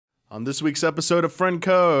On this week's episode of Friend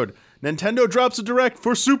Code, Nintendo drops a direct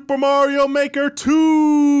for Super Mario Maker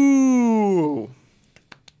 2!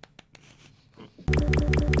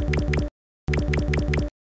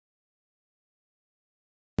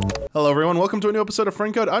 Hello everyone, welcome to a new episode of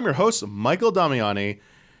Friend Code. I'm your host, Michael Damiani,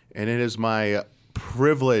 and it is my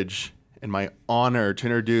privilege and my honor to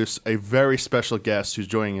introduce a very special guest who's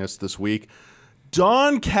joining us this week,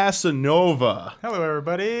 Don Casanova. Hello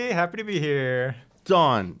everybody, happy to be here.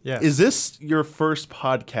 Don, yes. Is this your first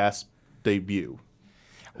podcast debut?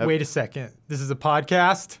 Wait a second. This is a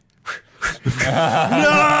podcast?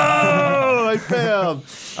 No! I failed.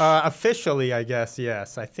 Officially, I guess,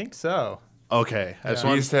 yes. I think so. Okay.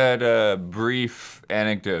 He's had brief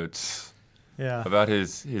anecdotes about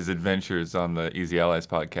his adventures on the Easy Allies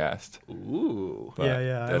podcast. Ooh. But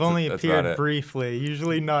I've only appeared briefly,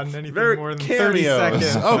 usually not in anything more than cameos. 30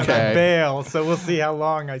 seconds. Okay. I bail, so we'll see how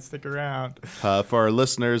long I stick around. For our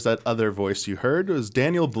listeners, that other voice you heard was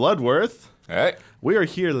Daniel Bloodworth. All right. We are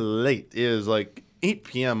here late. It is like 8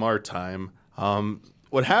 p.m. our time.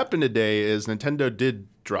 What happened today is Nintendo did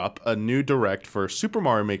drop a new direct for Super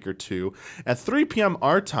Mario Maker 2 at 3 p.m.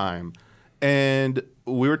 our time. And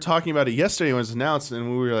we were talking about it yesterday when it was announced, and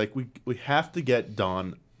we were like, we have to get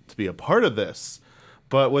Don to be a part of this.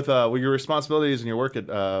 But with your responsibilities and your work at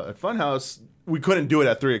Funhouse, we couldn't do it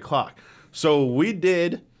at 3 o'clock. So we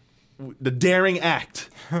did the daring act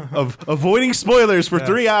of avoiding spoilers for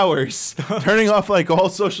 3 hours, turning off like all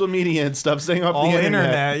social media and stuff, staying off all the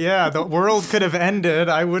internet. Yeah, the world could have ended.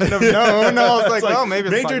 I wouldn't have known. I was like, oh, maybe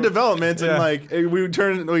it's major developments, and like we would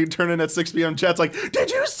turn in at 6 p.m. chats like, did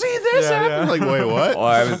you see this happen? Like, wait, what?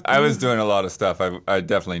 Well, I was doing a lot of stuff. I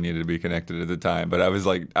definitely needed to be connected at the time, but I was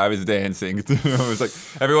dancing. I was like,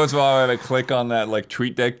 every once in a while I would click on that like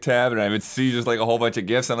tweet deck tab, and I would see just like a whole bunch of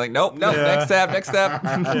gifs. I'm like, nope, next tab.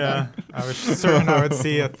 Yeah. I was certain I would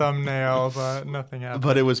see a thumbnail, but nothing happened.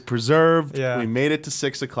 But it was preserved. Yeah. We made it to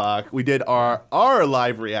 6 o'clock. We did our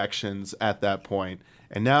live reactions at that point.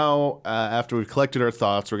 And now, after we've collected our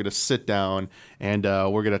thoughts, we're going to sit down and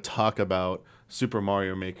we're going to talk about Super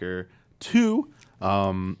Mario Maker 2.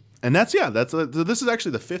 And this is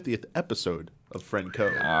actually the 50th episode of Friend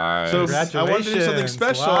Code. Nice. So I wanted to do something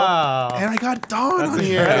special, and I got Don on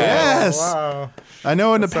here. Incredible. Yes. Wow. I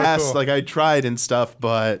know in the past, cool. like I tried and stuff,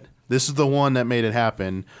 but this is the one that made it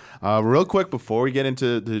happen. Real quick, before we get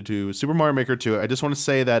into Super Mario Maker 2, I just want to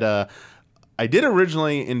say that I did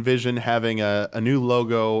originally envision having a new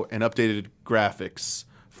logo and updated graphics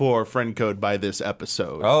for Friend Code by this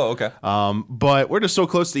episode. Oh, okay. But we're just so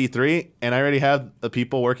close to E3, and I already have the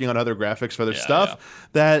people working on other graphics for their stuff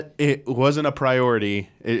that it wasn't a priority.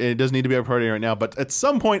 It doesn't need to be a priority right now, but at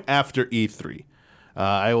some point after E3,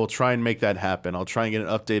 I will try and make that happen. I'll try and get an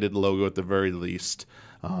updated logo at the very least.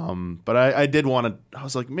 But I did want to, I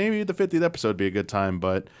was like, maybe the 50th episode would be a good time,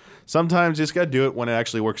 but sometimes you just got to do it when it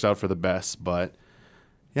actually works out for the best. But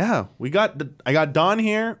yeah, I got Don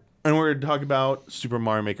here, and we're going to talk about Super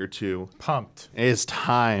Mario Maker 2. Pumped. It's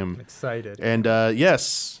time. I'm excited. And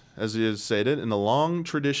yes, as you stated, in the long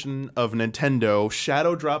tradition of Nintendo,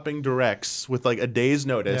 shadow dropping directs with like a day's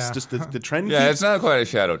notice. Yeah. Just the trend. Yeah, it's not quite a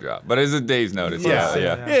shadow drop, but it's a day's notice.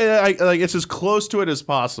 Yeah. Like it's as close to it as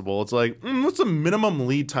possible. It's like, what's the minimum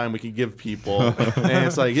lead time we could give people? And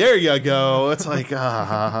it's like, there you go. It's like,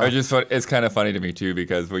 It's kind of funny to me too,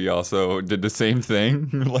 because we also did the same thing,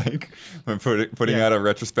 like when putting out a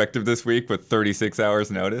retrospective this week with 36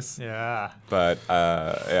 hours notice. Yeah. But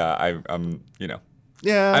I'm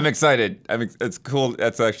yeah, I'm excited. It's cool.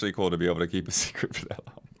 That's actually cool to be able to keep a secret for that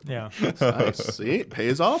long. Yeah. nice. See, it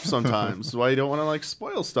pays off sometimes. That's why you don't want to like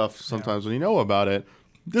spoil stuff sometimes when you know about it.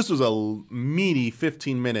 This was a meaty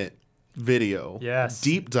 15-minute video. Yes.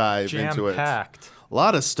 Deep dive into it. Jam-packed. A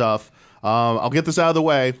lot of stuff. I'll get this out of the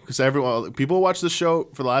way because people who watched the show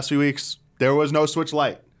for the last few weeks, there was no Switch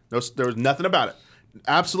Lite. There was nothing about it.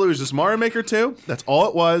 Absolutely, it was just Mario Maker 2. That's all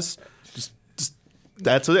it was.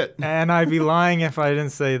 That's it. And I'd be lying if I didn't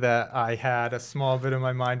say that I had a small bit of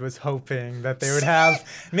my mind was hoping that they would have,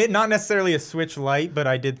 not necessarily a Switch Lite, but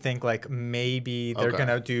I did think like maybe they're going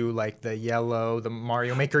to do like the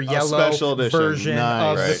Mario Maker yellow special edition version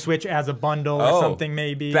of the Right. Switch as a bundle or something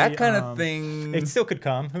maybe. That kind of thing. It still could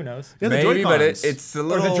come. Who knows? Yeah, Maybe, but Joy-Cons. it's a Or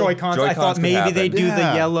little. the Joy-Cons. I thought could maybe they happen. do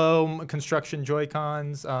Yeah. the yellow construction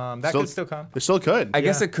Joy-Cons. That could still come. It still could. I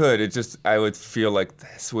guess it could. It just, I would feel like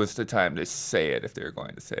this was the time to say it if they were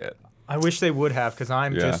going to say it. I wish they would have, because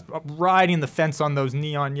I'm just riding the fence on those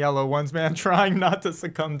neon yellow ones, man, trying not to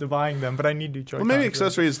succumb to buying them, but I need to Joy-Cons. Well, maybe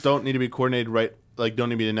accessories don't need to be coordinated right, like don't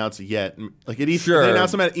need to be announced yet. Like at E3, Sure. they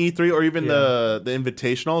announce them at E3 or even the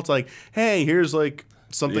Invitational. It's like, hey, here's like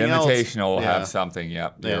something the else. Invitational will Yeah. have something.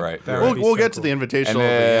 Yep, Yeah. you're right. That would be We'll so get to cool. the invitational. And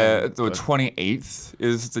at the end, the but 28th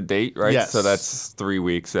is the date, right? Yes. So that's 3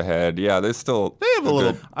 weeks ahead. Yeah, there's still they have a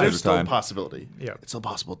little. good There's still a time. possibility. Yep. It's still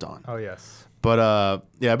possible, Don. Oh yes. But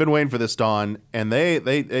yeah, I've been waiting for this, Dawn, and they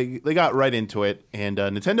got right into it. And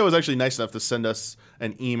Nintendo was actually nice enough to send us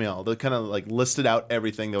an email that kind of like listed out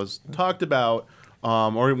everything that was talked about,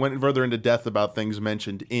 or went further into depth about things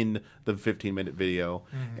mentioned in the 15-minute video.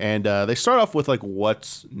 And they start off with like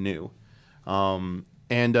what's new,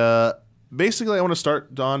 and basically I want to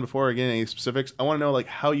start, Dawn, before I get into any specifics. I want to know like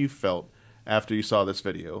how you felt after you saw this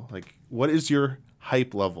video. Like, what is your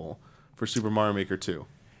hype level for Super Mario Maker 2?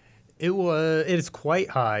 It's quite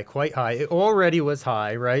high, quite high. It already was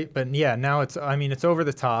high, right? But yeah, now it's over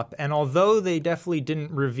the top. And although they definitely didn't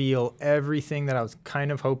reveal everything that I was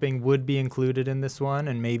kind of hoping would be included in this one,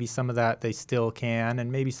 and maybe some of that they still can,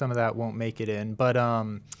 and maybe some of that won't make it in. But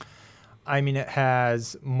it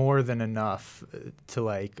has more than enough to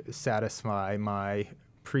like satisfy my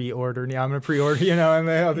pre-order. Yeah, I'm gonna pre-order, and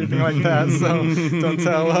everything like that. So don't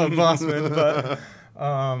tell Bossman, but.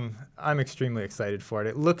 I'm extremely excited for it.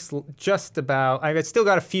 It looks just about. I've still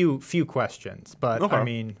got a few questions, but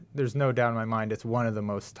Okay. there's no doubt in my mind it's one of the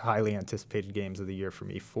most highly anticipated games of the year for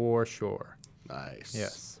me, for sure. Nice.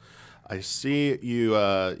 Yes. I see you.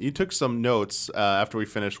 You took some notes after we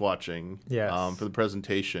finished watching. Yes. For the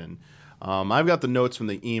presentation. I've got the notes from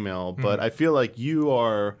the email, but I feel like you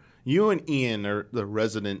and Ian are the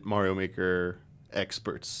resident Mario Maker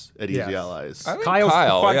experts at Easy Yes. Allies. I think Kyle's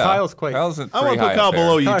quite- Kyle's I want to put Kyle up there.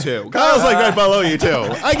 below you too. Kyle's like right below you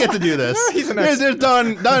too. I get to do this. He's an There's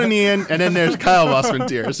Don and Ian, and then there's Kyle Bossman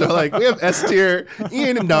tier. So like we have S tier,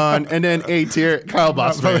 Ian and Don, and then A tier, Kyle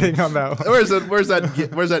Voting Bossman. on that one.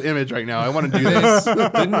 Where's that image right now? I want to do this.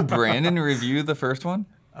 Didn't Brandon review the first one?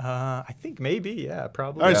 I think maybe, yeah,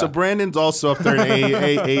 probably. All right, so Yeah. Brandon's also up there in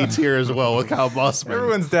A tier as well with Kyle Bossman.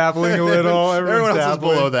 Everyone's dabbling a little. Everyone else is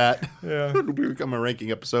dabbling. below that. Yeah. It'll become a ranking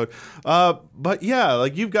episode. But yeah,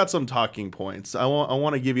 like you've got some talking points. I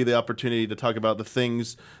want to give you the opportunity to talk about the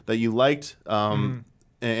things that you liked.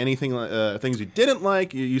 Anything, things you didn't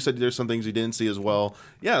like. You said there's some things you didn't see as well.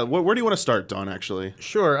 Yeah, where do you want to start, Don? Actually,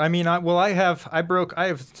 Sure. I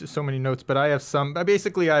have so many notes, but I have some.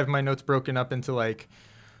 Basically, I have my notes broken up into like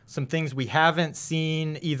some things we haven't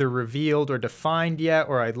seen either revealed or defined yet,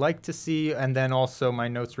 or I'd like to see, and then also my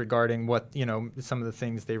notes regarding what some of the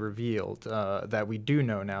things they revealed that we do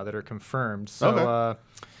know now that are confirmed. So. Okay.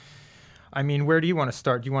 Where do you want to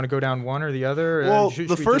start? Do you want to go down one or the other? well, Should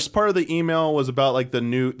the we first just- part of the email was about like the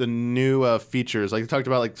new features. Like they talked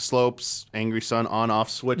about like the slopes, angry sun, on/off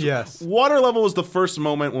switch. Yes. Water level was the first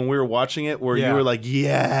moment when we were watching it where you Yeah. were like,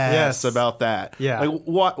 yes, Yes. about that. Yeah. Like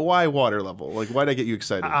why water level? Like why did I get you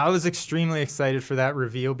excited? I was extremely excited for that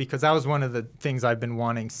reveal because that was one of the things I've been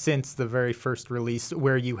wanting since the very first release,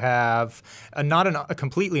 where you have not a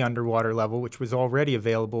completely underwater level, which was already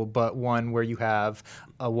available, but one where you have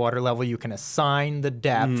a water level you can assign the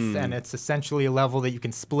depth, and it's essentially a level that you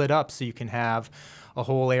can split up, so you can have a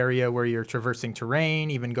whole area where you're traversing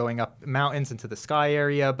terrain, even going up mountains into the sky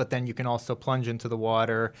area, but then you can also plunge into the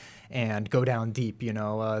water and go down deep.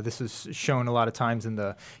 This is shown a lot of times in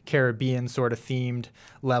the Caribbean sort of themed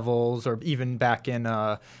levels, or even back in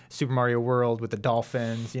Super Mario World with the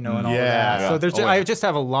dolphins, and all of that. Yeah. So there's Oh, yeah. I just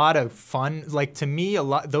have a lot of fun. Like, to me,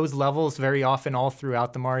 those levels very often all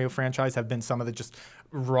throughout the Mario franchise have been some of the just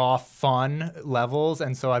raw fun levels,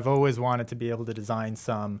 and so I've always wanted to be able to design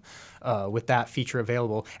some with that feature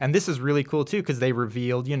available. And this is really cool too, because they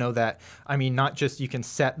revealed that not just you can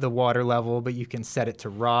set the water level, but you can set it to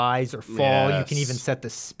rise or fall. You can Yes. even set the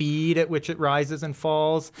speed at which it rises and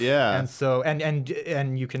falls. Yeah. And so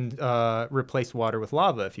and you can replace water with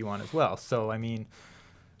lava if you want as well. So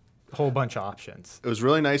whole bunch of options. It was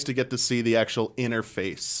really nice to get to see the actual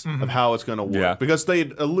interface of how it's going to work. Yeah. Because they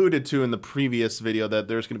alluded to in the previous video that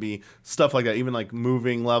there's going to be stuff like that, even like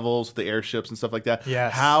moving levels, the airships and stuff like that.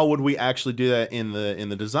 Yes. How would we actually do that in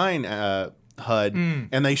the design HUD?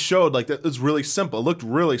 And they showed like that it's really simple. It looked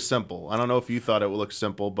really simple. I don't know if you thought it would look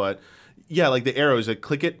simple, but yeah, like the arrows, like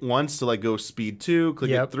click it once to like go speed 2, click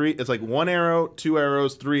Yep. it 3. It's like 1 arrow, 2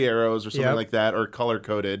 arrows, 3 arrows, or something Yep. like that, or color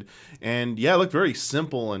coded. And yeah, it looked very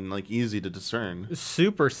simple and like easy to discern.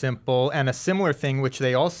 Super simple. And a similar thing, which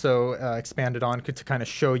they also expanded on to kind of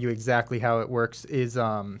show you exactly how it works, is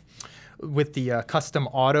with the custom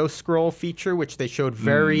auto scroll feature, which they showed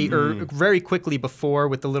very quickly before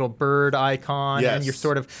with the little bird icon, and you're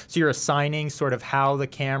so you're assigning sort of how the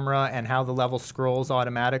camera and how the level scrolls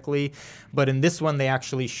automatically. But in this one, they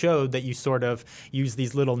actually showed that you sort of use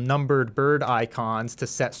these little numbered bird icons to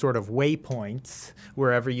set sort of waypoints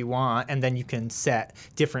wherever you want, and then you can set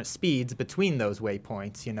different speeds between those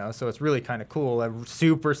waypoints, you know. So it's really kind of cool.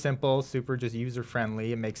 Super simple, super just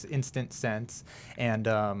user-friendly. It makes instant sense. And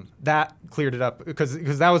that cleared it up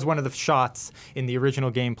because that was one of the shots in the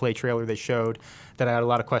original gameplay trailer they showed that I had a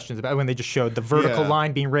lot of questions about when they just showed the vertical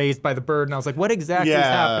line being raised by the bird, and I was like, what exactly is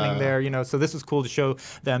happening there? You know, so this was cool to show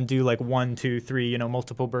them do like 1, 2, 3, you know,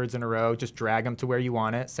 multiple birds in a row, just drag them to where you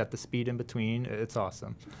want it, set the speed in between. It's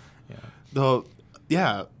awesome.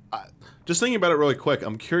 Just thinking about it really quick,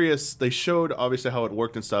 I'm curious. They showed obviously how it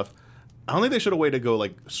worked and stuff. I don't think they showed a way to go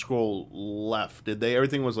like scroll left. Did they?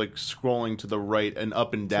 Everything was like scrolling to the right and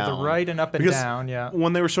up and down. To the right and up and down, yeah.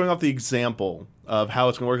 When they were showing off the example of how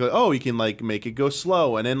it's gonna work, like, oh, you can like make it go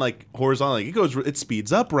slow and then like horizontal, like it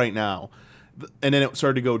speeds up right now, and then it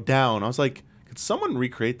started to go down. I was like, could someone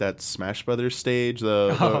recreate that Smash Brothers stage,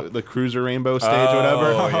 the Cruiser Rainbow stage, or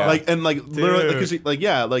whatever? Yeah. Like literally, because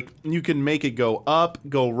like you can make it go up,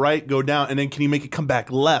 go right, go down, and then can you make it come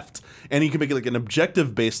back left? And you can make it like an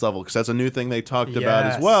objective-based level because that's a new thing they talked about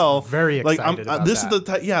as well. Very excited about this that. is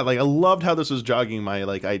the like I loved how this was jogging my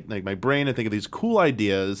my brain and think of these cool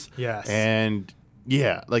ideas. Yes. And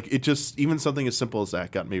like it just even something as simple as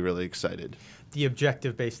that got me really excited. The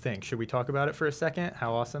objective-based thing. Should we talk about it for a second?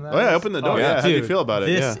 How awesome that is? Oh yeah, open the door. How do you feel about it?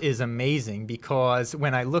 This is amazing because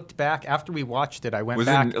when I looked back after we watched it, I went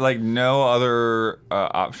back. Was there like no other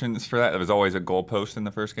options for that? There was always a goalpost in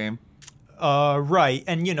the first game. Right,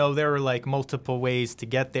 and you know there were like multiple ways to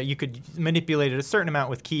get there. You could manipulate it a certain amount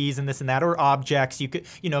with keys and this and that, or objects. You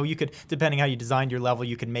could, depending how you designed your level,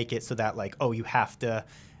 you could make it so that like, oh, you have to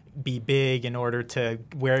be big in order to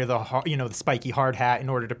wear the spiky hard hat in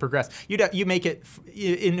order to progress. You make it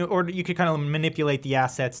in order. You could kind of manipulate the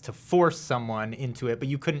assets to force someone into it, but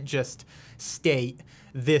you couldn't just state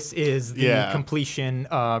this is the completion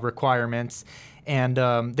requirements.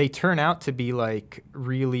 And they turn out to be like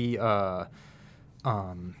really a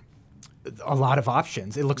lot of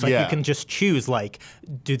options. It looks like you can just choose, like,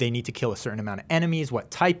 do they need to kill a certain amount of enemies?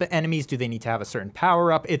 What type of enemies? Do they need to have a certain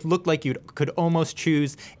power-up? It looked like you could almost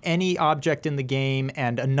choose any object in the game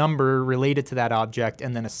and a number related to that object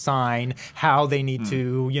and then assign how they need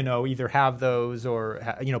to, either have those or,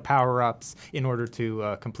 power-ups in order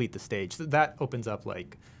to complete the stage. So that opens up,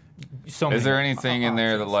 like, so many Is there anything in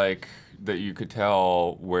there that, options. like, that you could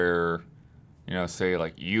tell where... say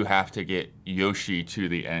like you have to get Yoshi to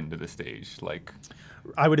the end of the stage. Like,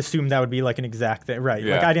 I would assume that would be like an exact thing, right?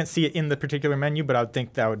 Yeah. Like I didn't see it in the particular menu, but I would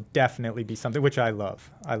think that would definitely be something which I love.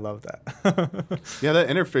 I love that. Yeah, that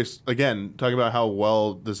interface again. Talking about how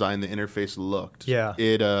well designed the interface looked. Yeah.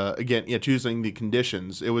 It choosing the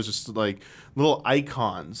conditions. It was just like little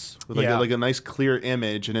icons with like a nice clear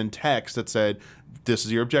image and then text that said, "This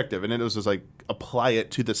is your objective," and then it was just like apply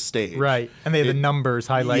it to the stage. Right, and they had the numbers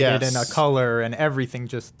highlighted and a color and everything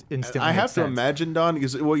just instantly. I have to imagine, Don,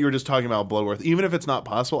 because what you were just talking about, Bloodworth, even if it's not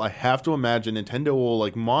possible, I have to imagine Nintendo will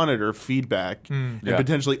like monitor feedback and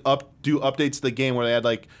potentially do updates to the game where they had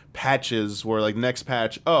like patches where like next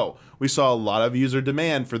patch, we saw a lot of user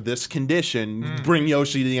demand for this condition, bring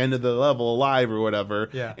Yoshi to the end of the level alive or whatever,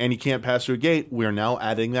 and you can't pass through a gate, we're now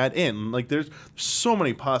adding that in. Like there's so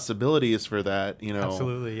many possibilities for that,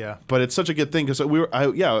 Absolutely, yeah. But it's such a good thing because that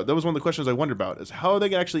was one of the questions I wondered about is how are they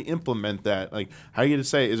gonna actually implement that? Like how are you gonna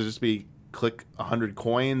say, is it just be click 100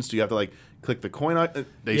 coins? Do you have to like click the coin?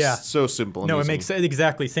 So simple. No, it makes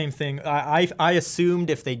exactly same thing. I assumed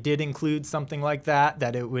if they did include something like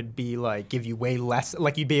that it would be like give you way less,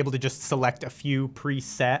 like you'd be able to just select a few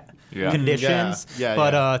preset conditions.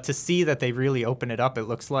 But to see that they really open it up, it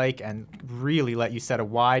looks like, and really let you set a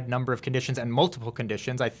wide number of conditions and multiple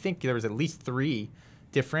conditions. I think there was at least 3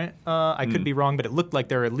 different. I could be wrong, but it looked like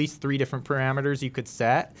there are at least 3 different parameters you could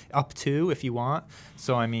set, up to if you want.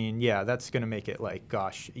 So, I mean, that's going to make it like,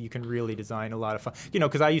 gosh, you can really design a lot of fun.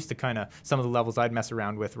 Because I used to some of the levels I'd mess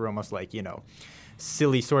around with were almost like,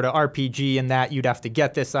 silly sort of RPG in that you'd have to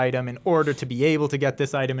get this item in order to be able to get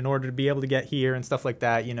this item in order to be able to get here and stuff like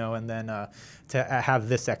that, and then to have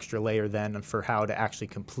this extra layer then for how to actually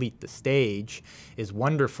complete the stage is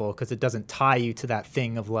wonderful because it doesn't tie you to that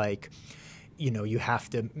thing of like,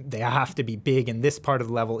 they have to be big in this part of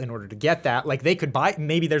the level in order to get that. Like they could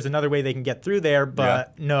maybe there's another way they can get through there,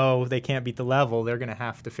 but no, they can't beat the level. They're going to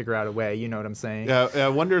have to figure out a way. You know what I'm saying? Yeah, I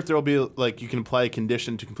wonder if there'll be like you can apply a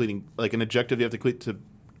condition to completing like an objective you have to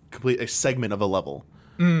complete a segment of a level.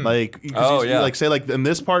 Like, like say like in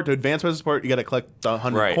this part to advance past this part, you got to collect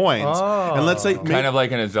 100 coins. And let's say kind of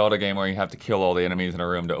like in a Zelda game where you have to kill all the enemies in a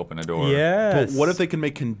room to open a door. Yes. But what if they can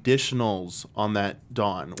make conditionals on that,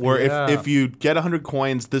 Dawn? Where if you get 100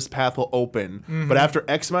 coins, this path will open. But after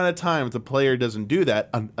X amount of time, if the player doesn't do that,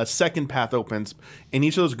 a second path opens, and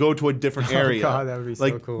each of those go to a different area. Oh God, that would be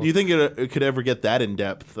so cool. Do you think it could ever get that in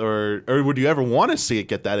depth, or would you ever want to see it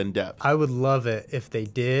get that in depth? I would love it if they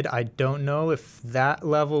did. I don't know if that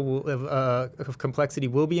level of complexity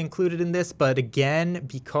will be included in this, but again,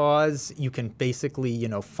 because you can basically,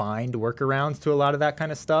 find workarounds to a lot of that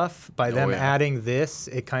kind of stuff, by them adding this,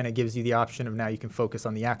 it kind of gives you the option of now you can focus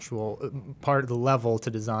on the actual part of the level to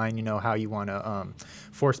design, how you want to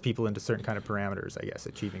force people into certain kind of parameters, I guess,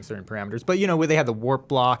 achieving certain parameters. But, where they had the warp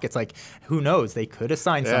block, it's like, who knows? They could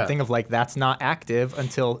assign something of like, that's not active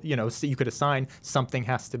until, so you could assign something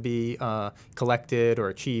has to be collected or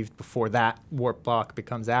achieved before that warp block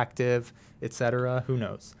becomes active, etc. Who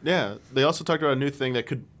knows? Yeah. They also talked about a new thing that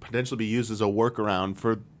could potentially be used as a workaround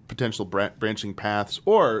for potential branching paths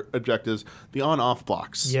or objectives, the on-off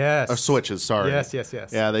blocks. Yes. Or switches, sorry. Yes.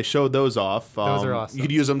 Yeah, they showed those off. Those are awesome. You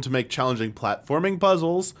could use them to make challenging platforming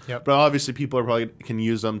puzzles, but obviously people are probably can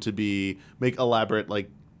use them to make elaborate, like,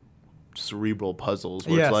 cerebral puzzles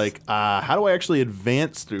where it's like, how do I actually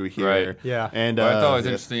advance through here? Right. Yeah. And I thought it was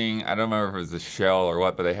interesting. I don't remember if it was a shell or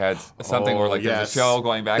what, but they had something where like there's a shell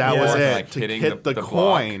going back and forth and like hitting the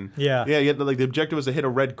coin. Block. Yeah. Yeah. You the objective was to hit a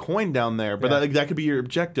red coin down there, but that could be your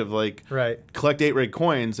objective. Like, collect 8 red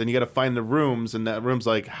coins, and you got to find the rooms, and that room's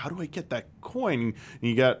like, how do I get that coin? And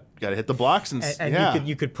you got to hit the blocks and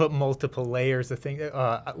you could put multiple layers of things.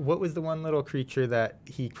 What was the one little creature that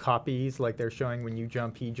he copies? Like they're showing when you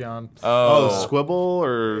jump, he jumps. Squibble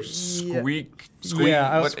or Squeak.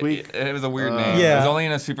 Yeah, Squeak. It was a weird name. Yeah. It was only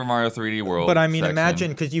in a Super Mario 3D world. But I mean,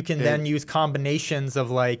 imagine, because you can then use combinations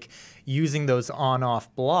of like using those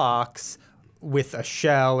on-off blocks with a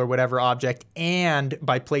shell or whatever object, and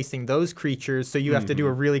by placing those creatures, so you have to do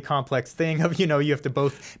a really complex thing of, you have to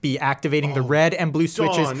both be activating the red and blue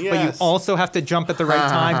switches, but you also have to jump at the right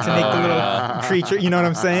time to make the little creature, you know what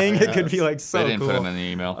I'm saying? It could be like so cool. They didn't put them in the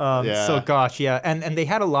email. So gosh, and they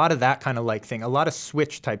had a lot of that kind of like thing, a lot of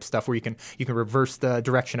switch type stuff where you can reverse the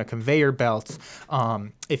direction of conveyor belts.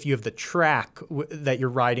 If you have the track that you're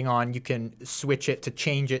riding on, you can switch it to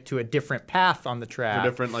change it to a different path on the track. For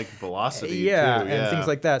different like velocity. And things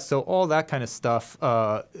like that. So all that kind of stuff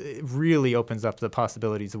it really opens up the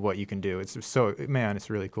possibilities of what you can do. It's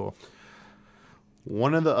really cool.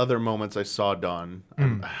 One of the other moments I saw, Don,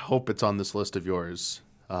 I hope it's on this list of yours.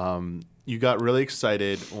 You got really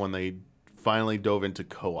excited when they finally dove into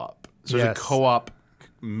co-op. So there's a co-op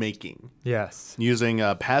making. Yes. Using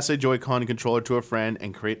pass a Joy-Con controller to a friend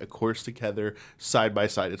and create a course together side by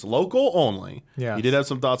side. It's local only. Yeah. You did have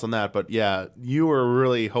some thoughts on that, but you were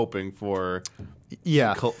really hoping for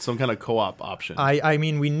some kind of co-op option. I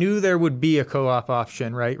mean, we knew there would be a co-op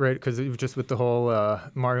option, right? Because it was just with the whole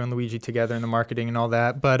Mario and Luigi together and the marketing and all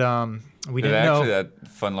that. But we didn't know. Actually, that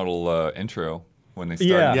fun little intro. When they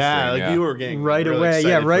started you were getting right really away.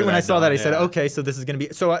 Yeah, right when I saw that, I said, okay, so this is going to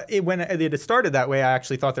be. So when it started that way, I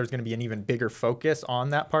actually thought there was going to be an even bigger focus on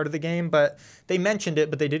that part of the game. But they mentioned it,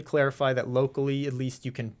 but they did clarify that locally, at least,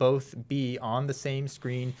 you can both be on the same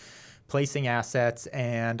screen, placing assets.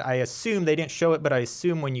 And I assume they didn't show it, but I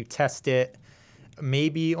assume when you test it,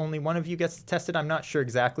 maybe only one of you gets to test it. I'm not sure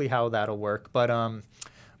exactly how that'll work, but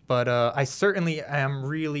I certainly am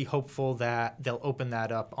really hopeful that they'll open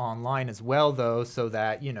that up online as well, though, so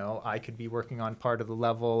that, I could be working on part of the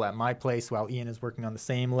level at my place while Ian is working on the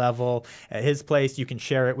same level at his place. You can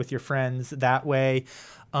share it with your friends that way.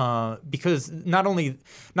 Because not only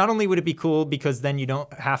would it be cool because then you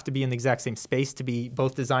don't have to be in the exact same space to be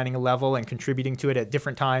both designing a level and contributing to it at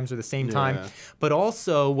different times or the same time, but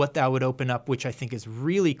also what that would open up, which I think is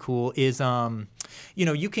really cool, is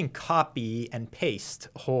you can copy and paste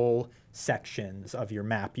whole sections of your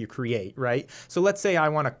map you create, right? So let's say I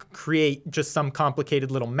want to create just some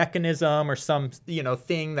complicated little mechanism or some,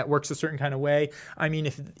 thing that works a certain kind of way. I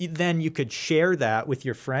mean, then you could share that with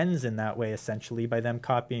your friends in that way, essentially, by them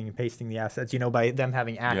copying and pasting the assets, by them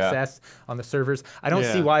having access on the servers. I don't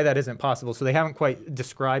see why that isn't possible. So they haven't quite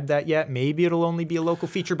described that yet. Maybe it'll only be a local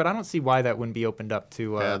feature, but I don't see why that wouldn't be opened up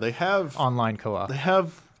to they have online co-op.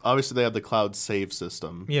 Obviously, they have the cloud save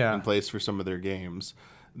system in place for some of their games.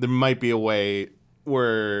 There might be a way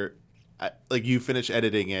where like you finish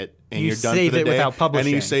editing it and You you're done save for the it day, without publishing.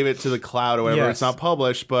 and you save it to the cloud or whatever. Yes. It's not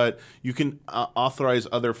published, but you can authorize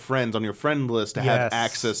other friends on your friend list to have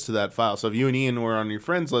access to that file. So if you and Ian were on your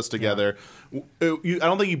friends list together, I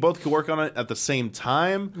don't think you both could work on it at the same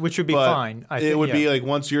time, which would be fine. I think, it would be like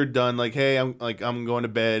once you're done, like, hey, I'm going to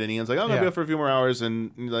bed, and Ian's like, I'm gonna be up for a few more hours,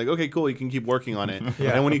 and you're like, okay, cool, you can keep working on it.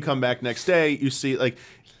 And when you come back next day, you see like.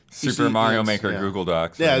 Super Mario Maker Google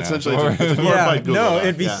Docs. Yeah, right essentially. It's a glorified Google Doc.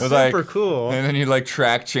 It'd be super cool. And then you like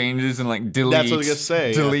track changes and like delete. That's what I was gonna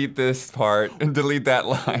say. Delete this part and delete that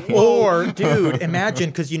line. Or, dude, imagine,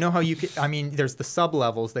 because you know how you could, I mean, there's the sub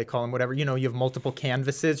levels, they call them, whatever. You know, you have multiple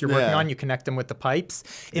canvases you're working on, you connect them with the pipes.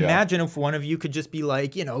 Imagine if one of you could just be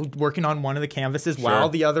like, you know, working on one of the canvases while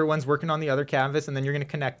the other one's working on the other canvas, and then you're going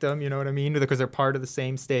to connect them, you know what I mean? Because they're part of the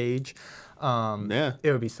same stage. It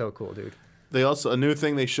would be so cool, dude. They also, a new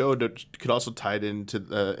thing they showed that could also tie it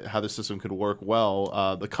into how the system could work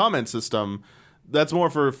well. The comment system, that's more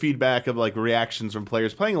for feedback of like reactions from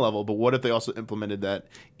players playing a level. But what if they also implemented that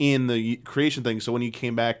in the creation thing? So when you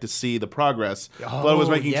came back to see the progress, Blood was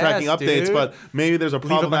making tracking updates, dude. But maybe there's a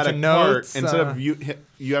problematic notes, part. Instead of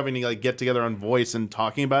you having to like get together on voice and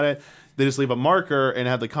talking about it, they just leave a marker and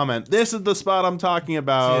have the comment. This is the spot I'm talking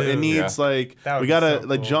about. Dude, it needs like we gotta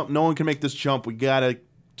like jump. No one can make this jump. We gotta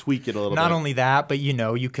tweak it a little bit. Not only that, but you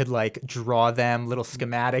know, you could like draw them little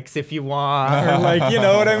schematics if you want, or like, you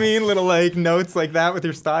know what I mean, little like notes like that with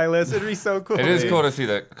your stylus. It'd be so cool. It is cool to see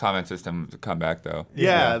the comment system come back, though.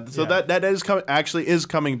 So that is actually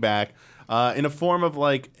coming back in a form of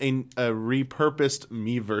like a repurposed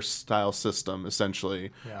Miiverse style system, essentially,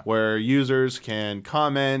 where users can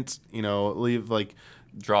comment, you know, leave like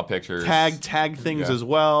draw pictures, tag things as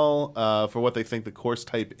well for what they think the course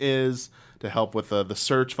type is, to help with the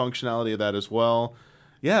search functionality of that as well.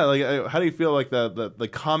 Yeah, like how do you feel like the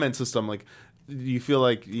comment system? Like, do you feel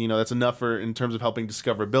like, you know, that's enough in terms of helping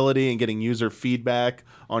discoverability and getting user feedback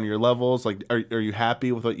on your levels? Like, are you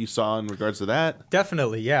happy with what you saw in regards to that?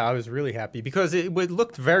 Definitely, yeah. I was really happy because it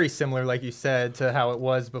looked very similar, like you said, to how it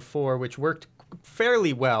was before, which worked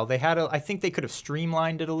fairly well. They had I think they could have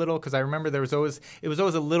streamlined it a little, because I remember it was always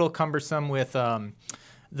a little cumbersome with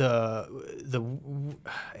there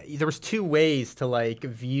was two ways to like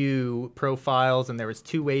view profiles, and there was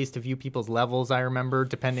two ways to view people's levels, I remember,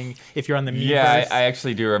 depending if you're on the Miiverse. Yeah, I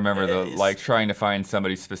actually do remember like trying to find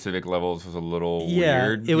somebody's specific levels was a little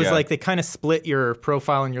weird. It was like they kind of split your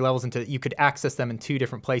profile and your levels into, you could access them in two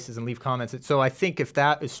different places and leave comments. So I think if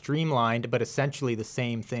that is streamlined, but essentially the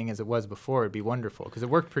same thing as it was before, it'd be wonderful, because it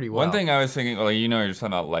worked pretty well. One thing I was thinking, well, you know, you're just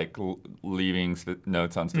talking about like leaving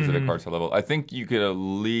notes on specific parts of the level. I think you could at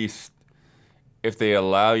least, if they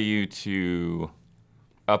allow you to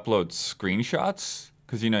upload screenshots,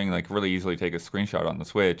 because you know you can like really easily take a screenshot on the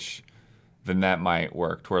Switch, then that might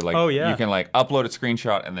work. To where like you can like upload a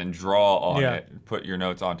screenshot and then draw on it, put your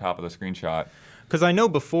notes on top of the screenshot. Because I know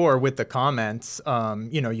before with the comments,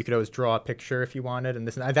 you know, you could always draw a picture if you wanted, and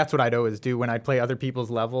that's what I'd always do when I'd play other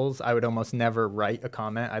people's levels. I would almost never write a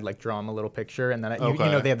comment. I'd like draw them a little picture, and then you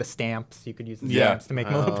know, they have the stamps. You could use the stamps to make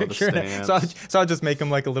them a little picture. So I'll just make them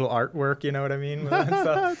like a little artwork. You know what I mean?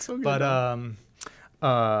 So but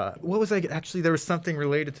what was actually? There was something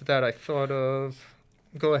related to that I thought of.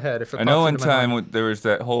 Go ahead. If it I know one pops into my mind. time there was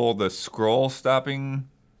that whole the scroll stopping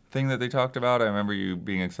thing that they talked about. I remember you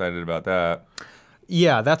being excited about that.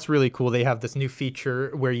 Yeah, that's really cool. They have this new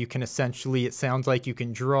feature where you can essentially, it sounds like you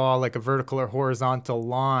can draw like a vertical or horizontal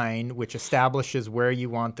line, which establishes where you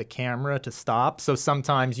want the camera to stop. So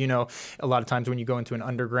sometimes, you know, a lot of times when you go into an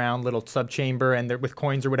underground little subchamber and with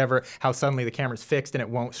coins or whatever, how suddenly the camera's fixed and it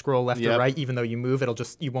won't scroll left or right, even though you move,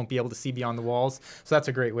 you won't be able to see beyond the walls. So that's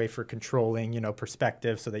a great way for controlling, you know,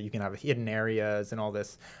 perspective, so that you can have hidden areas and all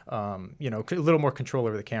this, you know, a little more control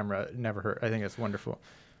over the camera. Never hurt. I think that's wonderful.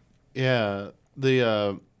 Yeah.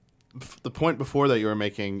 The point before that you were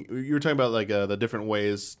making, you were talking about like the different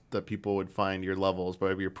ways that people would find your levels,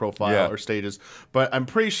 whether your profile or stages. But I'm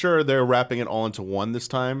pretty sure they're wrapping it all into one this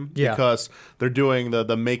time, because they're doing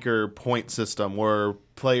the maker point system where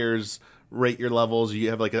players rate your levels. You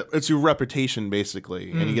have like it's your reputation basically,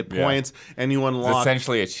 and you get points, and you unlock. It's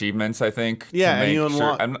essentially achievements, I think. Yeah, and you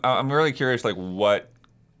unlock. I'm really curious, like what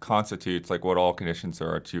constitutes, like what all conditions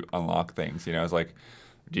are to unlock things. You know, it's like,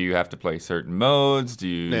 do you have to play certain modes? Do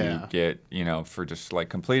you get, you know, for just like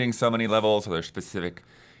completing so many levels? Are there specific,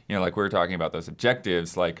 you know, like we were talking about those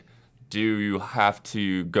objectives, like do you have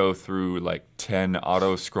to go through like 10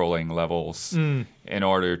 auto-scrolling levels in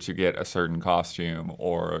order to get a certain costume,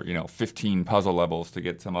 or 15 puzzle levels to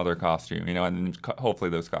get some other costume, and then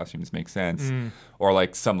hopefully those costumes make sense, or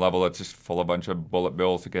like some level that's just full of a bunch of bullet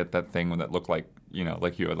bills to get that thing that looked like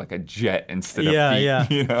like you had like a jet instead of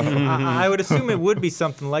feet. I would assume it would be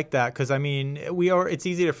something like that, because I mean it's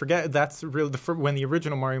easy to forget that's really when the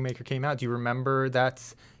original Mario Maker came out. Do you remember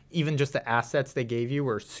that's even just the assets they gave you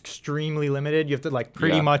were extremely limited. You have to like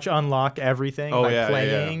pretty much unlock everything by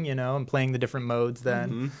playing, and playing the different modes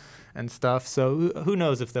then and stuff. So who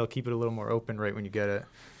knows if they'll keep it a little more open right when you get it.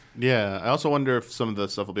 Yeah, I also wonder if some of the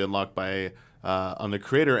stuff will be unlocked by on the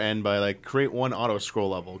creator end by like create one auto scroll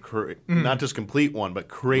level, not just complete one, but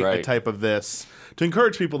create a type of this to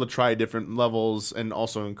encourage people to try different levels, and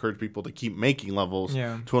also encourage people to keep making levels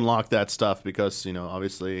to unlock that stuff, because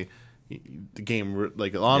obviously the game,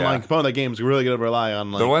 like online component of the game, is really going to rely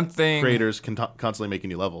on like the one thing creators constantly making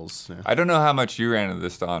new levels. I don't know how much you ran into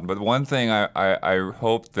this, Don, but one thing I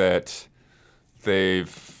hope that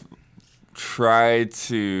they've tried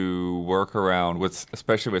to work around with,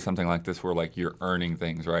 especially with something like this where like you're earning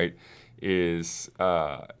things, right, is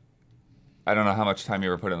I don't know how much time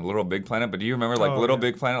you ever put in Little Big Planet, but do you remember like Little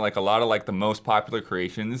Big Planet? Like a lot of like the most popular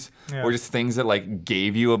creations were just things that like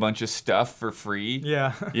gave you a bunch of stuff for free.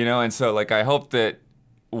 Yeah. And so like I hope that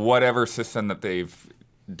whatever system that they've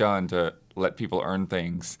done to let people earn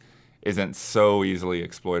things isn't so easily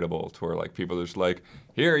exploitable to where like people are just like,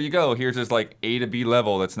 here you go, here's this like A to B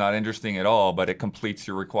level that's not interesting at all, but it completes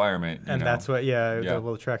your requirement. And that's what that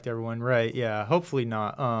will attract everyone, right? Yeah, hopefully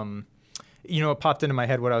not. It popped into my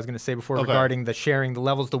head what I was going to say before regarding the sharing the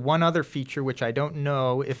levels. The one other feature, which I don't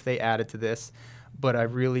know if they added to this, but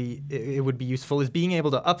it would be useful, is being able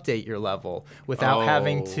to update your level without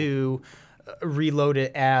having to reload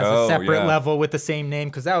it as a separate level with the same name,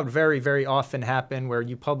 because that would very, very often happen where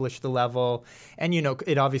you publish the level and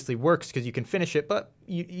it obviously works because you can finish it, but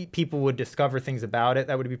people would discover things about it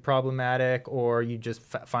that would be problematic, or you just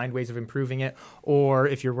find ways of improving it. Or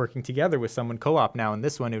if you're working together with someone co-op now in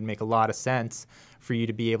this one, it would make a lot of sense for you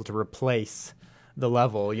to be able to replace the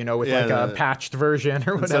level, with like a patched version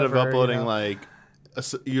or whatever. Instead of uploading like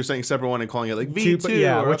you're saying separate one and calling it like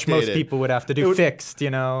V2, which most people would have to do fixed,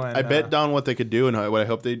 And, I bet Don, what they could do, and what I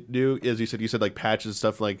hope they do, is you said like patches and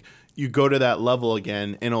stuff. Like you go to that level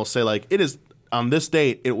again, and it'll say like it is on this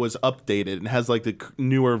date it was updated and has like the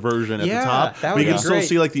newer version at the top. That but would you can be still great.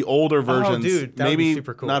 see like the older versions. Oh, dude, that maybe would be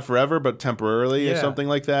super cool. Not forever, but temporarily or something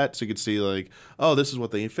like that. So you could see like, oh, this is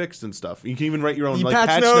what they fixed and stuff. You can even write your own like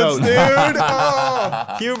patch notes. Dude.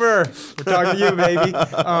 Oh, Huber, we're talking to you, baby.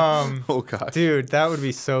 Oh gosh, dude, that would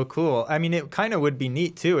be so cool. I mean, it kind of would be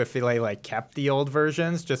neat too if they like kept the old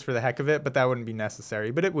versions just for the heck of it, but that wouldn't be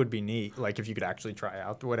necessary. But it would be neat, like if you could actually try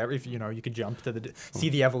out whatever. If you could jump to see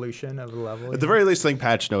the evolution of the level. At the very least, I think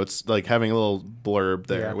patch notes, like having a little blurb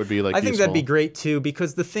there would be like. I think that'd be great too,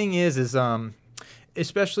 because the thing is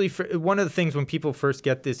especially for one of the things when people first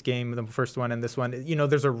get this game, the first one and this one,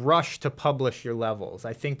 there's a rush to publish your levels.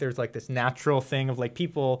 I think there's like this natural thing of like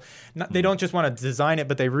people, they don't just want to design it,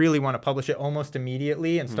 but they really want to publish it almost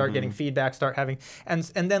immediately and start getting feedback, start having, and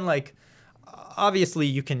then like, obviously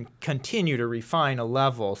you can continue to refine a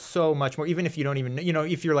level so much more, even if you don't even,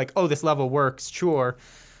 if you're like, oh, this level works, sure.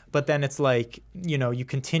 But then it's like, you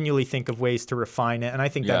continually think of ways to refine it. And I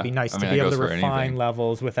think that'd be nice to be able to refine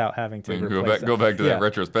levels without having to replace go back to that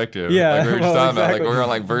retrospective. Yeah. Like we were just talking about, like we're on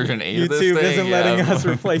like version 8 of this thing. YouTube isn't letting us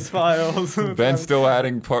replace files. Ben's still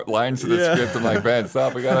adding lines to the script. I'm like, Ben,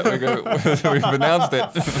 stop. We've announced it.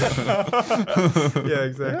 Yeah,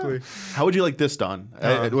 exactly. Yeah. How would you like this, Don?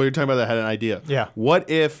 What you're talking about, I had an idea. Yeah. What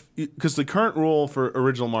if, because the current rule for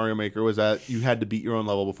original Mario Maker was that you had to beat your own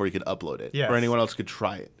level before you could upload it. Or anyone else could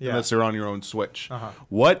try it. Unless they're on your own Switch.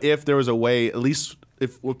 What if there was a way, at least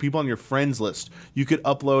if with people on your friends list, you could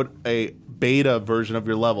upload a beta version of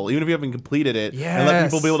your level, even if you haven't completed it, and let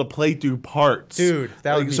people be able to play through parts. Dude,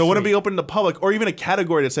 that would be so wouldn't it be open to public, or even a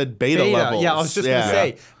category that said beta levels? Yeah, I was just going to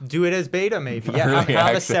say, do it as beta maybe. Yeah,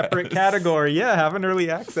 have a separate category. Yeah, have an early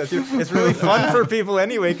access. It's really fun for people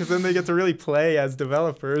anyway, because then they get to really play as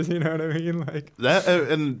developers, you know what I mean? Like that,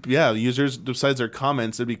 and users, besides their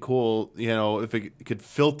comments, it'd be cool, if it could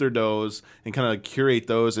filter those and kind of curate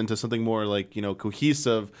those into something more like, cohesive.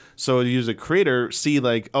 So you as a creator see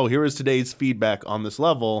like, oh, here is today's feedback on this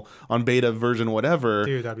level on beta version whatever.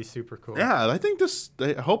 Dude, that'd be super cool. Yeah,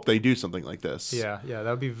 I hope they do something like this. Yeah, that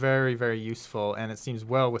would be very, very useful, and it seems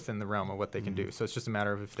well within the realm of what they can do. So it's just a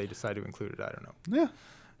matter of if they decide to include it. I don't know. Yeah.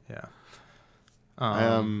 Yeah.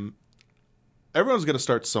 everyone's going to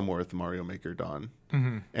start somewhere with Mario Maker, Don.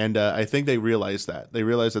 And I think they realize that. They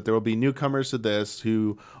realize that there will be newcomers to this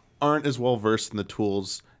who aren't as well versed in the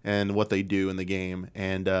tools and what they do in the game.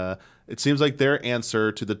 And it seems like their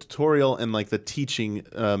answer to the tutorial and like the teaching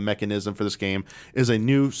mechanism for this game is a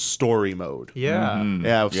new story mode. Yeah.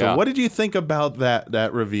 Yeah. So what did you think about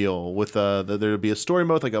that reveal with there would be a story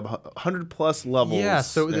mode, like 100+ levels? Yeah.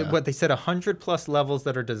 So what they said, 100+ levels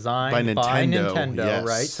that are designed by Nintendo, yes.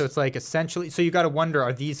 right? So it's like essentially, so you got to wonder,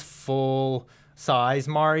 are these full size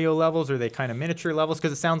Mario levels, or are they kind of miniature levels?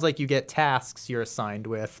 Because it sounds like you get tasks you're assigned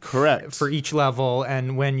with. Correct. For each level,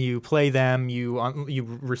 and when you play them, you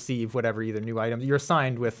receive whatever, either new items. You're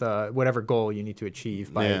assigned with whatever goal you need to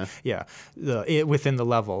achieve by within the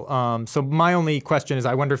level. So my only question is,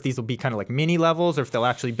 I wonder if these will be kind of like mini levels, or if they'll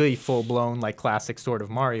actually be full blown like classic sort of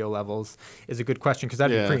Mario levels. Is a good question, because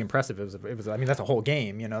that'd be pretty impressive. It was. I mean, that's a whole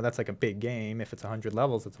game. You know, that's like a big game. If it's 100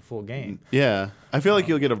 levels, it's a full game. Yeah, I feel like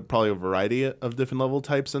you'll get probably a variety of different level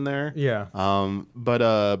types in there. Yeah.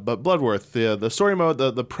 But Bloodworth, the story mode,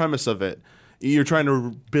 the premise of it, you're trying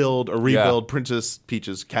to build or rebuild Princess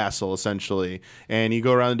Peach's castle essentially, and you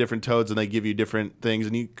go around the different toads and they give you different things,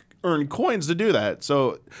 and you earn coins to do that.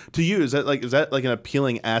 So to you, is that like an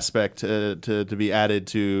appealing aspect to be added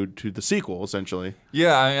to the sequel essentially?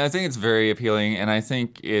 Yeah, I think it's very appealing, and I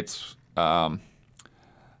think it's I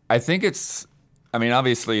mean,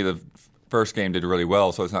 obviously the first game did really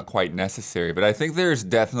well, so it's not quite necessary. But I think there's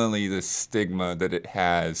definitely this stigma that it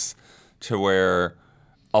has to where,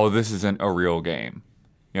 oh, this isn't a real game.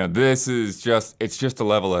 You know, this is it's just a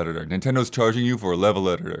level editor. Nintendo's charging you for a level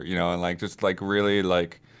editor, you know, and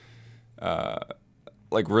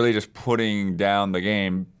really just putting down the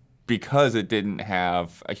game because it didn't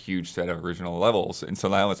have a huge set of original levels. And so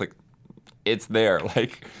now it's like, it's there.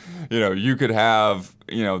 Like, you know, you could have,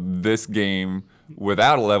 you know, this game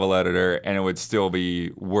without a level editor and it would still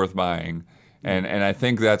be worth buying. And I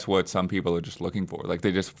think that's what some people are just looking for. Like,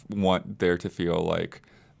 they just want there to feel like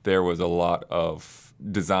there was a lot of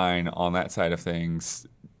design on that side of things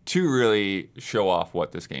to really show off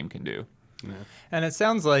what this game can do. Yeah. And it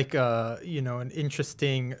sounds like you know, an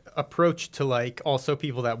interesting approach to like also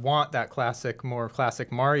people that want that more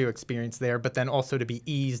classic Mario experience there, but then also to be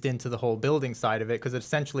eased into the whole building side of it, because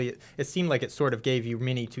essentially it seemed like it sort of gave you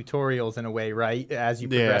mini tutorials in a way, right, as you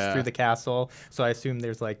progress through the castle. So I assume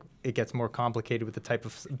there's like, it gets more complicated with the type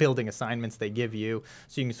of building assignments they give you,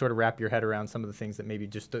 so you can sort of wrap your head around some of the things that maybe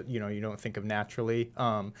just you know, you don't think of naturally.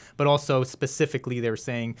 But also specifically, they were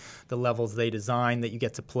saying the levels they design that you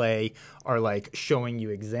get to play are like showing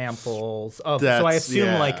you examples of. So I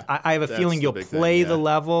assume like I have a feeling you'll play the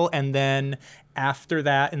level, and then after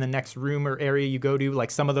that, in the next room or area you go to, like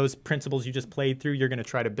some of those principles you just played through, you're going to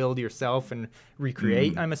try to build yourself and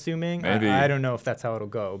recreate, I'm assuming. Maybe. I don't know if that's how it'll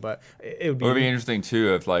go, but it would be interesting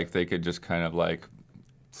too if like they could just kind of like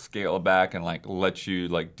scale back and like let you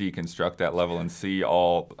like deconstruct that level and see how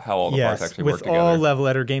all the parts actually work together. With all level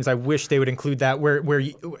editor games, I wish they would include that, where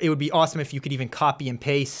it would be awesome if you could even copy and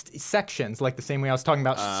paste sections, like the same way I was talking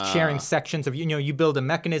about sharing sections of, you know, you build a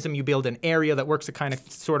mechanism, you build an area that works a kind of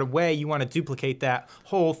sort of way, you want to duplicate that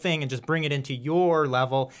whole thing and just bring it into your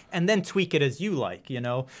level and then tweak it as you like, you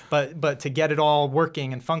know. But to get it all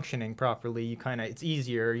working and functioning properly, you kind of, it's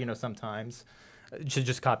easier, you know, sometimes to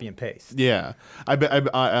just copy and paste. Yeah, I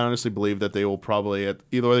honestly believe that they will probably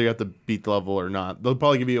either whether you have to beat the level or not, they'll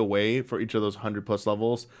probably give you a way for each of those 100+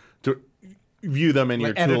 levels to view them in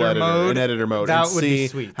your tool editor mode and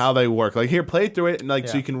see how they work. Like, here, play through it, and like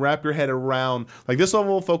so you can wrap your head around. Like, this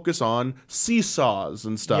level will focus on seesaws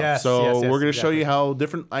and stuff. We're going to show you how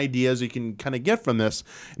different ideas you can kind of get from this.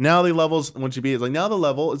 Now the levels, once you beat it, like now the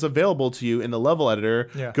level is available to you in the level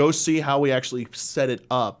editor. Yeah. Go see how we actually set it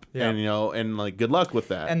up, and you know, and like good luck with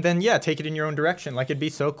that. And then take it in your own direction. Like, it'd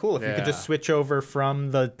be so cool if you could just switch over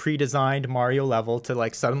from the pre-designed Mario level to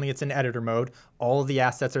like suddenly it's in editor mode. All of the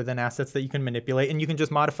assets are then assets that you can manipulate, and you can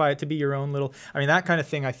just modify it to be your own little. I mean, that kind of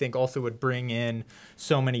thing I think also would bring in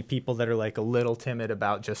so many people that are like a little timid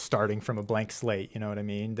about just starting from a blank slate. You know what I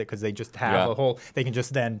mean? Because they just have a whole. They can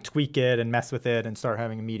just then tweak it and mess with it and start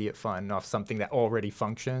having immediate fun off something that already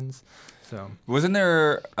functions. So wasn't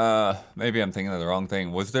there? Maybe I'm thinking of the wrong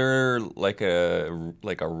thing. Was there like a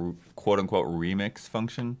quote unquote remix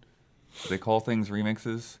function? Do they call things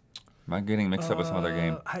remixes? Am I getting mixed up with some other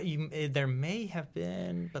game? There may have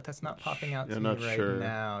been, but that's not popping out to me right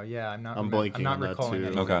now. Yeah, I'm not. I'm blanking I'm not on recalling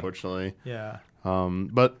that too, unfortunately. Yeah.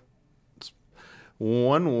 But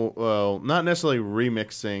not necessarily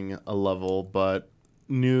remixing a level, but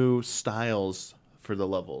new styles for the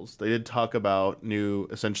levels. They did talk about new,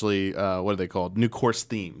 essentially, what are they called? New course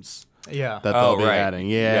themes. Yeah. that they'll be adding.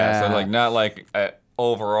 Yeah. So like not like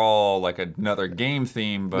overall like another game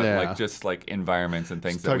theme, but Yeah. like just like environments and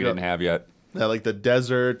things Just that we talking didn't have yet. Yeah, like the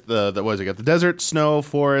desert, the what is it? Got the desert, snow,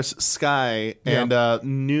 forest, sky, and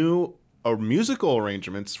new musical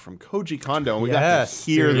arrangements from Koji Kondo. And we got to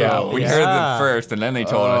hear Yeah, those. we heard them first, and then they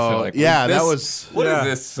told us. They're like, yeah, this, that was what is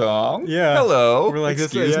this song? Yeah. Hello. We're like,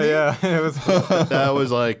 excuse me. yeah. It was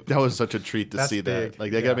that was such a treat to That's see big. that.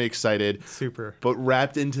 Like that got me excited. super. But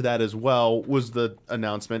wrapped into that as well was the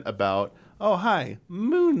announcement about, oh hi,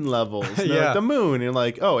 moon levels. And they're like, the moon. And you're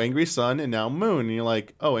like, oh, angry sun and now moon. And you're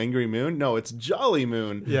like, oh, angry moon? No, it's jolly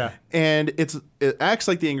moon. Yeah. And it acts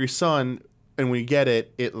like the angry sun, and when you get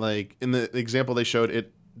it, it like in the example they showed,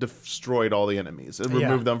 it destroyed all the enemies. It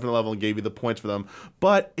removed them from the level and gave you the points for them.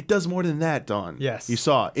 But it does more than that, Don. Yes. You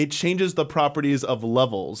saw. It changes the properties of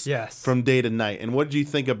levels Yes. from day to night. And what did you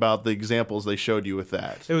think about the examples they showed you with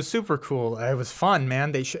that? It was super cool. It was fun,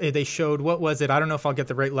 man. They showed, what was it? I don't know if I'll get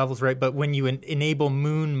the right levels right, but when you enable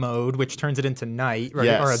moon mode, which turns it into night,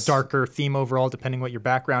 right, or a darker theme overall, depending what your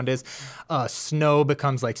background is, snow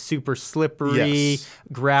becomes like super slippery. Yes.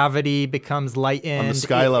 Gravity becomes lightened. On the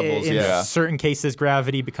sky levels, in yeah. certain cases,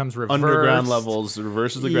 gravity becomes reversed. Underground levels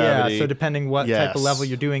reverses the gravity. Yeah, so depending what type of level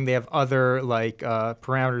you're doing, they have other like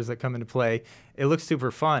parameters that come into play. It looks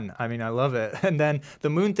super fun. I mean, I love it. And then the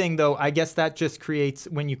moon thing, though, I guess that just creates,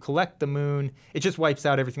 when you collect the moon, it just wipes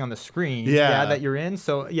out everything on the screen that you're in.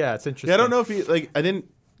 So, yeah, it's interesting. Yeah, I don't know if you, like, I didn't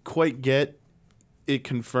quite get it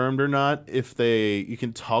confirmed or not if you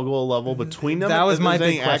can toggle a level between them. That was my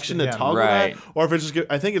big action question, to yeah. toggle Right. that, or if it's just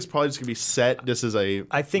I think it's probably just gonna be set just as a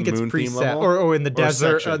I think it's moon theme preset, level. or in the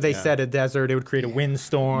desert, section, they said a desert, it would create a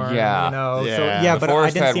windstorm. Yeah. You know? Yeah. So, yeah, The but I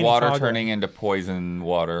forest didn't had see any water toggle. turning into poison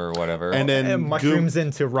water or whatever. And then And mushrooms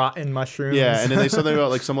into rotten mushrooms. Yeah, and then they said something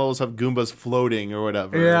about like some levels have Goombas floating or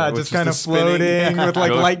whatever. Yeah, which just is kind the of spinning. floating with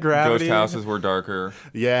like light gravity. Ghost houses were darker.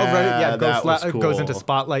 Yeah, Oh, right. Yeah, that was cool. goes into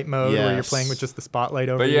spotlight mode where you're Yes. playing with just the spotlight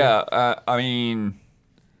over But you. yeah, I mean,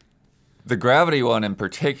 the gravity one in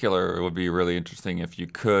particular would be really interesting if you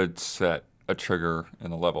could set a trigger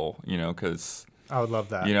in the level, you know, because I would love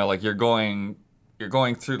that. you know, like you're going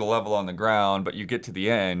through the level on the ground, but you get to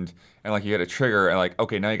the end and like you get a trigger and like,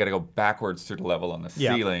 okay, now you got to go backwards through the level on the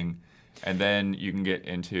ceiling, and then you can get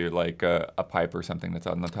into like a pipe or something that's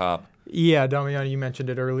on the top. Yeah, Damiano, you mentioned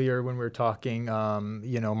it earlier when we were talking,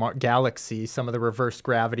 Galaxy, some of the reverse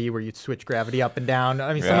gravity where you'd switch gravity up and down.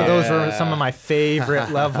 I mean, some of those were some of my favorite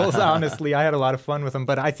levels, honestly. I had a lot of fun with them,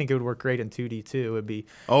 but I think it would work great in 2D too. It would be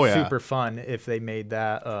super fun if they made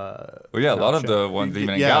that. Well, yeah, a lot of the ones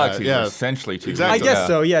even in Yeah, Galaxy yeah. are essentially 2D. Exactly. I guess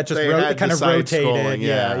so, yeah, just They had kind the of side rotated. scrolling,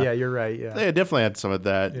 Yeah, you're right. Yeah. They definitely had some of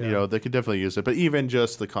that. Yeah. You know, they could definitely use it. But even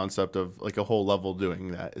just the concept of like a whole level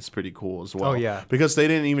doing that is pretty cool as well. Oh, yeah. Because they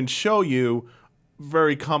didn't even show you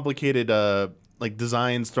very complicated like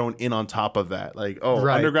designs thrown in on top of that. Like,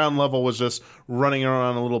 underground level was just running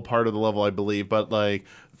around a little part of the level, I believe. But like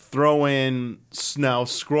throw in now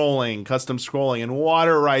scrolling, custom scrolling, and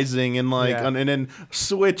water rising, and like and then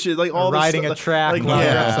switches, like all riding this a track like, while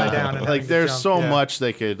you're upside down and like having to there's jump. so Yeah. much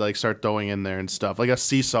they could like start throwing in there and stuff. Like a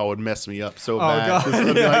seesaw would mess me up so bad. God. 'Cause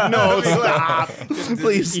I'd be like, no, stop,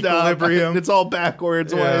 please stop. Equilibrium. It's all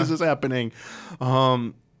backwards. Why Yeah. is this happening?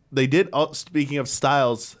 They did, speaking of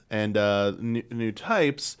styles and new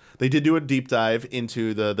types, they did do a deep dive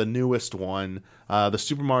into the newest one, the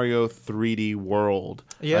Super Mario 3D World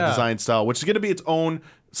design style, which is going to be its own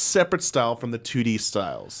separate style from the 2D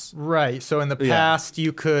styles. Right. So in the past,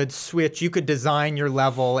 you could switch, you could design your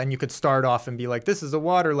level and you could start off and be like, this is a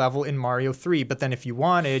water level in Mario 3. But then if you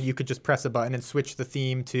wanted, you could just press a button and switch the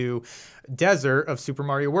theme to desert of Super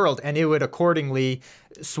Mario World. And it would accordingly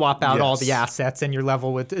swap out all the assets and your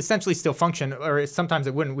level would essentially still function. Or sometimes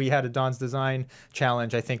it wouldn't. We had a Don's Design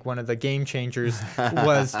challenge. I think one of the game changers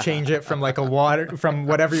was change it from like a water, from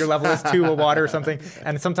whatever your level is to a water or something.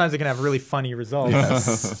 And sometimes it can have really funny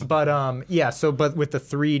results. But but with the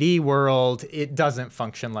 3D world, it doesn't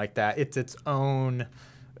function like that. It's its own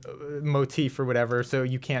motif or whatever, so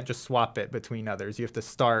you can't just swap it between others. You have to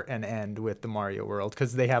start and end with the Mario world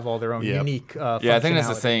because they have all their own unique Yeah, I think that's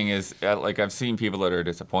the functionality. thing is, like, I've seen people that are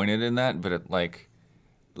disappointed in that, but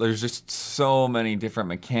there's just so many different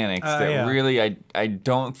mechanics that really I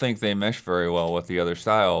don't think they mesh very well with the other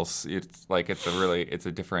styles. It's like it's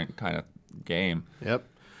a different kind of game. Yep.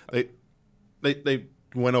 They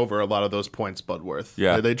went over a lot of those points, Bloodworth.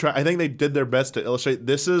 Yeah. They try. I think they did their best to illustrate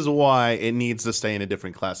this is why it needs to stay in a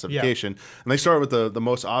different classification. And they started with the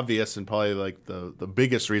most obvious and probably like the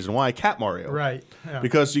biggest reason why, Cat Mario. Right. Yeah.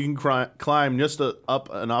 Because you can climb just up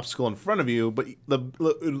an obstacle in front of you, but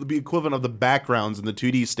it'll be equivalent of the backgrounds in the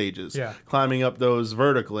 2D stages. Yeah. Climbing up those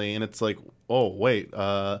vertically, and it's like, oh wait,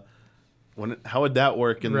 how would that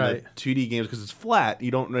work in the 2D games? Because it's flat.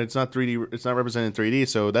 It's not 3D. It's not represented in 3D,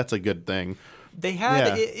 so that's a good thing. They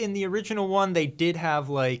had in the original one. They did have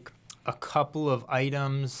like a couple of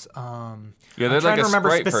items. I'm trying like to remember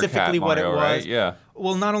sprite specifically for Cat what Mario, it was. right? Yeah.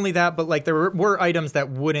 Well, not only that, but like there were items that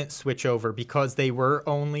wouldn't switch over because they were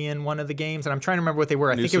only in one of the games, and I'm trying to remember what they were.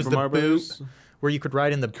 I think it was the boot, where you could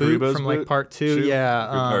ride in the boot from like part 2.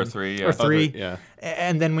 Yeah. Or 3. Yeah. Or 3. Yeah.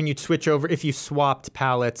 And then when you switch over, if you swapped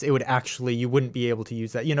palettes, it would actually, you wouldn't be able to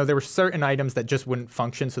use that. There were certain items that just wouldn't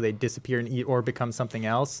function, so they'd disappear and eat or become something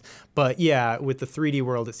else. But yeah, with the 3D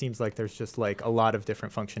world, it seems like there's just like a lot of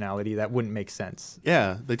different functionality that wouldn't make sense.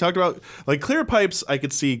 Yeah, they talked about like clear pipes. I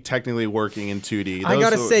could see technically working in 2D. I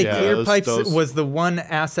gotta say, clear pipes was the one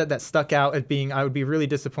asset that stuck out as being. I would be really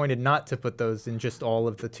disappointed not to put those in just all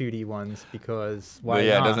of the 2D ones because why not?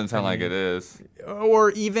 Yeah, it doesn't sound like it is.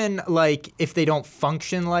 Or even like if they don't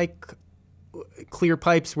function like clear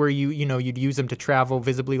pipes where you'd use them to travel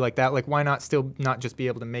visibly like that, like why not still not just be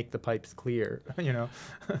able to make the pipes clear? Yeah,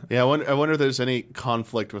 I wonder if there's any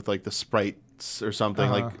conflict with like the sprites or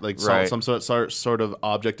something, like some sort of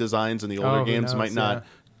object designs in the older games might not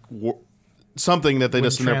something that they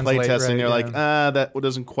just in their play testing they're like that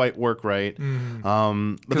doesn't quite work right.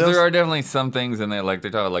 Because there are definitely some things in there, like they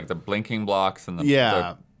talk about like the blinking blocks and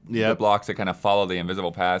the blocks that kind of follow the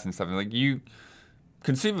invisible paths and stuff, and like you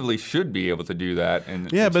conceivably should be able to do that.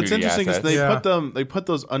 But it's interesting because they put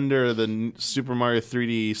those under the Super Mario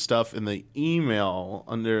 3D stuff in the email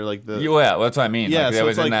under like the that's what I mean. Yeah, like, that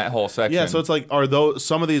was in that whole section. Yeah, so it's like, are those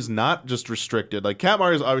some of these not just restricted? Like Cat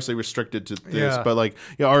Mario is obviously restricted to this, but like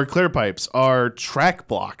our clear pipes, our track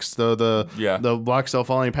blocks, the blocks that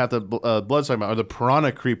follow the path of Blood's talking about, or the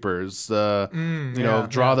piranha creepers, draw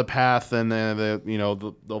the path and then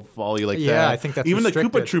they'll follow you like that. Yeah, I think that's even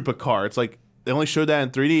restricted. The Koopa Troopa car. It's like they only showed that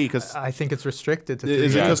in 3D because I think it's restricted to 3D.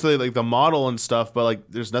 Is it because like the model and stuff? But like,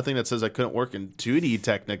 there's nothing that says I couldn't work in 2D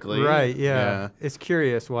technically. Right? Yeah. It's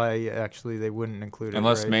curious why actually they wouldn't include it.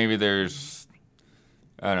 Unless maybe there's,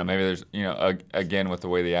 I don't know. Maybe there's again with the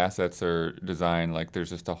way the assets are designed, like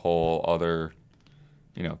there's just a whole other,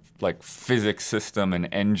 like physics system and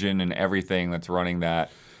engine and everything that's running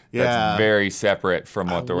that. Yeah. That's very separate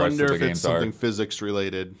from what the rest of the games are. I wonder if it's something physics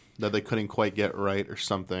related that they couldn't quite get right or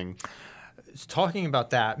something. Talking about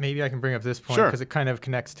that, maybe I can bring up this point because it kind of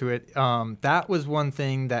connects to it. That was one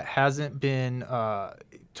thing that hasn't been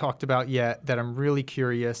talked about yet that I'm really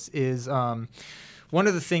curious is one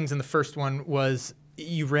of the things in the first one was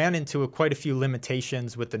you ran into quite a few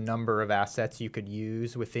limitations with the number of assets you could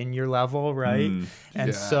use within your level, right?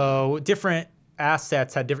 And so different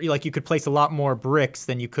assets had different, like you could place a lot more bricks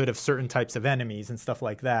than you could of certain types of enemies and stuff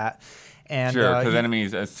like that. And, sure, because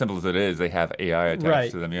enemies, as simple as it is, they have AI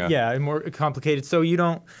attached to them. Yeah, and more complicated. So you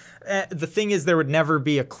don't. The thing is, there would never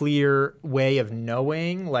be a clear way of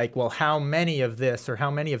knowing, like, well, how many of this or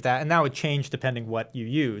how many of that, and that would change depending what you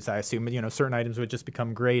use. I assume, certain items would just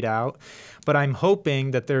become grayed out. But I'm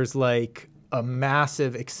hoping that there's like a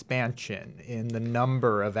massive expansion in the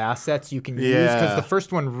number of assets you can use because the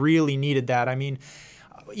first one really needed that. I mean,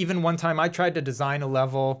 even one time I tried to design a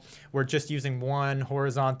level where just using one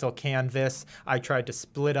horizontal canvas, I tried to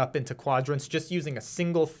split up into quadrants just using a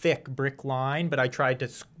single thick brick line, but I tried to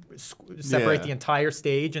separate the entire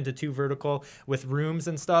stage into 2 vertical with rooms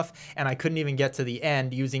and stuff, and I couldn't even get to the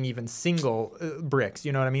end using even single bricks,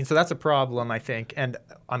 you know what I mean? So that's a problem, I think, and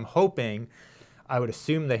I'm hoping, I would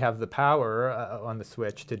assume they have the power on the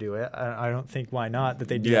Switch to do it. I don't think why not that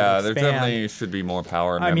they do. Yeah, there definitely should be more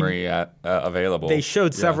power memory available. They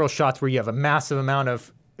showed several shots where you have a massive amount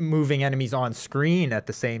of moving enemies on screen at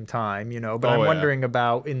the same time, but I'm wondering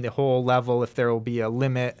about in the whole level if there will be a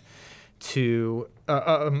limit to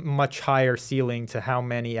a much higher ceiling to how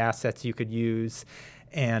many assets you could use.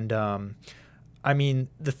 And I mean,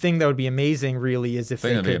 the thing that would be amazing really is if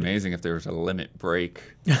they could... be amazing if there was a limit break.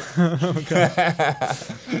 Some kind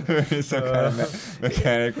of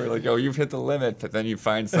mechanic where like, you've hit the limit, but then you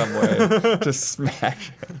find some way to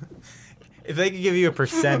smash it. If they could give you a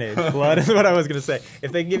percentage, well, that's what I was going to say.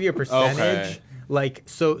 If they could give you a percentage, like,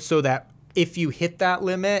 so that if you hit that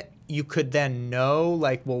limit, you could then know,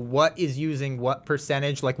 like, well, what is using what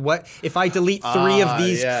percentage? Like, what if I delete 3 of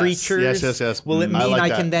these creatures? Yes. Will it mean I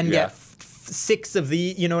can then get 6 of the,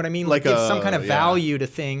 you know what I mean? Like give some kind of value to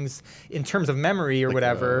things in terms of memory or like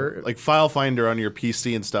whatever. Like File Finder on your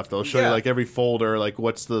PC and stuff. They'll show you like every folder, like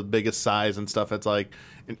what's the biggest size and stuff. It's like,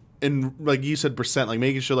 and like you said, percent, like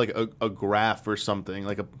making sure like a graph or something,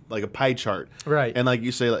 like a pie chart. Right. And like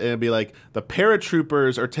you say, it'd be like the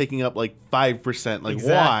paratroopers are taking up like 5%. Like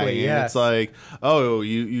why? Yes. And it's like, oh,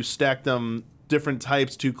 you stack them different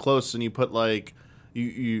types too close and you put like,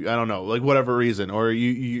 you I don't know, like whatever reason, or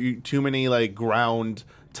you too many like ground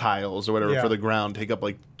tiles or whatever for the ground take up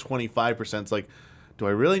like 25%. It's like, do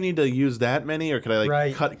I really need to use that many, or could I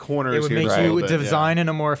like cut corners? It would make you design in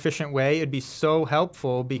a more efficient way. It'd be so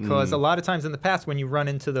helpful because a lot of times in the past when you run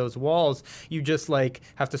into those walls, you just like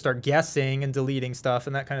have to start guessing and deleting stuff,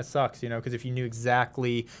 and that kind of sucks, you know, because if you knew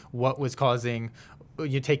exactly what was causing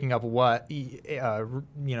you taking up what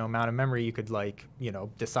amount of memory, you could like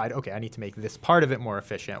decide, okay, I need to make this part of it more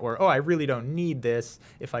efficient, or oh, I really don't need this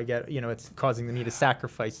if I get it's causing me to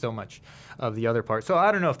sacrifice so much of the other part. So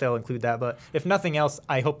I don't know if they'll include that, but if nothing else,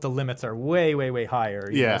 I hope the limits are way way higher,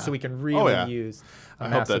 you know, so we can really use a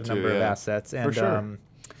massive number of assets. And for sure.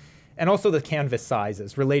 And also the canvas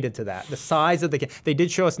sizes related to that. The size of they did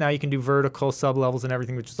show us now you can do vertical sub-levels and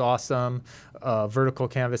everything, which is awesome, vertical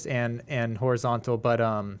canvas and horizontal. But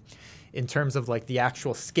in terms of like the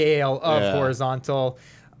actual scale of horizontal,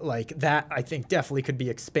 like that I think definitely could be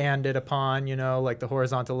expanded upon, like the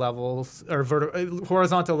horizontal levels or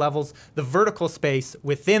horizontal levels. The vertical space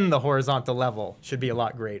within the horizontal level should be a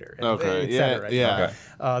lot greater. Okay, Okay.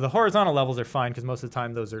 The horizontal levels are fine because most of the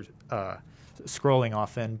time those are scrolling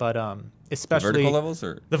often, but especially the vertical levels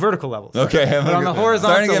or the vertical levels. Okay, but on the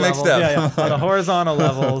horizontal starting to get mixed up. on the horizontal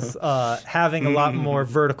levels, having a lot more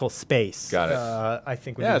vertical space. Got it. I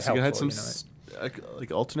think would be helpful. So you had some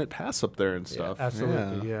like alternate paths up there and stuff.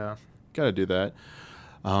 Absolutely, Got to do that.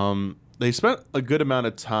 They spent a good amount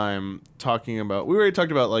of time talking about. We already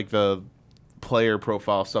talked about like the player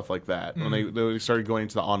profile stuff like that when they started going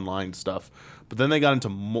into the online stuff, but then they got into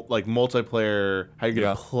like multiplayer. How you're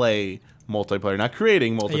gonna play multiplayer, not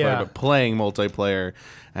creating multiplayer, but playing multiplayer,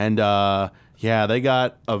 and they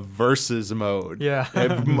got a versus mode. Yeah,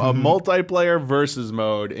 a multiplayer versus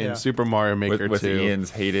mode in Super Mario Maker 2. With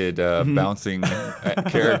Ian's hated bouncing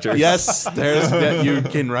characters. Yes, there's that you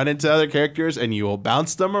can run into other characters and you will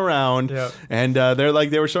bounce them around. Yep. And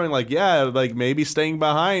they were showing like maybe staying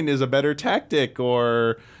behind is a better tactic,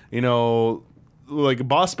 or like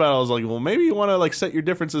boss battles, like, well, maybe you want to like set your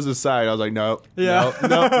differences aside. I was like, no, not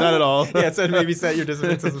at all. It said maybe set your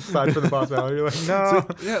differences aside for the boss battle. You're like, no.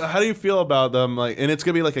 So, how do you feel about them? Like, and it's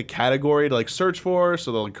gonna be like a category to like search for,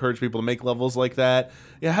 so they'll encourage people to make levels like that.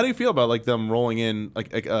 Yeah, how do you feel about like them rolling in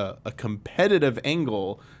like a competitive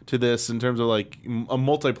angle to this in terms of like a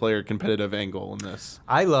multiplayer competitive angle in this?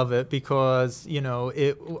 I love it because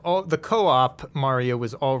the co-op Mario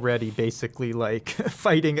was already basically like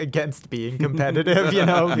fighting against being competitive,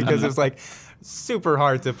 because it's like super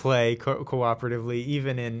hard to play cooperatively,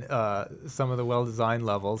 even in some of the well-designed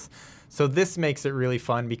levels. So this makes it really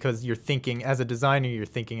fun because you're thinking, as a designer, you're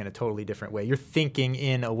thinking in a totally different way. You're thinking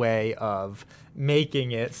in a way of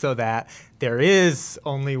making it so that there is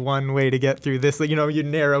only one way to get through this. You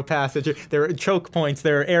narrow passage. There are choke points.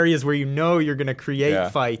 There are areas where you're going to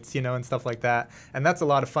create fights, and stuff like that. And that's a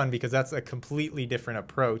lot of fun because that's a completely different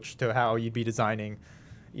approach to how you'd be designing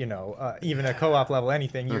even a co-op level,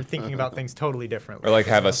 anything, you're thinking about things totally differently. Or like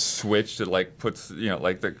have a switch that like puts,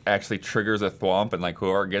 like that actually triggers a thwomp, and like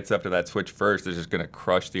whoever gets up to that switch first is just gonna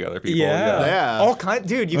crush the other people. Yeah. All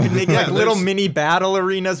dude, you can make like little mini battle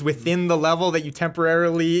arenas within the level that you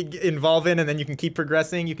temporarily involve in, and then you can keep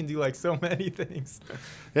progressing. You can do like so many things.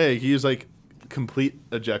 Yeah, you can use like complete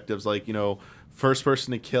objectives, like first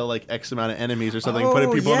person to kill like X amount of enemies or something, putting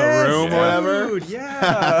people in a room or whatever. Dude,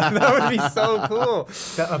 that would be so cool.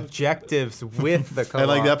 The objectives with the co-op. And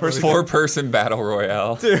like that person, 4-person battle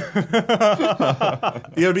royale.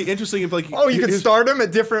 It'd be interesting if like you could start them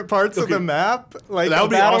at different parts of the map, like that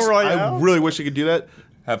would be battle awesome. royale. I really wish you could do that.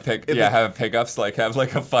 Have pickups, like have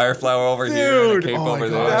like a fire flower over here and a cape over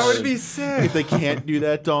there. That would be sick. If they can't do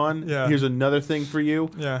that, Don, here's another thing for you.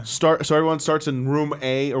 So everyone starts in room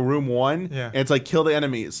A or room 1, and it's like kill the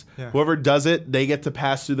enemies. Whoever does it, they get to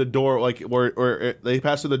pass through the door, like or they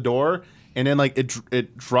pass through the door, and then like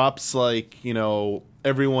it drops like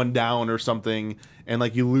everyone down or something. And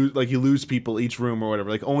like you lose people each room or whatever.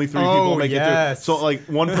 Like only 3 people make it through. So like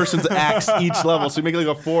one person's axe each level. So you make like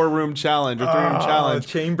a 4-room challenge or 3-room challenge.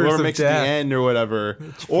 Chambers whoever of makes death. It the end or whatever.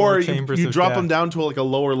 Or you drop them down to like a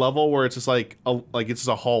lower level where it's just like it's just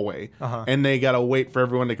a hallway, and they gotta wait for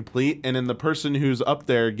everyone to complete. And then the person who's up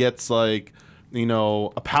there gets like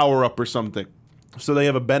a power up or something. So they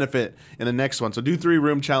have a benefit in the next one. So do 3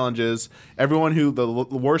 room challenges. Everyone who the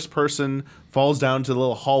worst person falls down to the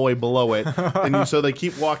little hallway below it, and so they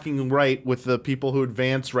keep walking right with the people who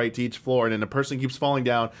advance right to each floor, and then the person keeps falling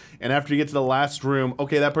down. And after you get to the last room,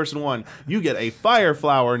 okay, that person won. You get a fire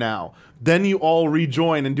flower now. Then you all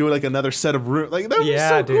rejoin and do like another set of rooms. Like that would be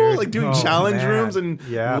so cool. Like doing challenge rooms and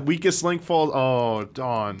the weakest link falls. Oh,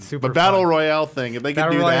 Dawn. But Battle Royale thing, if they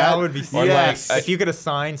could do that. Battle Royale would be so yes. If you could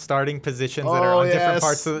assign starting positions that are on different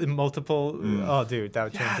parts of multiple. Oh, dude, that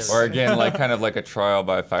would change everything. Or again, like kind of like a trial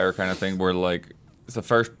by fire kind of thing, where like it's the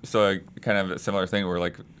first. So kind of a similar thing where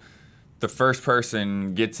like the first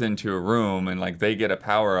person gets into a room and like they get a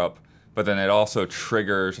power up. But then it also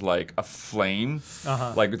triggers like a flame,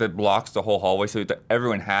 like that blocks the whole hallway, so that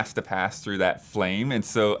everyone has to pass through that flame. And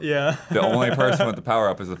so the only person with the power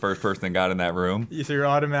up is the first person that got in that room. So you're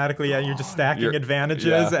automatically, you're just stacking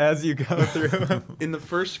advantages as you go through. In the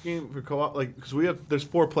first game for co-op, like because there's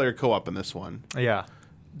 4-player co-op in this one. Yeah.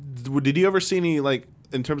 Did you ever see any like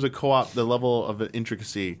in terms of co-op, the level of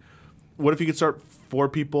intricacy? What if you could start 4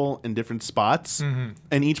 people in different spots, and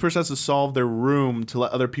each person has to solve their room to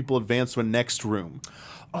let other people advance to a next room?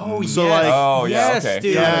 Oh, so yes.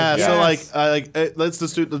 Dude. Yeah, so let's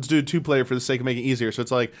do 2-player for the sake of making it easier. So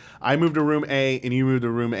it's like I move to room A and you move to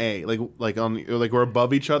room A, like we're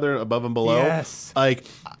above each other, above and below. Yes. Like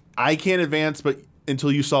I can't advance, but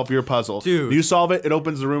until you solve your puzzle. Dude. You solve it, it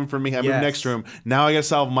opens the room for me. I move next room. Now I gotta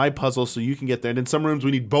solve my puzzle so you can get there. And in some rooms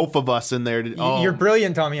we need both of us in there. You're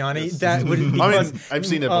brilliant, Damiani. That would I've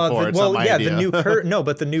seen it before. It's not my idea.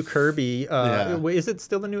 But the new Kirby. Is it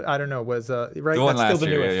still the new? I don't know. Was right? The one That's still the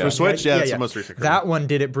year, newest. For Switch, it's the most recent Kirby. That one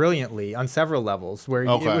did it brilliantly on several levels, where it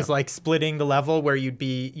was like splitting the level where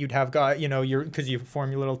you'd have because you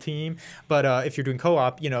form your little team. But if you're doing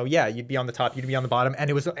co-op, you'd be on the top, you'd be on the bottom,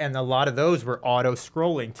 and a lot of those were auto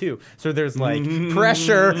scrolling too. So there's like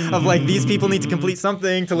pressure of like these people need to complete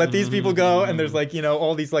something to let these people go, and there's like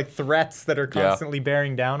all these like threats that are constantly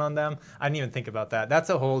bearing down on them. I didn't even think about that. That's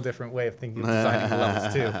a whole different way of thinking of designing the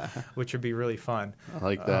levels too, which would be really fun. I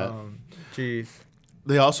like that. Jeez.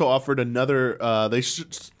 They also offered another. They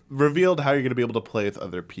revealed how you're going to be able to play with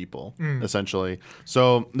other people essentially.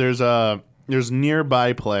 So there's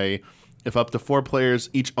nearby play. If up to 4 players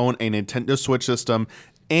each own a Nintendo Switch system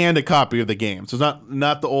and a copy of the game. So it's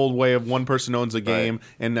not the old way of one person owns a game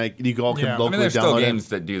and like you all can locally there's download still it. games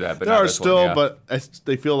that do that, but there not are this still, one, but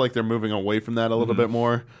they feel like they're moving away from that a little bit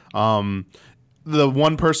more. The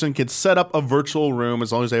one person can set up a virtual room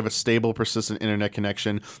as long as they have a stable, persistent internet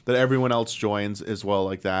connection that everyone else joins as well,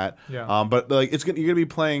 like that. Yeah. But like you're gonna be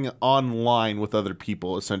playing online with other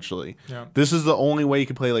people essentially. Yeah. This is the only way you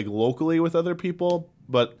can play like locally with other people,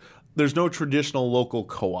 but there's no traditional local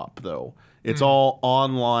co-op though. It's all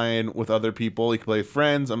online with other people. You can play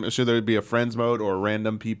friends. I'm sure there would be a friends mode or a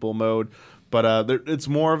random people mode, but it's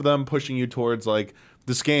more of them pushing you towards like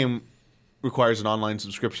this game requires an online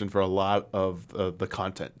subscription for a lot of the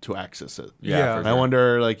content to access it. Yeah. And I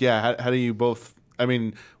wonder, like, how do you both? I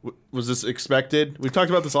mean, was this expected? We've talked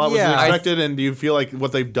about this a lot. Was it expected? And do you feel like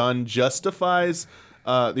what they've done justifies?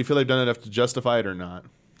 Do you feel they've done enough to justify it or not?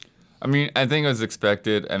 I mean, I think it was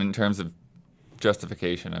expected. I mean, in terms of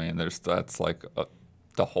justification, I mean, that's like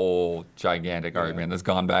the whole gigantic argument that's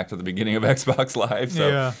gone back to the beginning of Xbox Live.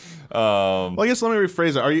 So, well, I guess let me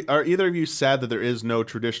rephrase it. Are either of you sad that there is no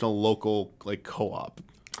traditional local like co-op?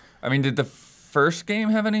 I mean, did the first game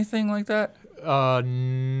have anything like that?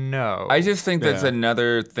 No. I just think that's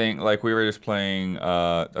another thing. Like we were just playing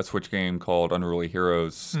a Switch game called Unruly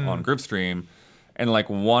Heroes on Group Stream. And like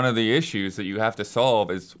one of the issues that you have to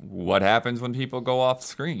solve is what happens when people go off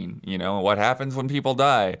screen, what happens when people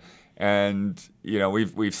die. And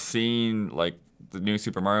we've seen like the new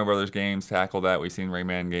Super Mario Brothers games tackle that. We've seen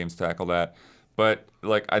Rayman games tackle that. But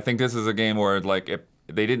like I think this is a game where like if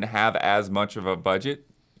they didn't have as much of a budget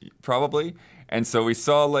probably. And so we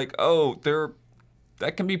saw like,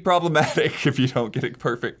 that can be problematic if you don't get it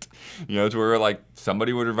perfect. To where like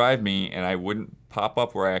somebody would revive me and I wouldn't pop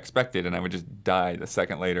up where I expected and I would just die the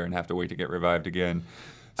second later and have to wait to get revived again.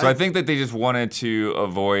 So I think that they just wanted to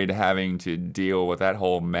avoid having to deal with that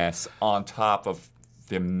whole mess on top of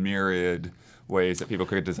the myriad ways that people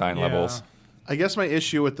could design levels. I guess my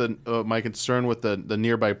issue with my concern with the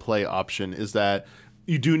nearby play option is that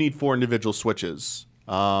you do need 4 individual switches.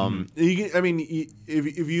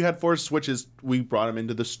 If you had 4 switches, we brought them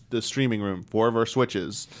into the streaming room. 4 of our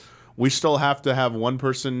switches. We still have to have one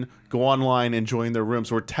person go online and join their room,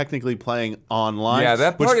 so we're technically playing online. Yeah,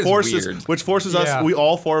 that part is weird. Which forces us.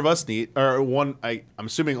 All 4 of us need, or one. I'm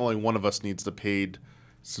assuming only one of us needs the paid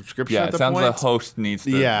subscription. Yeah, at the it sounds point. The host needs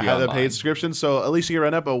to have the paid subscription. So at least you can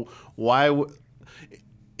run it. But why?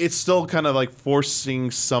 it's still kind of like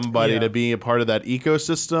forcing somebody to be a part of that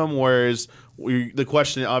ecosystem. Whereas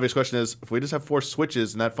the obvious question is, if we just have 4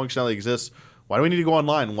 switches and that functionality exists, why do we need to go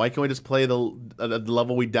online? Why can't we just play the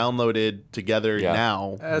level we downloaded together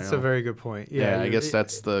now? That's a very good point. Yeah, I guess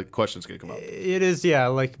that's the question that's going to come up. It is,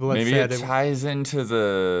 like Blood maybe said. Maybe it ties into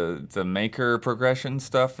the maker progression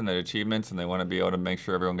stuff and the achievements, and they want to be able to make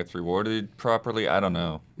sure everyone gets rewarded properly. I don't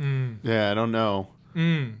know. Yeah, I don't know.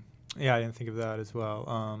 Yeah, I didn't think of that as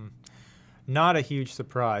well. Not a huge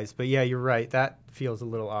surprise, but yeah, you're right. That feels a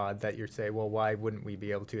little odd that you're saying, well, why wouldn't we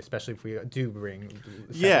be able to, especially if we do bring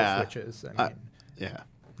switches? I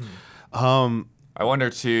mean, I wonder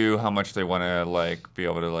too how much they want to like be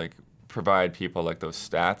able to like provide people like those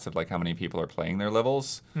stats of like how many people are playing their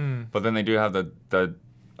levels. But then they do have the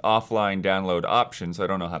offline download option, so I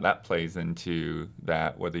don't know how that plays into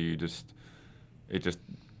that. Whether it just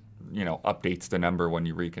updates the number when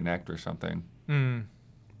you reconnect or something.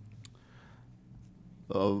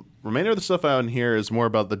 The remainder of the stuff out in here is more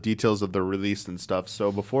about the details of the release and stuff.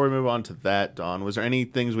 So before we move on to that, Don, was there any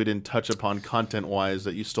things we didn't touch upon content-wise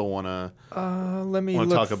that you still want to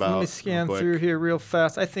talk about? Let me scan through here real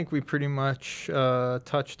fast. I think we pretty much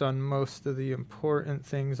touched on most of the important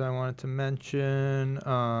things I wanted to mention.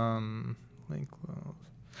 Link close.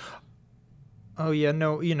 Oh yeah,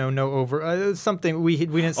 no over something we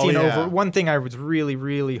didn't see over. One thing I was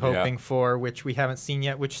really hoping for, which we haven't seen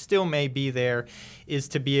yet, which still may be there, is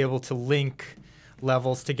to be able to link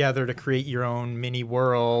levels together to create your own mini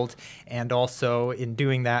world, and also in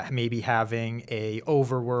doing that, maybe having a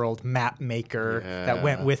overworld map maker that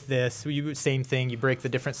went with this. Same thing, you break the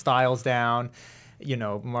different styles down.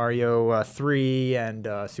 Mario 3 and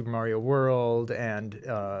Super Mario World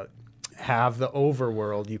and have the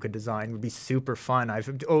overworld you could design would be super fun.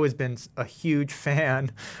 I've always been a huge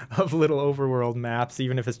fan of little overworld maps,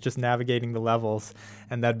 even if it's just navigating the levels,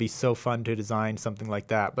 and that'd be so fun to design something like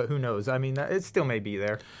that. But who knows? I mean, it still may be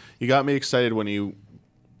there. You got me excited when you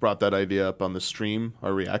brought that idea up on the stream,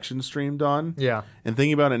 our reaction stream, Don. Yeah. And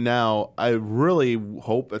thinking about it now, I really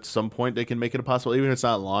hope at some point they can make it possible, even if it's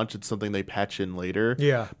not launched, it's something they patch in later.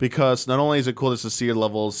 Yeah. Because not only is it cool just to see your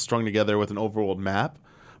levels strung together with an overworld map,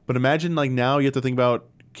 but imagine like now you have to think about,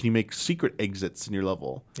 can you make secret exits in your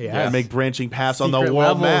level? Yeah. And make branching paths secret on the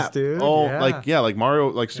world levels, map. Dude. Oh, yeah. like Mario,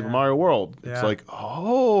 like Super Mario World. Yeah. It's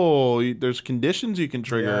like, there's conditions you can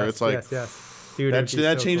trigger. It's like Dude,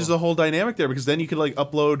 that changes cool. the whole dynamic there, because then you could like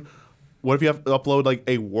upload. What if you have to upload like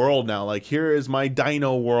a world now? Like, here is my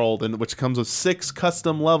Dino world, and which comes with 6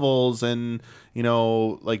 custom levels, and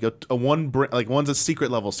like one's a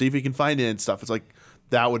secret level. See if you can find it and stuff. It's like,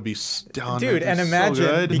 that would be stunning. Dude, and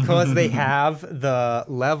imagine, because they have the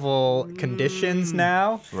level conditions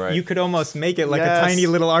now, you could almost make it like a tiny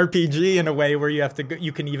little RPG in a way where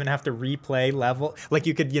you can even have to replay level. Like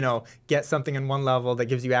you could, get something in one level that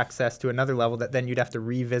gives you access to another level that then you'd have to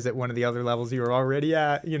revisit one of the other levels you were already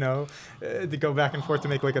at, to go back and forth to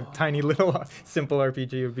make like a tiny little simple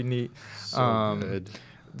RPG would be neat. So good.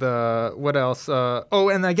 What else?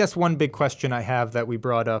 And I guess one big question I have that we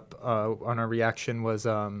brought up on our reaction was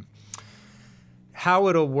how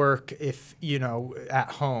it'll work if,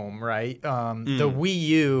 at home, right? The Wii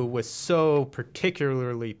U was so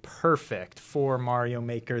particularly perfect for Mario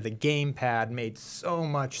Maker. The gamepad made so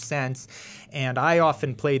much sense. And I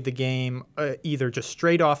often played the game either just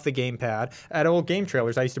straight off the gamepad. At old game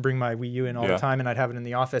trailers, I used to bring my Wii U in all the time, and I'd have it in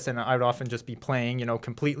the office, and I would often just be playing,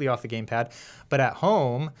 completely off the gamepad. But at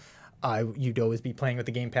home, you'd always be playing with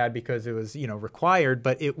the gamepad because it was, required,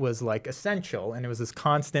 but it was like essential, and it was this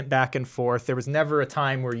constant back and forth. There was never a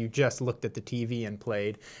time where you just looked at the TV and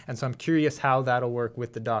played. And so I'm curious how that'll work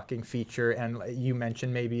with the docking feature. And you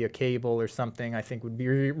mentioned maybe a cable or something I think would be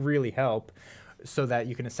really help, so that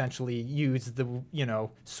you can essentially use the,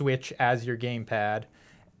 Switch as your gamepad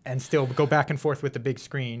and still go back and forth with the big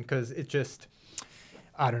screen, because it just...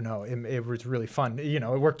 I don't know. It was really fun. It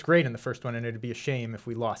worked great in the first one, and it'd be a shame if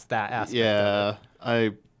we lost that aspect. Yeah,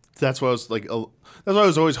 that's what I was like. That's what I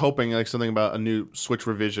was always hoping. Like something about a new Switch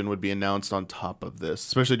revision would be announced on top of this,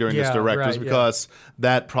 especially during this direct, was because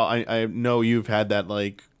that. I know you've had that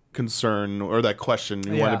like concern or that question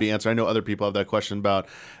you want to be answered. I know other people have that question about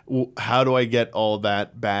how do I get all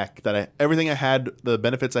that back, that everything I had, the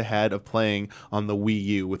benefits I had of playing on the Wii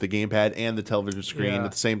U with the gamepad and the television screen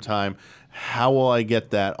at the same time. How will I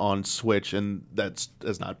get that on Switch? And that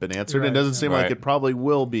has not been answered. It doesn't seem like it probably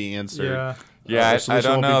will be answered. I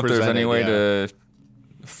don't know if there's any way to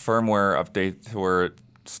firmware update to where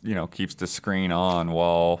keeps the screen on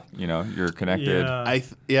while you're connected.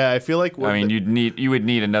 I feel like I mean you would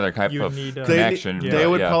need another type of connection. They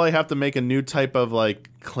would probably have to make a new type of like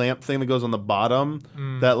clamp thing that goes on the bottom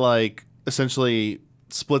that like essentially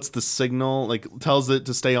splits the signal, like tells it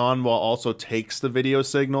to stay on while also takes the video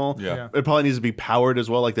signal. It probably needs to be powered as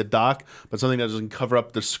well, like the dock, but something that doesn't cover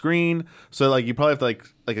up the screen. So like you probably have to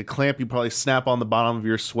like a clamp you probably snap on the bottom of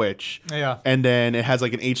your Switch. And then it has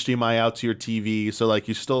like an HDMI out to your TV, so like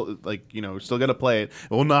you still still got to play it.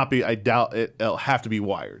 It will not be, I doubt it'll have to be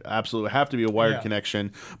wired. Absolutely have to be a wired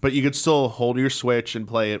connection, but you could still hold your Switch and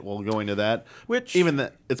play it while going to that. Which even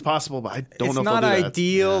that it's possible, but I don't know if they'll do that. It's not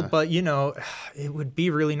ideal, but it would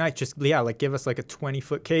be really nice. Just like give us like a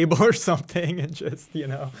 20-foot cable or something, and just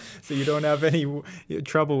so you don't have any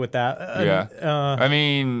trouble with that. I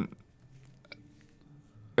mean,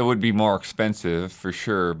 it would be more expensive for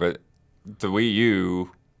sure, but the Wii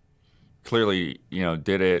U clearly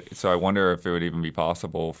did it. So I wonder if it would even be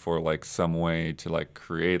possible for like some way to like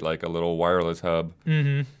create like a little wireless hub.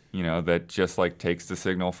 That just like takes the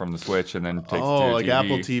signal from the Switch and then takes it to like TV.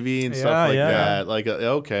 Apple TV and stuff like that. Like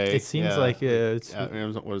okay, it seems like it's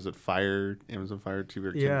Amazon, what is it? Amazon Fire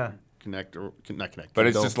TV or Connect or not Connect. But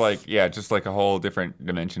it's just like a whole different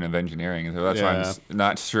dimension of engineering. So that's why I'm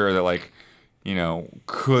not sure that like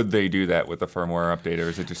could they do that with the firmware update, or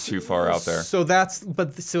is it just too far out there? So that's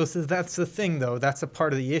the thing, though. That's a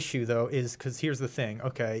part of the issue, though, is because here's the thing.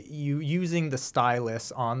 Okay, using the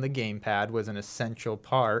stylus on the gamepad was an essential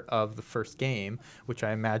part of the first game, which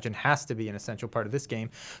I imagine has to be an essential part of this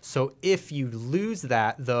game. So if you lose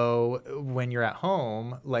that, though, when you're at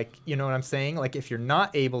home, like, you know what I'm saying? Like, if you're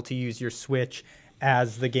not able to use your Switch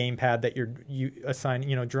as the gamepad that you assign,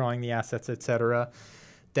 drawing the assets, etc.,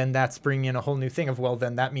 then that's bringing in a whole new thing of, well,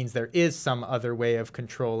 then that means there is some other way of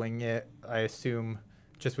controlling it, I assume,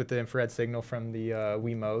 just with the infrared signal from the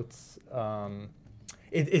Wiimotes.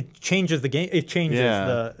 It changes the game. It changes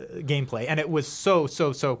the gameplay. And it was so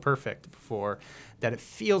perfect before that it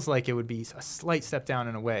feels like it would be a slight step down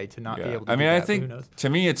in a way to not be able to do that. I think, to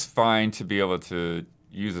me, it's fine to be able to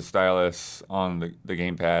use a stylus on the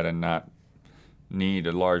gamepad and not need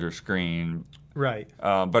a larger screen. Right.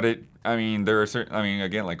 But there are certain,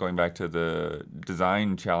 again, like going back to the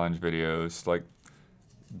design challenge videos, like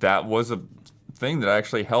that was a thing that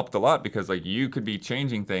actually helped a lot because like you could be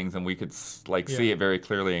changing things and we could see it very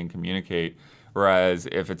clearly and communicate. Whereas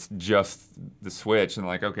if it's just the Switch and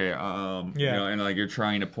like, okay, and like you're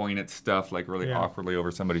trying to point at stuff like really awkwardly over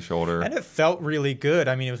somebody's shoulder. And it felt really good.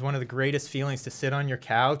 I mean, it was one of the greatest feelings to sit on your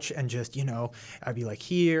couch and just, I'd be like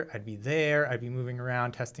here, I'd be there, I'd be moving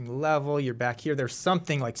around, testing the level, you're back here. There's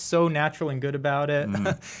something like so natural and good about it,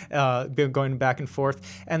 going back and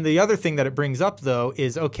forth. And the other thing that it brings up, though,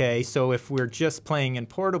 is, okay, so if we're just playing in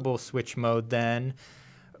portable Switch mode, then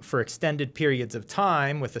for extended periods of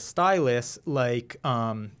time with a stylus, like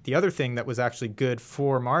the other thing that was actually good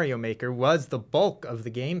for Mario Maker was the bulk of the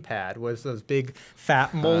gamepad, was those big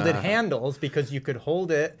fat molded handles, because you could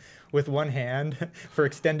hold it with one hand for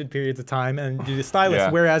extended periods of time and do the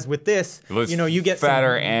stylus. Whereas with this, you get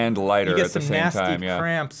fatter and lighter at the same time. You get some nasty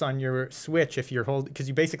cramps on your Switch if you're because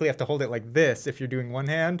you basically have to hold it like this if you're doing one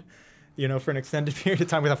hand. For an extended period of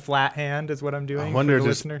time with a flat hand is what I'm doing. I wonder for the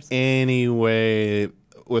if listeners. Any way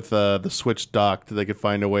with the Switch dock that they could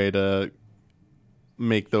find a way to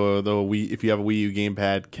make the Wii, if you have a Wii U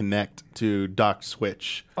gamepad, connect to docked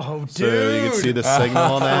Switch. Oh, dude! So you can see the signal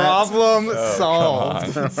on that. Problem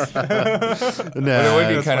solved. But it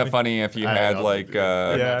would be kind of funny if you had like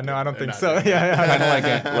I don't think so. Kind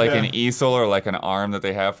of like an easel or like an arm that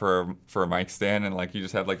they have for a mic stand, and like you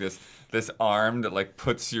just have like this arm that like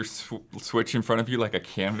puts your Switch in front of you like a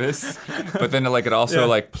canvas, but then like it also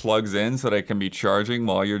like plugs in so that it can be charging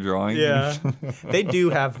while you're drawing. Yeah, they do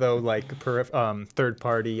have though like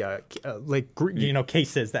third-party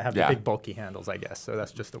cases that have the big bulky handles, I guess. So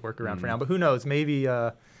that's just the workaround for now. But who knows? Maybe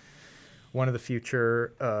one of the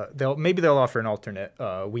future they'll offer an alternate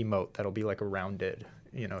Wiimote that'll be like a rounded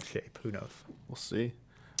shape. Who knows? We'll see.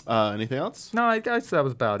 Anything else? No, I guess that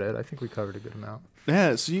was about it. I think we covered a good amount.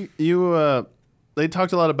 Yeah, so you they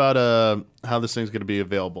talked a lot about how this thing's going to be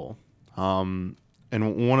available, and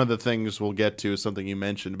one of the things we'll get to is something you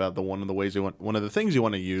mentioned about one of the things you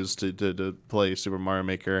want to use to play Super Mario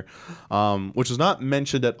Maker, which is not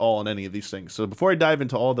mentioned at all in any of these things. So before I dive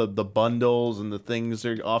into all the bundles and the things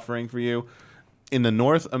they're offering for you, in the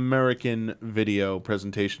North American video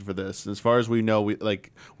presentation for this, as far as we know,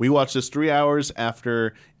 we watched this 3 hours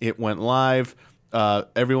after it went live.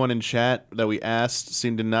 Everyone in chat that we asked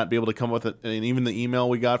seemed to not be able to come up with it, and even the email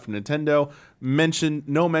we got from Nintendo mentioned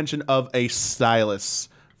no mention of a stylus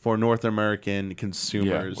for North American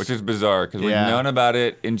consumers. Yeah, which is bizarre because we've known about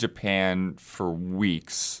it in Japan for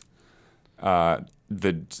weeks.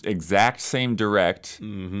 The exact same direct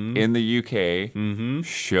in the UK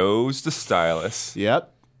shows the stylus.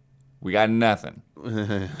 Yep. We got nothing.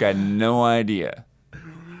 Got no idea.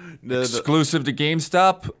 Exclusive to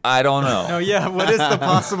GameStop? I don't know. Oh yeah, what is the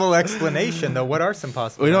possible explanation though? What are some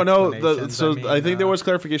possible? We don't know. explanations? I think there was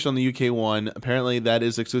clarification on the UK one. Apparently, that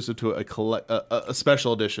is exclusive to a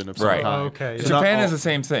special edition of some kind. Oh, okay. It's Japan not is the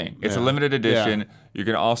same thing. It's a limited edition. Yeah. You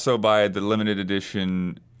can also buy the limited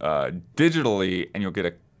edition digitally, and you'll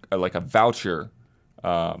get a voucher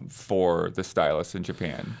for the stylus in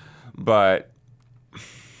Japan. But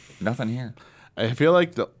nothing here. I feel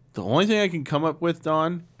like the only thing I can come up with,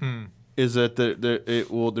 Don, is that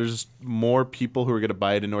there's more people who are going to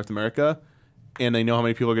buy it in North America, and they know how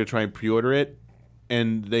many people are going to try and pre-order it,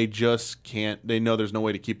 and they just can't. They know there's no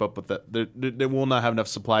way to keep up with that. They will not have enough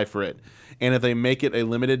supply for it, and if they make it a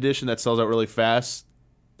limited edition that sells out really fast,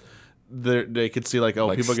 they could see people are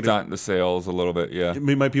going to stunt the sales a little bit. Yeah,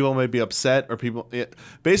 people might be upset, or people.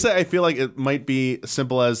 Basically, I feel like it might be as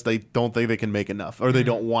simple as they don't think they can make enough, or they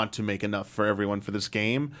don't want to make enough for everyone for this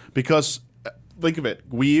game. Because think of it,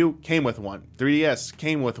 Wii U came with one, 3DS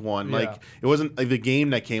came with one. Yeah. Like it wasn't like the game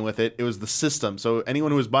that came with it; it was the system. So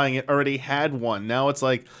anyone who was buying it already had one. Now it's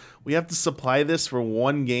like we have to supply this for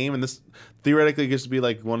one game, and this theoretically gets to be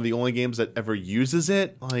like one of the only games that ever uses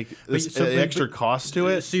it. Like this extra cost to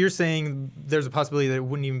it. So you're saying there's a possibility that it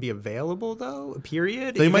wouldn't even be available though?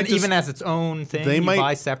 Period. They might even as its own thing. They might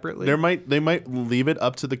buy separately. They might leave it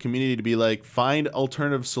up to the community to be like, find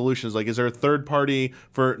alternative solutions. Like, is there a third party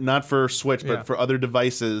for not for Switch but for other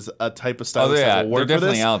devices, a type of stylus that will work they're for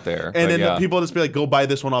this? definitely out there. And then the people just be like, go buy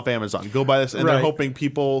this one off Amazon. Go buy this, and they're hoping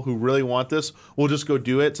people who really want this will just go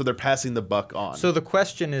do it. So they're passing the buck on. So the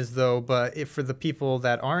question is though, but if for the people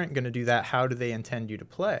that aren't going to do that, how do they intend you to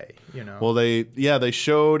play? You know. Well, they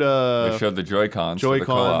showed the Joy-Cons. For the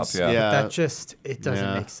co-op, yeah. But that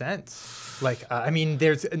doesn't make sense. Like I mean,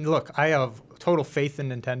 look, I have total faith in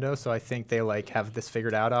Nintendo, so I think they have this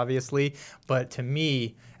figured out, obviously. But to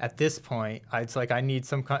me, at this point, it's like I need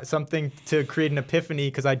something to create an epiphany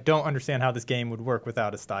because I don't understand how this game would work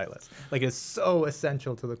without a stylus. Like it's so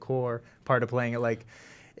essential to the core part of playing it. Like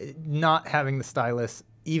not having the stylus,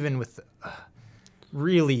 even with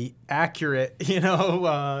really accurate,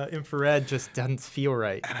 infrared, just doesn't feel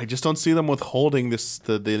right. And I just don't see them withholding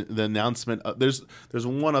the announcement. There's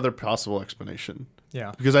one other possible explanation.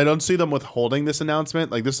 Yeah. Because I don't see them withholding this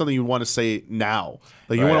announcement. Like this is something you want to say now.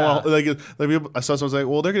 Like you want to I saw someone say,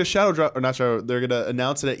 well, they're going to shadow drop or not shadow. They're going to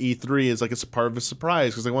announce it at E3 as like it's part of a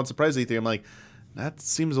surprise because they want surprise E3. I'm like, that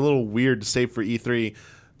seems a little weird to say for E3.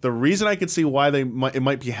 The reason I could see why it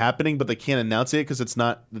might be happening, but they can't announce it because it's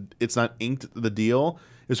not inked the deal,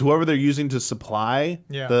 is whoever they're using to supply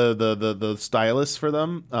the stylus for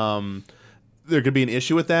them. There could be an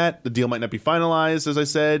issue with that. The deal might not be finalized, as I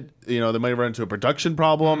said. They might run into a production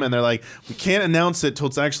problem, and they're like, we can't announce it till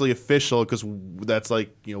it's actually official because that's we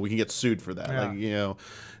can get sued for that. Yeah.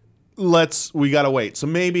 We gotta wait. So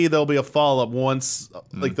maybe there'll be a follow up once.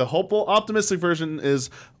 Like the hopeful, optimistic version is,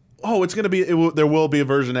 it's gonna be. There will be a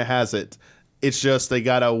version that has it. It's just they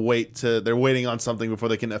gotta wait they're waiting on something before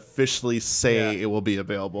they can officially say it will be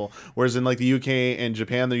available. Whereas in the UK and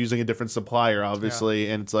Japan, they're using a different supplier,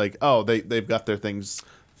 obviously, and it's like, they've got their things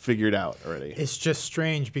figured out already. It's just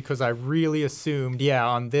strange because I really assumed,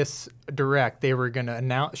 on this direct they were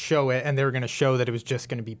gonna show it, and they were gonna show that it was just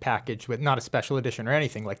gonna be packaged with not a special edition or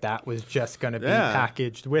anything like that. Was just gonna be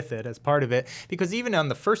packaged with it as part of it. Because even on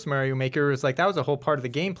the first Mario Maker, it was like that was a whole part of the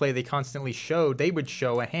gameplay they constantly showed. They would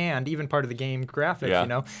show a hand, even part of the game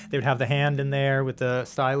graphics. They would have the hand in there with the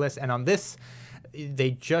stylus, and on this,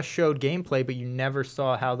 they just showed gameplay, but you never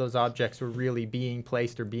saw how those objects were really being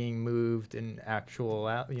placed or being moved in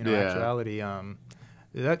actuality.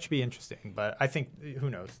 That should be interesting, but I think who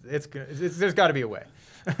knows? There's got to be a way.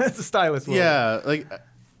 It's a stylus. Yeah, like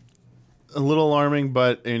a little alarming,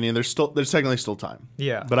 but I mean, there's technically still time.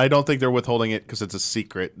 Yeah, but I don't think they're withholding it because it's a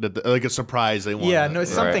secret, like a surprise they want. Yeah, no,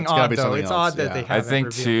 it's something odd though. It's odd that they haven't. I think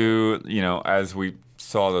revealed. too, as we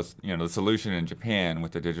saw this, the solution in Japan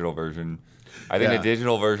with the digital version. I think the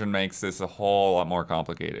digital version makes this a whole lot more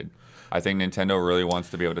complicated. I think Nintendo really wants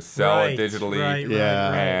to be able to sell it digitally,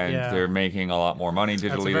 and they're making a lot more money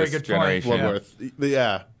digitally this generation.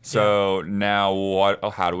 So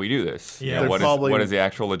now, how do we do this? Yeah. What is the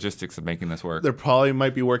actual logistics of making this work? They probably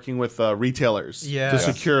might be working with retailers to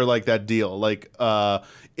secure that deal. Like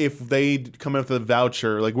if they come up with a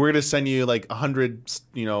voucher, like we're gonna send you 100,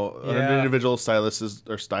 100 individual styluses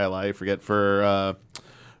or styli, I forget,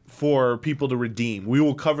 for people to redeem. We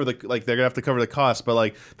will cover they're gonna have to cover the cost, but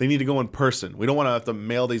like they need to go in person. We don't want to have to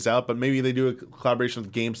mail these out, but maybe they do a collaboration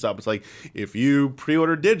with GameStop. It's like if you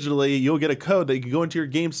pre-order digitally, you'll get a code that you can go into your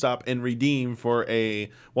GameStop and redeem for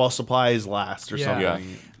while supplies last or something.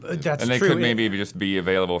 Yeah. That's and they true. could maybe just be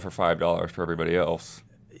available for $5 for everybody else.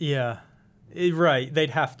 Yeah. Right, they'd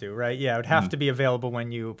have to, right? Yeah, it would have to be available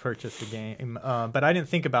when you purchase the game. But I didn't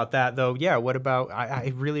think about that, though. Yeah, what about,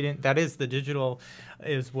 I really didn't, that is the digital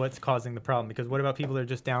is what's causing the problem. Because what about people that are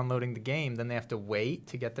just downloading the game, then they have to wait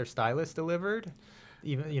to get their stylus delivered?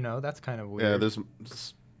 Even, that's kind of weird.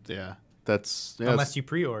 That's unless you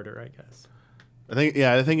pre-order, I guess.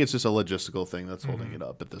 I think it's just a logistical thing that's holding it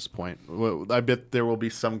up at this point. I bet there will be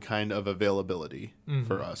some kind of availability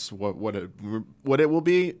for us. What it will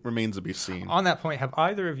be remains to be seen. On that point, have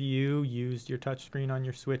either of you used your touchscreen on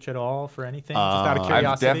your Switch at all for anything? Just out of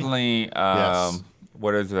curiosity. I've definitely. Yes.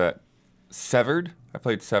 What is that? Severed. I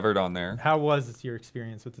played Severed on there. How was your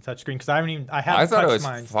experience with the touchscreen? Because I haven't I thought it was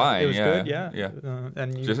mine. fine. It was yeah. good. Yeah.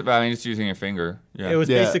 And just using your finger. Yeah. It was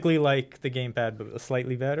basically like the gamepad, but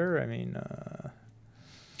slightly better. I mean.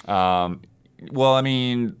 Well, I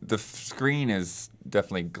mean, the screen is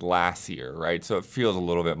definitely glassier, right? So it feels a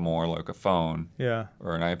little bit more like a phone. Yeah.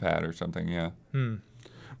 Or an iPad or something. Yeah.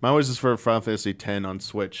 Mine was just for Final Fantasy X on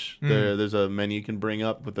Switch. There's a menu you can bring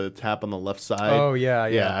up with a tap on the left side. Oh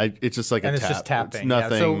yeah. It's just like and a it's tap. just tapping. It's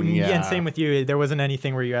nothing. Yeah. And same with you. There wasn't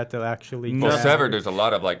anything where you had to actually. Well, Severed, there's a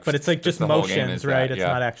lot of like. But it's like just the whole game motions, is right? that, It's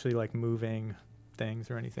not actually like moving things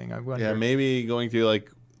or anything. I wonder. Yeah, maybe going through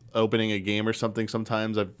like opening a game or something.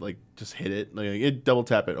 Sometimes I've like just hit it, double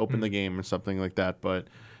tap it, open the game or something like that. But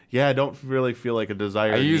yeah, I don't really feel like a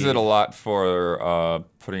desire. I use it a lot for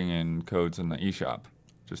putting in codes in the eShop.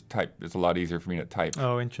 Just type. It's a lot easier for me to type.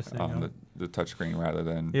 Oh, interesting. On the touchscreen rather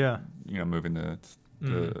than moving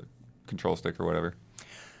the control stick or whatever.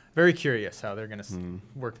 Very curious how they're going to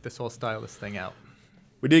work this whole stylus thing out.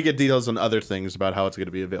 We did get details on other things about how it's going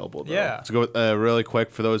to be available, though. Yeah. To go really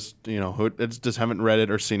quick for those who just haven't read it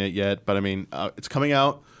or seen it yet, but I mean, it's coming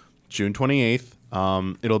out June 28th.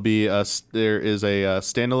 It'll be there is a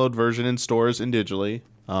standalone version in stores and digitally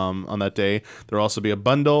on that day. There will also be a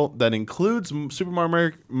bundle that includes Super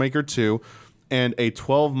Mario Maker 2 and a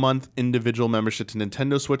 12-month individual membership to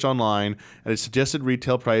Nintendo Switch Online at a suggested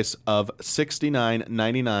retail price of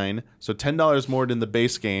 $69.99, so $10 more than the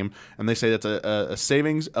base game. And they say that's a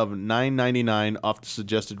savings of $9.99 off the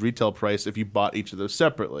suggested retail price if you bought each of those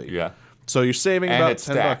separately. Yeah. So you're saving and about it $10.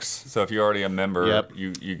 stacks. So if you're already a member,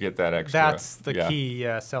 you get that extra. That's the key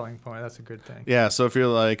selling point. That's a good thing. Yeah, so if you're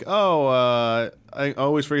like, I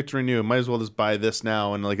always forget to renew, might as well just buy this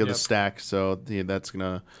now and like it'll stack. So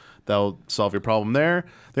that'll solve your problem there.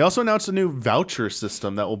 They also announced a new voucher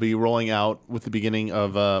system that will be rolling out with the beginning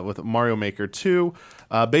of with Mario Maker 2.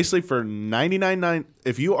 Basically for $99.99,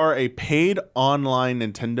 if you are a paid online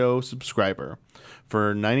Nintendo subscriber,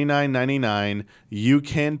 for $99.99, you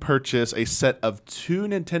can purchase a set of 2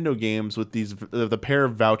 Nintendo games with the pair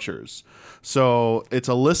of vouchers. So it's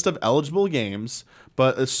a list of eligible games,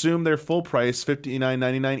 but assume they're full price,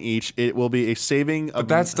 $59.99 each. It will be a saving of. But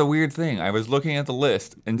that's the weird thing. I was looking at the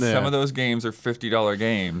list, and some of those games are $50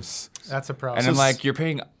 games. That's a problem. And I'm like, you're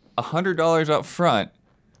paying $100 up front,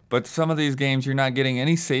 but some of these games you're not getting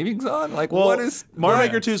any savings on? Like, what is... Mario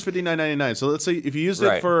Maker 2 is $59.99. So let's say if you used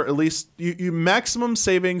it for at least... You maximum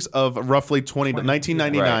savings of roughly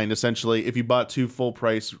 $19.99, essentially, if you bought 2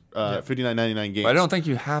 full-price $59.99 games. But I don't think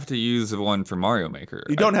you have to use the one for Mario Maker.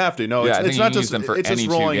 You don't have to. No, it's not just... Them for it's any just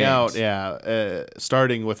rolling 2 out, games.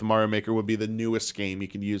 starting with Mario Maker would be the newest game you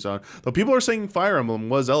can use on... Though people are saying Fire Emblem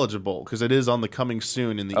was eligible, because it is on the coming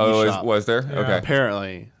soon in the eShop. Oh, was there? Yeah. Okay.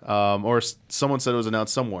 Apparently. Or someone said it was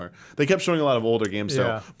announced somewhere. They kept showing a lot of older games,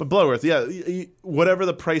 though. But Bloodworth, whatever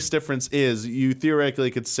the price difference is, you theoretically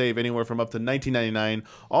could save anywhere from up to $19.99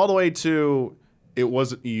 all the way to it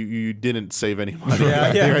wasn't you didn't save any money.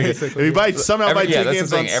 If you buy somehow buy 2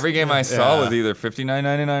 games on every game I saw was either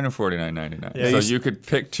 $59.99 or $49.99. So you could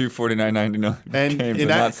pick 2 $49.99 games and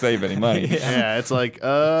not save any money. It's like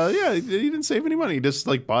you didn't save any money. You just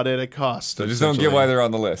like bought it at cost. So I just don't get why they're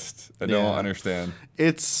on the list. I don't understand.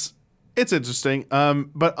 It's interesting.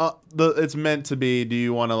 But it's meant to be, do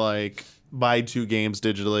you want to like buy 2 games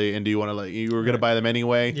digitally, and do you want to you were going to buy them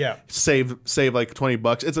anyway? Save like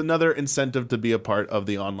 $20. It's another incentive to be a part of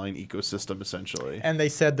the online ecosystem, essentially. And they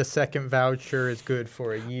said the second voucher is good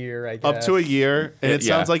for a year, I guess. Up to a year, and it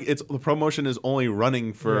sounds like the promotion is only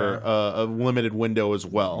running for a limited window as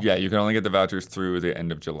well. Yeah, you can only get the vouchers through the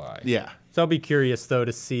end of July. Yeah. So I'll be curious though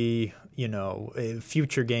to see,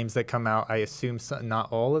 future games that come out. I assume not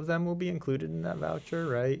all of them will be included in that voucher,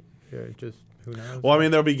 right? Just who knows? Well, I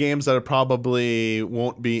mean, there'll be games that probably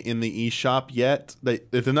won't be in the eShop yet.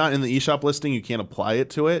 If they're not in the eShop listing, you can't apply it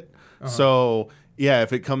to it. So, yeah,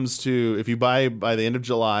 if you buy by the end of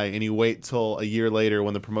July and you wait till a year later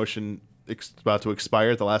when the promotion is about to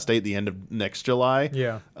expire at the last date, the end of next July,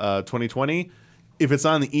 2020, if it's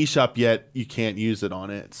not in the eShop yet, you can't use it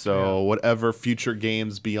on it. So whatever future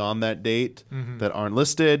games beyond that date that aren't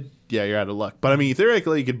listed, you're out of luck. But I mean,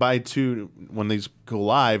 theoretically, you could buy 2 when these go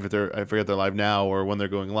live. I forget they're live now or when they're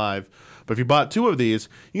going live. But if you bought 2 of these,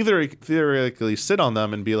 you can theoretically sit on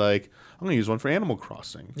them and be like, I'm going to use one for Animal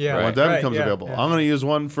Crossing. Yeah, when that becomes available. I'm going to use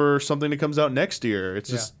one for something that comes out next year.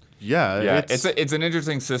 It's just it's an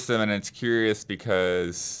interesting system, and it's curious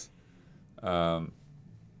because I'm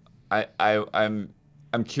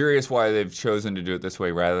curious why they've chosen to do it this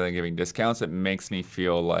way rather than giving discounts. It makes me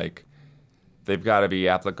feel like they've got to be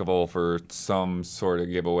applicable for some sort of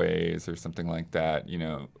giveaways or something like that,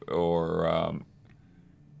 or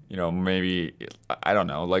maybe, I don't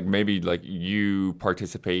know, like maybe like you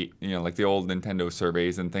participate, like the old Nintendo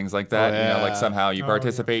surveys and things like that. Like somehow you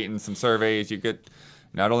participate in some surveys, you get,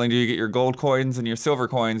 not only do you get your gold coins and your silver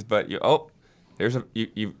coins, but you've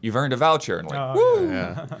earned a voucher, and woo!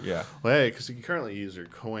 Yeah. Well, hey, because you can currently use your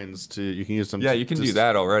coins you can use them. Yeah, you can do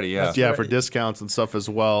that already. Yeah. For discounts and stuff as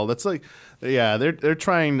well. That's like, they're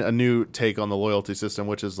trying a new take on the loyalty system,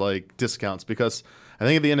 which is like discounts. Because I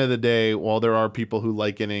think at the end of the day, while there are people who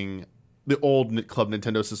like getting the old Club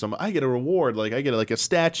Nintendo system, I get a reward, like I get like a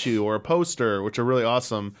statue or a poster, which are really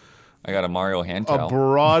awesome. I got a Mario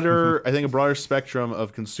handheld. I think a broader spectrum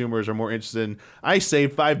of consumers are more interested in, I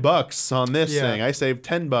saved $5 on this thing. I saved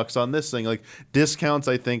 $10 on this thing. Like discounts,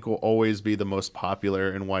 I think, will always be the most popular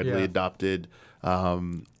and widely adopted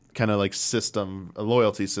kind of like system, a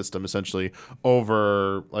loyalty system, essentially,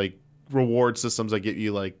 over like reward systems that get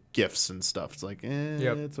you like gifts and stuff. It's like,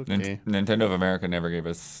 it's okay. Nintendo of America never gave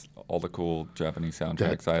us all the cool Japanese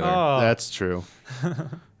soundtracks either. That's true.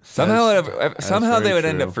 Somehow they would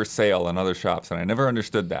end up for sale in other shops, and I never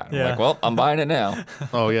understood that. I'm like, well, I'm buying it now.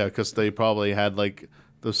 Because they probably had like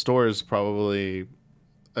the stores probably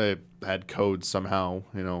had codes somehow.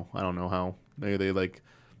 I don't know how. Maybe they like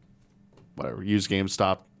use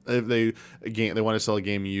GameStop. If they want to sell a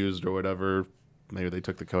game used or whatever, maybe they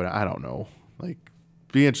took the code out. I don't know. Like,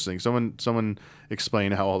 be interesting. Someone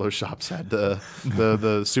explain how all those shops had the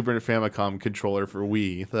Super Famicom controller for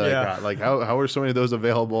Wii that I got. Like, how were so many of those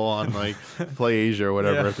available on like Play Asia or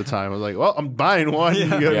whatever at the time? I was like, well, I'm buying one.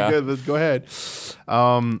 Go ahead.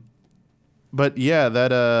 But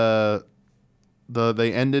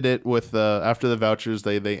they ended it with after the vouchers.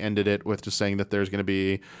 They ended it with just saying that there's going to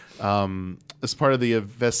be as part of the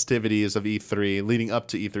festivities of E3, leading up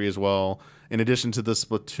to E3 as well. In addition to the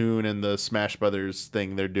Splatoon and the Smash Brothers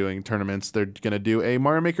thing they're doing tournaments, they're going to do a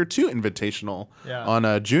Mario Maker 2 Invitational on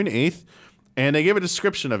June 8th. And they gave a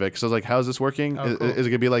description of it because I was like, how's this working? Cool. Is it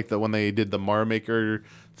going to be like when they did the Mario Maker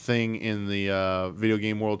thing in the Video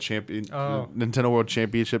Game World Nintendo World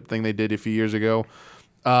Championship thing they did a few years ago?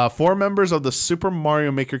 4 members of the Super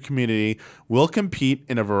Mario Maker community will compete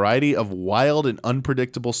in a variety of wild and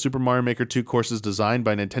unpredictable Super Mario Maker 2 courses designed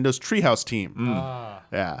by Nintendo's Treehouse team.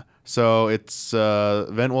 Yeah. So it's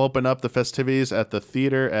event will open up the festivities at the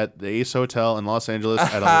theater at the Ace Hotel in Los Angeles.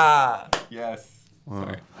 Yes.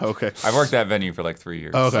 Sorry. Okay. I've worked that venue for like 3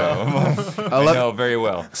 years. Okay. So I know very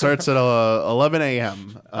well. Starts at 11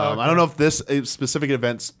 a.m. I don't know if this specific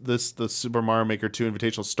event, the Super Mario Maker 2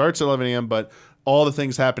 Invitational, starts at 11 a.m., but all the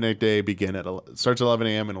things happening today starts at 11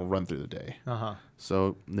 a.m. and will run through the day.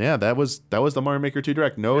 So that was the Mario Maker 2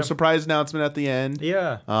 Direct. No surprise announcement at the end.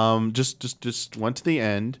 Yeah. Just went to the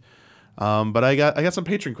end. But I got some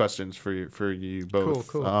Patreon questions for you both.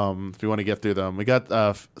 Cool. If you want to get through them, we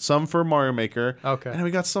got some for Mario Maker. Okay. And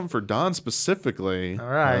we got some for Don specifically. All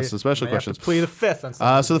right. Some special questions. Have to plead the fifth on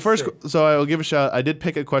so I will give a shout. I did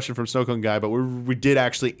pick a question from Snowcone Guy, but we did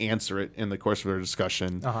actually answer it in the course of our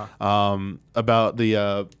discussion. About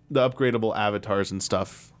the upgradable avatars and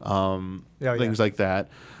stuff. Things like that.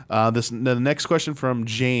 The next question from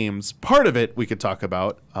James, part of it we could talk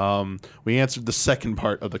about. We answered the second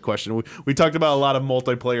part of the question. We talked about a lot of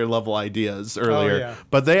multiplayer level ideas earlier,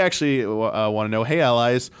 but they actually want to know, hey,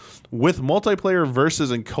 allies, with multiplayer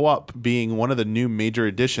versus and co-op being one of the new major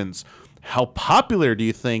additions, how popular do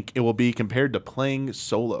you think it will be compared to playing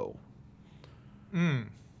solo?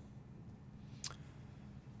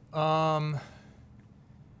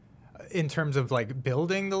 In terms of like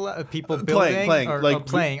building people playing,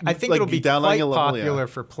 playing, I think like it'll be quite popular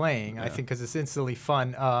for playing. Yeah. I think because it's instantly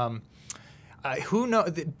fun. Who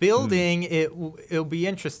knows? Building it'll be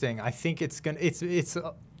interesting. I think it's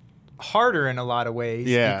harder in a lot of ways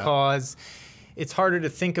because it's harder to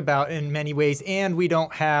think about in many ways, and we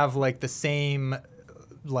don't have like the same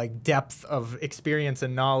like depth of experience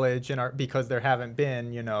and knowledge because there haven't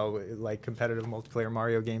been, you know, like competitive multiplayer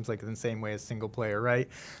Mario games like in the same way as single player, right?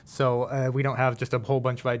 So we don't have just a whole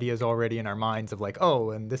bunch of ideas already in our minds of like,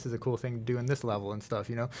 oh, and this is a cool thing to do in this level and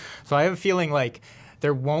stuff, you know? So I have a feeling like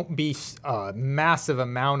there won't be a massive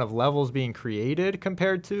amount of levels being created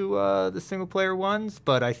compared to the single-player ones,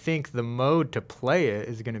 but I think the mode to play it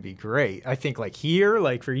is going to be great. I think, like, here,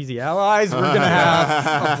 like, for Easy Allies, we're going to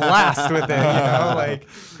have a blast with it, you know? Like,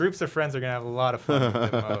 groups of friends are going to have a lot of fun with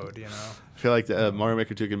the mode, you know? I feel like Mario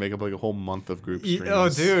Maker 2 can make up, like, a whole month of group streams. Oh,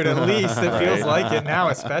 dude, at least. It feels like it now,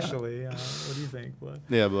 especially. What do you think, Blood?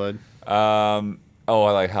 Yeah, Blood. Oh,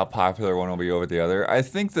 I like how popular one will be over the other. I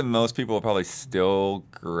think that most people will probably still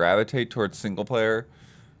gravitate towards single player.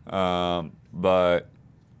 But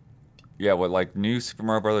yeah, what like new Super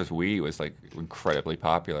Mario Brothers Wii was like incredibly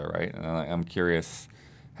popular, right? And I'm curious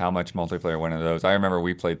how much multiplayer went into those. I remember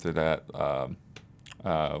we played through that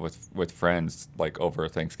with friends like over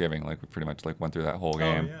Thanksgiving. Like we pretty much like went through that whole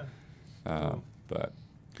game. Oh, yeah. But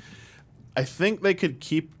I think they could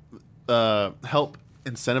keep help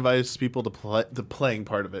incentivize people to play the playing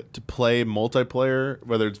part of it, to play multiplayer,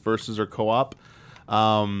 whether it's versus or co-op.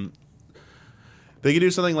 They could do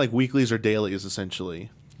something like weeklies or dailies, essentially.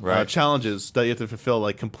 Right. Challenges that you have to fulfill,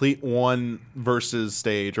 like complete one versus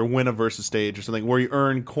stage or win a versus stage or something, where you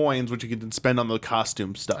earn coins, which you can spend on the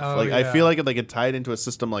costume stuff. Oh, like yeah. I feel like if they could tie it into a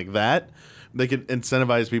system like that, they could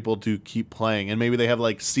incentivize people to keep playing. And maybe they have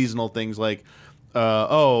like seasonal things like,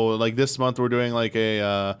 like this month we're doing like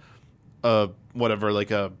a whatever,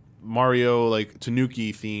 like a Mario like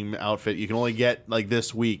Tanuki theme outfit. You can only get like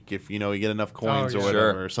this week if you know you get enough coins or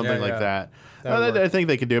whatever, or something like that. I think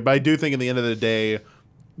they could do it, but I do think at the end of the day,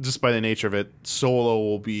 just by the nature of it, solo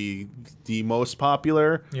will be the most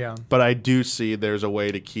popular. Yeah. But I do see there's a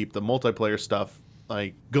way to keep the multiplayer stuff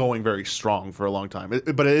like going very strong for a long time.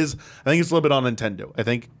 But it is, I think it's a little bit on Nintendo. I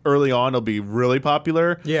think early on it'll be really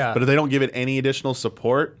popular. Yeah. But if they don't give it any additional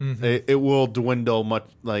support, it will dwindle much.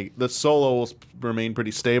 Like the solo will remain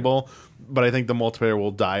pretty stable, but I think the multiplayer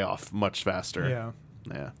will die off much faster. Yeah.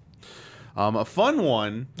 Yeah. A fun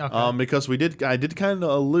one, Okay. because I did kind of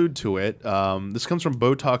allude to it. This comes from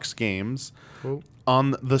Botox Games. Cool.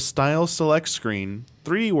 On the Style Select screen,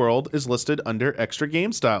 3D World is listed under Extra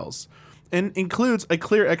Game Styles and includes a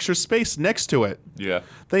clear extra space next to it. yeah.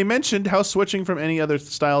 They mentioned how switching from any other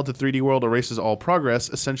style to 3D World erases all progress,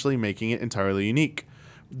 essentially making it entirely unique.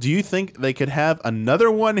 Do you think they could have another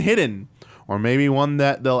one hidden, or maybe one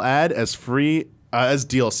that they'll add as free as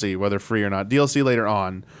DLC, whether free or not DLC later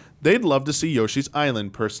on? They'd love to see Yoshi's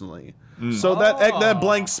Island personally. So that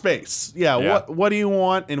blank space, Yeah. What do you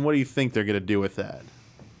want, and what do you think they're gonna do with that?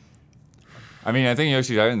 I mean, I think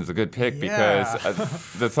Yoshi's Island is a good pick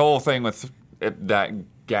because this whole thing with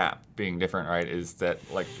that gap being different, right, is that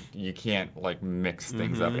like you can't like mix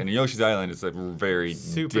things up. And Yoshi's Island is a very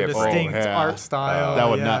Super different, distinct art style. That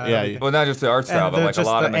would not- yeah. Well, not just the art style, And but like a just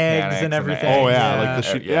lot the of mechanics eggs and everything. Oh Yeah. like the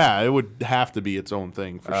shoot. Yeah. It would have to be its own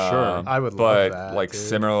thing for sure. I would love but that, like dude.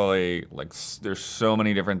 similarly, like there's so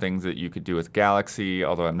many different things that you could do with Galaxy.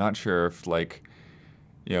 Although I'm not sure if like,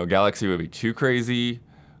 you know, Galaxy would be too crazy.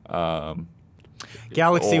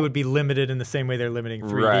 Galaxy would be limited in the same way they're limiting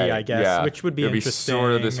 3D, Right, I guess, yeah. which would be It'd interesting. be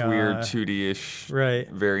sort of this weird 2D-ish right.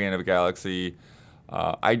 variant of Galaxy.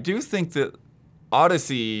 I do think that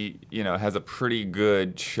Odyssey, you know, has a pretty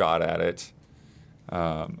good shot at it.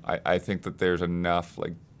 I think that there's enough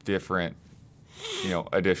like different, you know,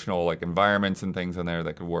 additional like environments and things in there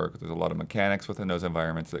that could work. There's a lot of mechanics within those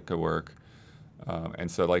environments that could work. And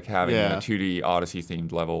so like having the 2D Odyssey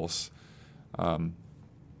themed levels,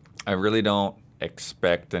 I really don't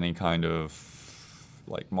expect any kind of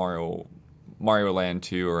like Mario Land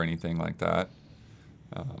 2 or anything like that.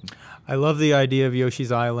 I love the idea of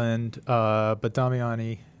Yoshi's Island, but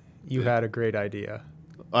Damiani, you had a great idea.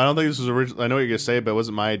 I don't think this was original. I know what you're gonna say, but it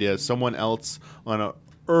wasn't my idea. Someone else on a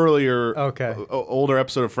earlier, older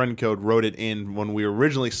episode of Friend Code wrote it in when we were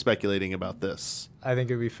originally speculating about this. I think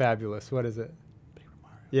it would be fabulous. What is it? Paper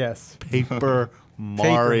Mario. Yes. Paper Mario.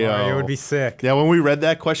 Paper Mario would be sick. Yeah, when we read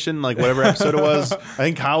that question, like whatever episode it was, I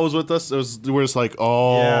think Kyle was with us. We were just like,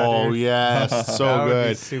 oh, yes, so That would be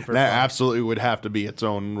good. super That fun. absolutely would have to be its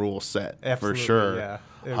own rule set Absolutely, for sure. yeah.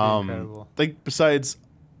 It would be incredible. I think besides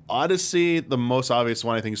Odyssey, the most obvious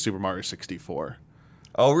one I think is Super Mario 64.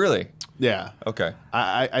 Oh, really? Yeah. Okay.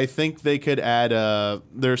 I think they could add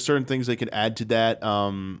there are certain things they could add to that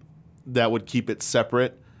that would keep it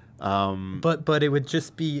separate. But it would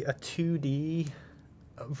just be a 2D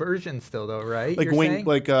version still though, right? Like You're saying?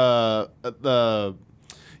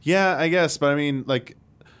 Yeah, I guess, but I mean, like,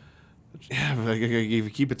 yeah, like, if you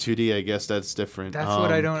keep it 2D, I guess that's different. That's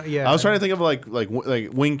what I don't. Yeah, I was trying to think of like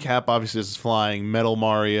Wing Cap. Obviously, is flying. Metal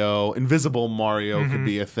Mario, Invisible Mario could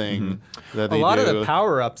be a thing that they do. A lot of the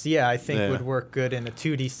power ups, I think would work good in a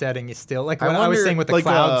 2D setting. Is still like what I was wonder, saying with the like,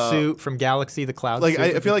 cloud suit from Galaxy. The cloud like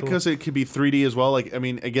suit. I feel like because it could be 3D as well. Like I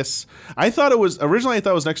mean, I guess I thought it was originally. I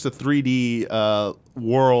thought it was next to 3D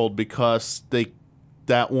World because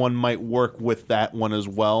that one might work with that one as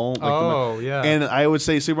well. Like yeah. And I would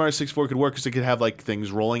say Super Mario 64 could work because it could have like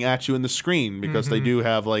things rolling at you in the screen because they do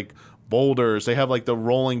have like boulders. They have like the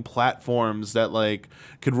rolling platforms that like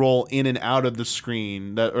could roll in and out of the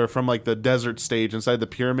screen that or from like the desert stage inside the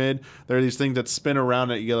pyramid. There are these things that spin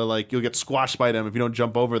around it. You'll get squashed by them if you don't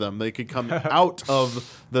jump over them. They could come out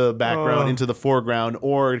of the background into the foreground,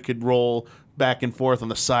 or it could roll back and forth on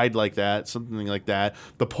the side like that, something like that.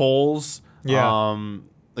 The poles. Yeah.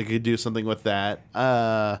 They could do something with that.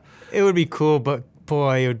 It would be cool, but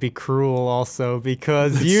boy, it would be cruel also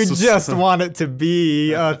because you just want it to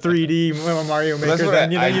be a 3D Mario Maker.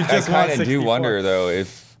 Then you just I want kind of 64. do wonder though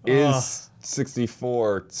if is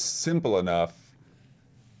 64 simple enough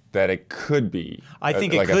that it could be. I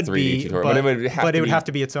think like it could a 3D be, tutorial. but it would have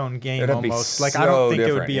to be its own game it'd be almost. Like so I don't think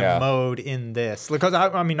there would different, be a mode in this because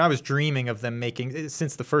I mean I was dreaming of them making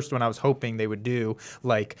since the first one. I was hoping they would do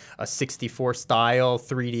like a 64 style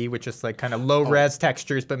 3D, which is like kind of low res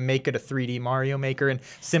textures, but make it a 3D Mario Maker and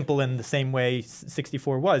simple in the same way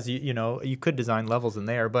 64 was. You know you could design levels in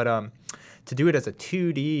there, but to do it as a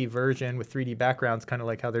 2D version with 3D backgrounds, kind of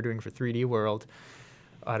like how they're doing for 3D World,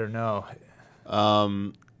 I don't know.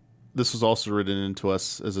 This was also written into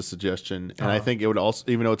us as a suggestion, and I think it would also,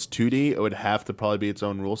 even though it's 2D, it would have to probably be its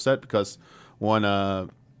own rule set because one,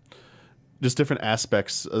 just different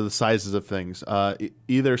aspects of the sizes of things.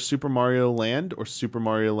 Either Super Mario Land or Super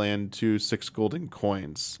Mario Land 2 6 golden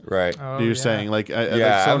coins. Right. You're saying like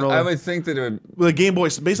I would think that it would. Well, Game Boy,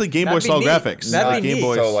 basically Game Boy style graphics. That'd be Game neat.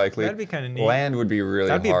 Boy. So likely. That'd be kind of neat. Land would be really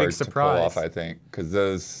That'd be a hard big to pull surprise. off, I think, because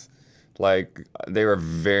those, like, they were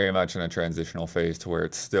very much in a transitional phase to where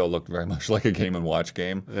it still looked very much like a Game & Watch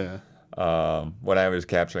game. Yeah. When I was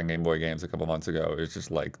capturing Game Boy games a couple months ago, it was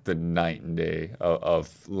just like the night and day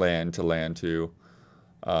of Land to Land 2.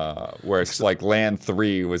 Whereas like Land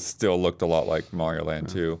 3 still looked a lot like Mario Land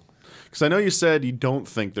 2. Because I know you said you don't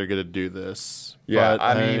think they're going to do this. Yeah, but,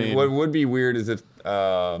 I mean, what would be weird is if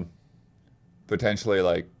potentially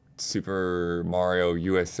like Super Mario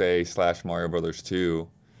USA / Mario Brothers 2.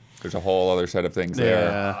 There's a whole other set of things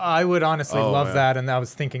there. I would honestly love that, and I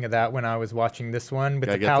was thinking of that when I was watching this one. But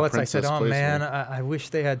the palettes, I said, oh man, I wish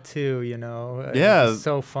they had two, you know. Yeah. It's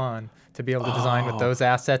so fun to be able to design with those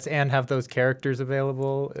assets and have those characters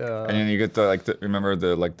available. And then you get remember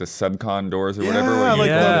the subcon doors or whatever, Yeah, where you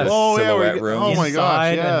like silhouette rooms. Oh my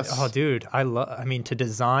gosh, yes. And, dude, I mean, to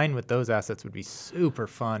design with those assets would be super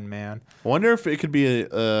fun, man. I wonder if it could be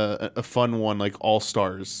a fun one like All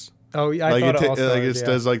Stars. Oh, yeah, I like thought it, All-Stars, like it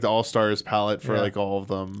does like the All Stars palette for Yeah. like all of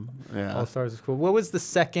them. Yeah. All Stars is cool. What was the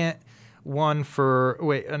second one for?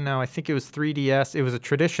 Wait, no, I think it was 3DS. It was a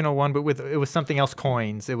traditional one, but it was something else.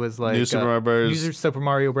 Coins. It was like New Super Mario Brothers. New Super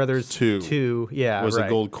Mario Brothers 2. Yeah, was right. a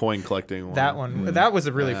gold coin collecting one. That one. That was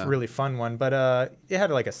a really fun one, but it had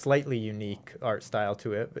like a slightly unique art style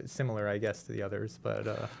to it, but similar, I guess, to the others.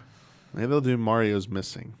 But maybe they'll do Mario's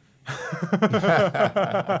Missing. No,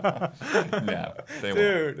 they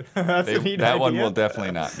dude, that's a neat that idea. one will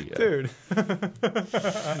definitely not be it. Dude,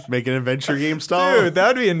 Make an adventure game style. dude,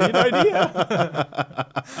 that'd be a neat idea.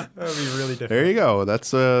 That would be really different. There you go.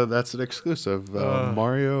 That's an exclusive.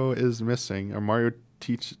 Mario is Missing, or Mario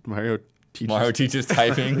teaches. Mario teaches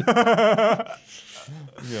typing. You got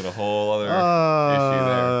a whole other issue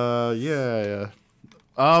there. Yeah.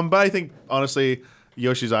 But I think honestly,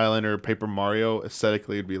 Yoshi's Island or Paper Mario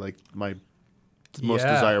aesthetically would be like my most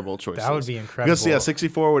desirable choice. That would be incredible. Because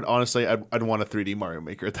 64 would honestly, I'd want a 3D Mario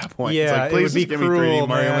Maker at that point. Yeah, it's like, please it would be just give me cruel, 3D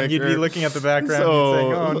Mario man. Maker. You'd be looking at the background and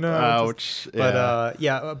saying, "Oh no!" Ouch.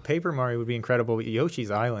 But Paper Mario would be incredible. But Yoshi's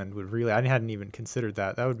Island would really. I hadn't even considered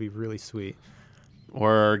that. That would be really sweet. Or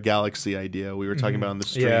our galaxy idea we were talking about on the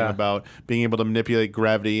stream about being able to manipulate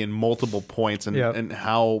gravity in multiple points and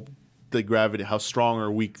how the gravity, how strong or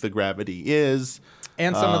weak the gravity is.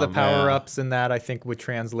 And some of the power-ups in that, I think, would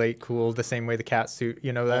translate cool the same way the cat suit.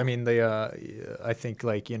 You know, I mean, I think,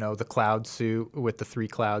 like, you know, the cloud suit with the 3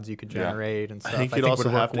 clouds you could generate and stuff. I think you'd also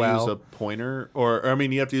have to use a pointer. Or, I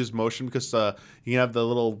mean, you have to use motion because you can have the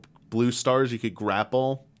little blue stars you could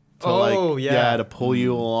grapple. To pull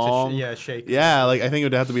you along. Shake. Yeah, like I think it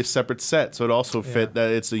would have to be a separate set, so it also fit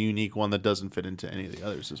that it's a unique one that doesn't fit into any of the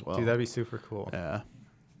others as well. Dude, that'd be super cool. Yeah.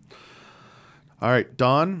 All right,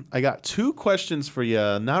 Don, I got 2 questions for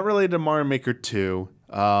you, not related to Mario Maker 2.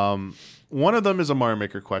 One of them is a Mario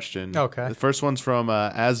Maker question. Okay. The first one's from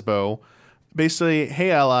Asbo. Basically, hey,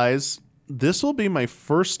 allies, this will be my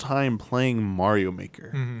first time playing Mario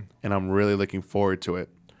Maker, and I'm really looking forward to it.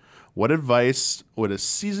 What advice would a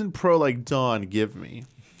seasoned pro like Don give me?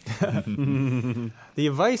 The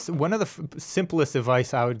advice, one of the simplest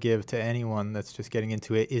advice I would give to anyone that's just getting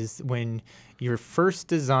into it is when you're first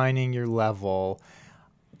designing your level,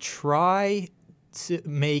 try to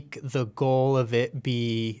make the goal of it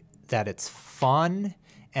be that it's fun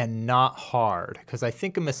and not hard. Because I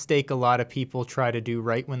think a mistake a lot of people try to do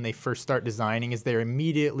right when they first start designing is they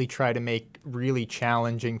immediately try to make really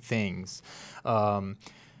challenging things.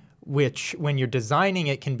 Which when you're designing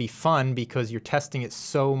it can be fun because you're testing it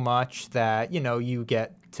so much that, you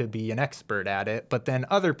get to be an expert at it. But then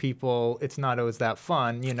other people, it's not always that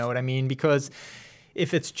fun, you know what I mean? Because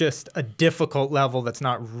if it's just a difficult level that's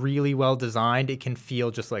not really well designed, it can feel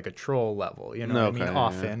just like a troll level, you know what I mean,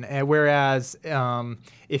 often. And whereas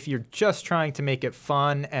if you're just trying to make it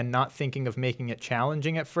fun and not thinking of making it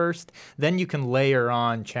challenging at first, then you can layer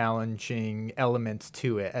on challenging elements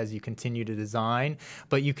to it as you continue to design.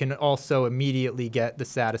 But you can also immediately get the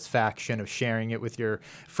satisfaction of sharing it with your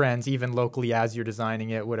friends, even locally as you're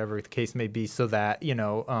designing it, whatever the case may be, so that,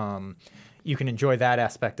 you can enjoy that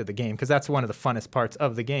aspect of the game, because that's one of the funnest parts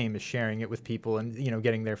of the game is sharing it with people and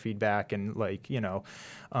getting their feedback and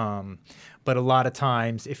but a lot of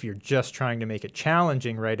times if you're just trying to make it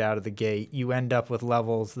challenging right out of the gate, you end up with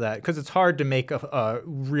levels that, because it's hard to make a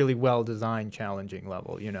really well designed challenging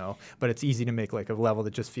level, but it's easy to make like a level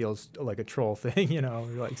that just feels like a troll thing,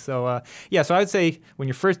 so I would say when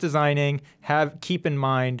you're first designing, keep in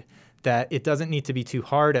mind that it doesn't need to be too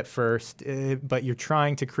hard at first, but you're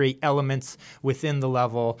trying to create elements within the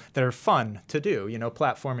level that are fun to do,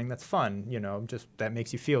 platforming that's fun, just that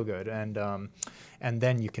makes you feel good. And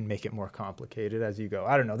then you can make it more complicated as you go.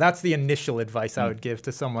 I don't know. That's the initial advice I would give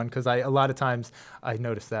to someone, because a lot of times I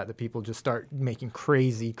notice that people just start making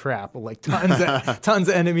crazy crap, like tons of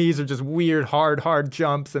enemies or just weird, hard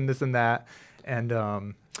jumps and this and that. And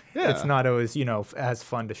it's not always, as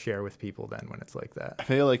fun to share with people then when it's like that. I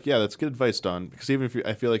feel like, that's good advice, Don. Because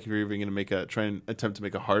I feel like if you're even going to try and attempt to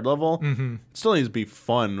make a hard level, it still needs to be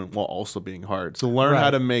fun while also being hard. So learn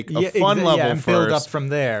how to make a fun level and first. build up from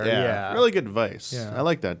there. Yeah. Really good advice. Yeah. I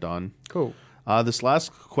like that, Don. Cool. This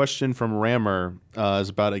last question from Rammer is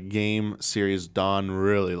about a game series Don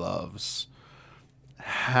really loves.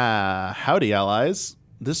 Howdy, allies.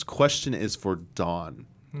 This question is for Don.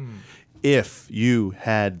 If you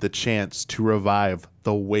had the chance to revive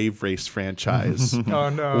the Wave Race franchise, oh,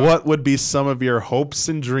 no. what would be some of your hopes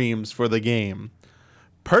and dreams for the game?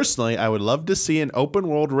 Personally, I would love to see an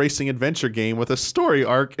open-world racing adventure game with a story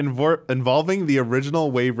arc involving the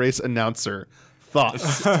original Wave Race announcer.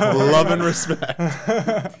 Thoughts, love, and respect.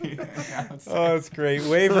 Oh, that's great.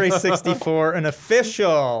 Wave Race 64, an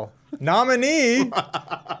official nominee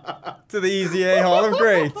to the EZA Hall of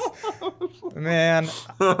Greats. Man,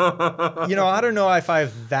 I don't know if I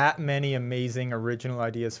have that many amazing original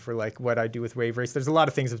ideas for like what I do with Wave Race. There's a lot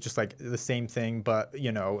of things of just like the same thing, but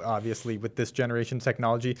obviously with this generation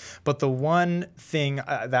technology. But the one thing,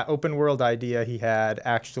 that open world idea he had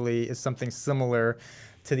actually is something similar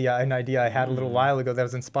to an idea I had a little while ago that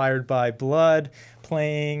was inspired by Blood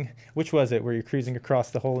playing, which was it, where you're cruising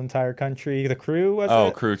across the whole entire country? The Crew, was it?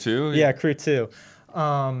 Oh, Crew 2? Yeah, Crew 2.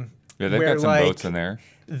 Yeah, they've got some boats in there.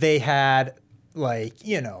 They had, they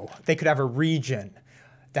could have a region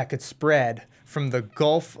that could spread from the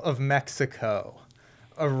Gulf of Mexico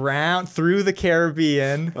around through the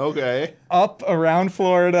Caribbean, up around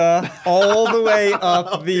Florida, all the way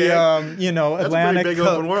up the Atlantic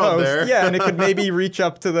coast. There. Yeah, and it could maybe reach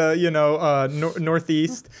up to the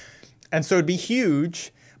northeast, and so it'd be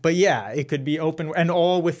huge. But yeah, it could be open, and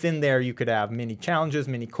all within there you could have mini challenges,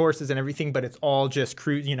 mini courses, and everything. But it's all just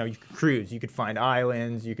cruise. You could cruise. You could find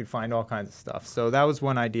islands. You could find all kinds of stuff. So that was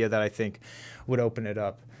one idea that I think would open it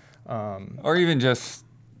up. Or even just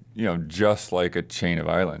like a chain of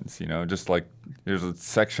islands, just like there's a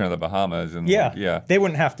section of the Bahamas. And they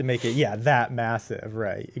wouldn't have to make it, that massive,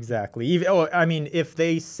 right, exactly. If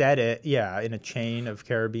they set it, in a chain of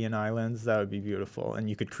Caribbean islands, that would be beautiful. And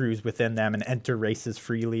you could cruise within them and enter races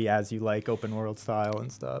freely as you like, open world style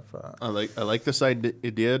and stuff. I like this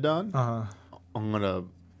idea, Don. I'm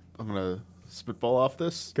gonna spitball off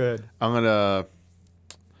this. Good. I'm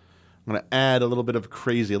I'm gonna add a little bit of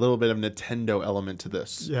crazy, a little bit of Nintendo element to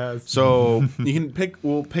this. Yes. So you can pick.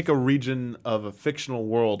 We'll pick a region of a fictional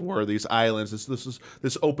world where these islands,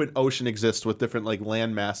 this open ocean exists with different like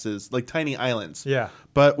land masses, like tiny islands. Yeah.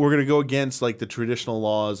 But we're gonna go against like the traditional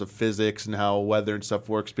laws of physics and how weather and stuff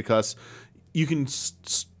works, because you can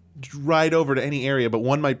ride over to any area, but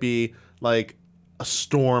one might be like a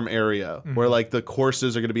storm area where like the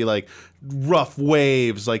courses are going to be like rough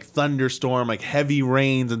waves, like thunderstorm, like heavy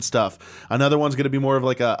rains and stuff. Another one's going to be more of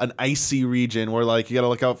like an icy region where like you got to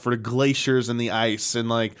look out for the glaciers and the ice, and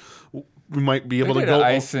like we might be able to go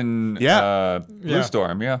ice and Blue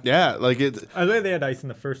Storm, yeah, like it. I think they had ice in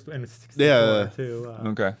the first and too.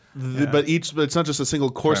 Okay, but it's not just a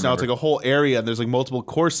single course now; it's like a whole area, and there's like multiple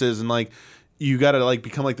courses, and like you got to like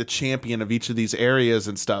become like the champion of each of these areas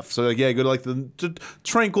and stuff. So like, yeah, go to like the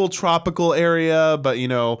tranquil tropical area, but you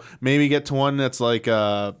know, maybe get to one that's like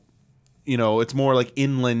you know, it's more like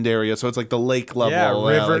inland area, so it's like the lake level.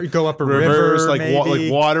 Yeah, river. Like go up a rivers, river, like maybe.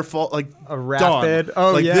 like waterfall, like a rapid. Dawn.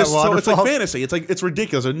 Oh like yeah, this, so it's like waterfall. fantasy. It's like it's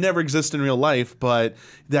ridiculous. It never exists in real life, but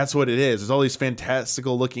that's what it is. It's all these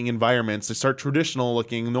fantastical looking environments. They start traditional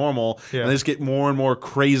looking, normal, and they just get more and more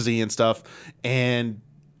crazy and stuff. And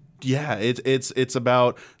yeah, it's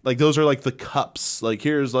about like those are like the cups. Like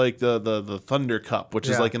here's like the Thunder Cup, which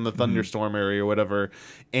is like in the thunderstorm area or whatever.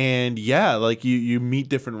 And yeah, like you meet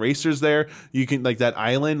different racers there. You can like that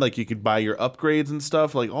island, like you could buy your upgrades and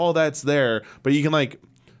stuff. Like all that's there, but you can like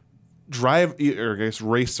drive or I guess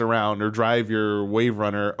race around or drive your wave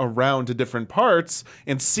runner around to different parts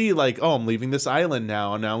and see like, oh, I'm leaving this island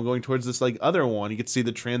now and now I'm going towards this like other one. You can see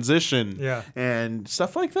the transition and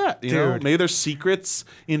stuff like that, you know. Maybe there's secrets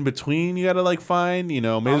in between you gotta like find, you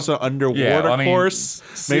know. Maybe there's an underwater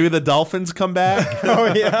course. Maybe the dolphins come back.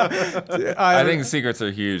 Oh yeah. I think secrets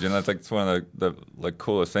are huge, and that's like one of the like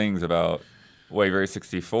coolest things about Wave Race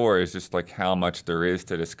 64 is just like how much there is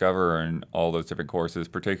to discover in all those different courses,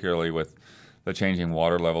 particularly with the changing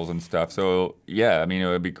water levels and stuff. So yeah, I mean, it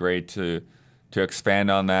would be great to expand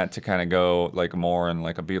on that, to kind of go like more in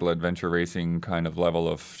like a Beetle Adventure Racing kind of level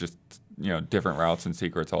of just, you know, different routes and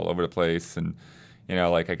secrets all over the place. And, you know,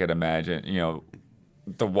 like I could imagine, you know,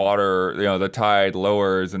 the water, you know, the tide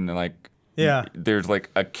lowers and then like, there's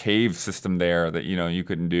like a cave system there that, you know, you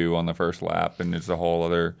couldn't do on the first lap, and it's a whole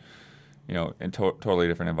other, you know, in totally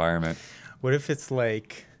different environment. What if it's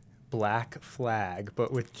like Black Flag,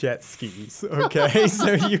 but with jet skis? Okay,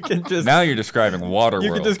 so you can just now you're describing Waterworld.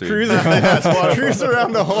 You can just dude. cruise around, cruise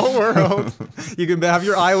around the whole world. You can have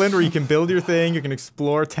your island where you can build your thing. You can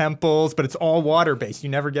explore temples, but it's all water based. You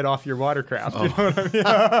never get off your watercraft. You know what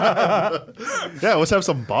I mean? Yeah, let's have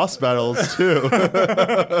some boss battles too.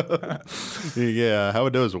 Yeah, how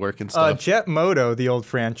would those work and stuff? Jet Moto, the old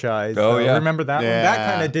franchise. Oh yeah, remember that one?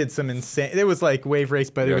 That kind of did some insane. It was like Wave Race,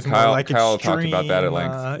 but it was more like Kyle extreme. talked about that at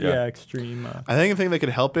length. Extreme. I think the thing that could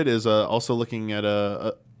help it is also looking at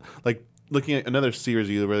looking at another series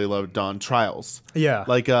you really love, Don, Trials. Yeah,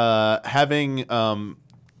 like having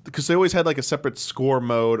because they always had like a separate score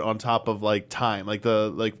mode on top of like time, like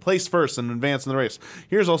the like place first and advance in the race.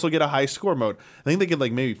 Here's also get a high score mode. I think they could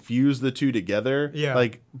like maybe fuse the two together,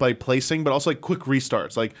 like by placing, but also like quick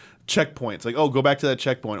restarts, like checkpoints, like, oh, go back to that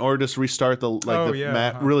checkpoint, or just restart the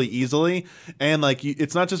map really easily. And like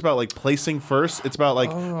it's not just about like placing first, it's about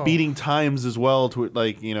like beating times as well to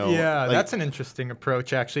like, you know. Yeah, like, that's an interesting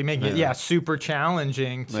approach, actually, making it super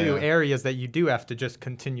challenging to areas that you do have to just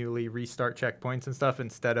continually restart checkpoints and stuff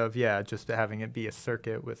instead of just having it be a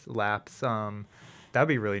circuit with laps. That'd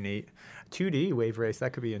be really neat. 2D wave race,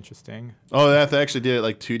 that could be interesting. Oh, they actually did it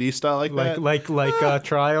like 2D style that? Like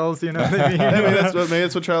Trials, you know what I mean? maybe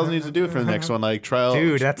that's what Trials needs to do for the next one, like Trials.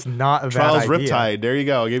 Dude, that's not a Trials bad idea. Riptide. There you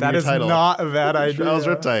go. I'll give you your title. That is not a bad idea. Trials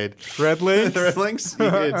Riptide. Red Links. The Red Links. You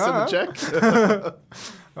can send the check.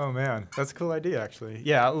 Oh man, that's a cool idea, actually.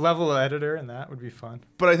 Yeah, level editor and that would be fun.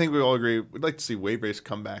 But I think we all agree we'd like to see Wave Race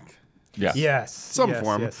come back. Yeah. Yes. Some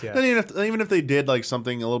form. Yes. And even if they did like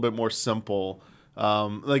something a little bit more simple,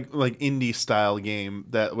 like indie style game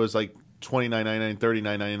that was like $29.99,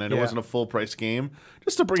 $39.99. It wasn't a full price game,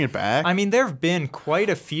 just to bring it back. I mean, there have been quite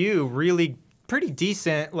a few really pretty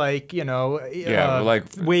decent, like, you know, like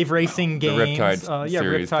wave racing games. The Riptide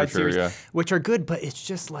series, Riptide for sure, series, which are good, but it's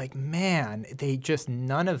just like, man, they just,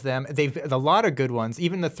 none of them, they've a lot of good ones.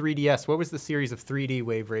 Even the 3DS, what was the series of 3D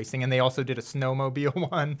wave racing? And they also did a snowmobile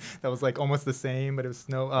one that was like almost the same, but it was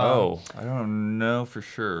snow. I don't know for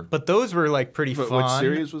sure. But those were like pretty fun. What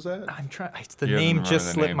series was that? I'm trying. The name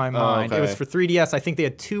just slipped my mind. It was for 3DS. I think they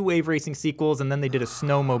had 2 wave racing sequels, and then they did a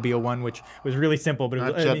snowmobile one, which was really simple, but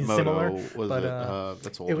it was similar. Was it?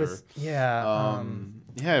 That's older. It was, yeah, I'm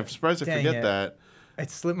surprised I forget that.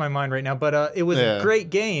 It slipped my mind right now, but it was a great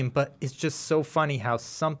game. But it's just so funny how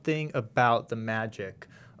something about the magic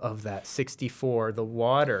of that 64, the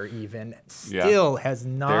water even, still has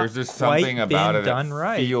not There's just quite something been about it done that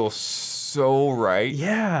right. feels so right.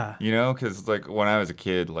 Yeah. You know, because like when I was a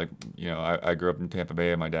kid, like, you know, I grew up in Tampa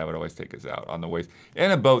Bay and my dad would always take us out on the waves in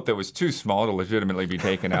a boat that was too small to legitimately be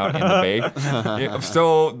taken out in the bay.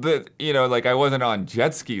 So, you know, like I wasn't on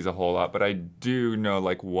jet skis a whole lot, but I do know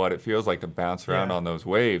like what it feels like to bounce around on those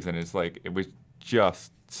waves. And it's like, it was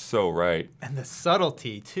just so right. And the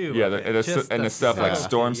subtlety too. Yeah, the stuff like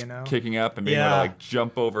storms, you know? Kicking up and being able to like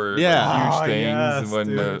jump over like, huge things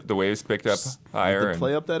when the waves picked up higher. And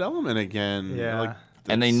play up that element again. Yeah. Like,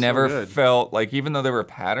 and they never felt like, even though there were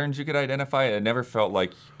patterns you could identify, it never felt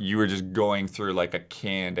like you were just going through like a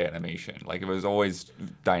canned animation. Like it was always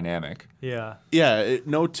dynamic. Yeah. Yeah,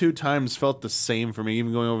 no two times felt the same for me,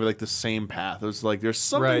 even going over like the same path. It was like there's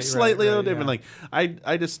something slightly a little different. Like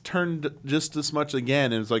I just turned just as much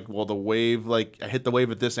again, and it's like, well, the wave, like I hit the wave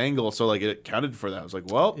at this angle, so like it counted for that. I was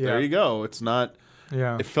like, well, there you go. It's not.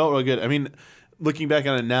 Yeah. It felt real good. I mean, looking back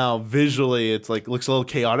on it now, visually, it's like looks a little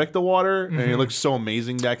chaotic, the water, and it looks so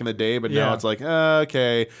amazing back in the day. But now it's like,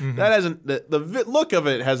 okay, that hasn't the look of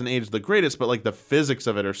it hasn't aged the greatest, but like the physics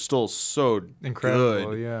of it are still so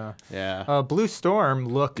incredible. Good. Yeah. Blue Storm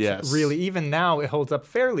looked really, even now it holds up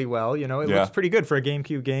fairly well. You know, it looks pretty good for a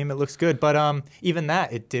GameCube game. It looks good, but even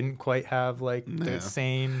that, it didn't quite have like the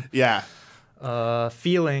same. Yeah.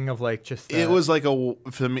 Feeling of like just that. It was like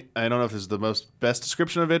for me, I don't know if this is the best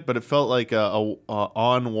description of it, but it felt like a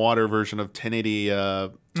on water version of 1080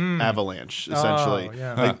 Avalanche essentially.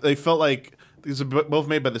 Like they felt like these are both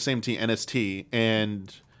made by the same team, NST,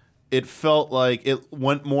 and it felt like it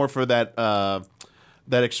went more for that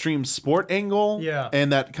that extreme sport angle,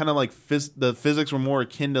 and that kind of like the physics were more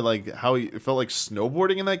akin to like how it felt like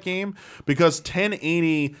snowboarding in that game, because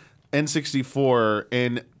 1080 N64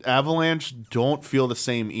 and Avalanche don't feel the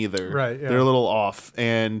same either. Right, yeah. They're a little off.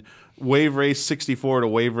 And Wave Race 64 to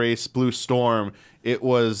Wave Race Blue Storm, it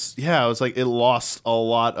was like it lost a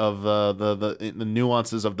lot of the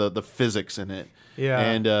nuances of the physics in it. Yeah.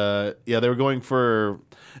 And they were going for,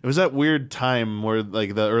 it was that weird time where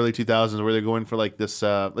like the early 2000s where they're going for like this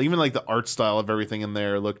even like the art style of everything in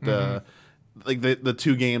there looked like the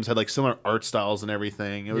two games had like similar art styles and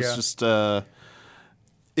everything. It was just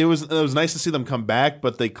it was nice to see them come back,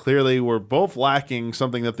 but they clearly were both lacking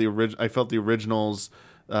something that I felt the originals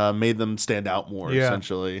made them stand out more.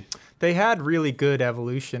 Essentially, they had really good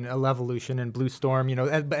evolution in Blue Storm, you know,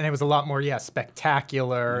 and it was a lot more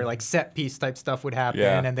spectacular, like set piece type stuff would happen,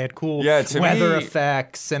 and they had cool weather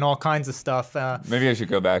effects and all kinds of stuff. Maybe I should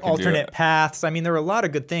go back and alternate paths. I mean, there were a lot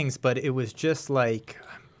of good things, but it was just like.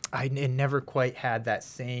 It never quite had that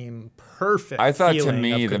same perfect. I thought to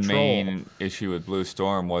me the main issue with Blue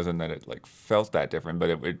Storm wasn't that it like felt that different, but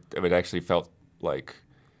it actually felt like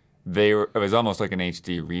it was almost like an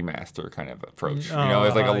HD remaster kind of approach. You know, it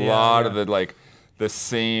was like a lot of the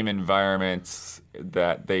same environments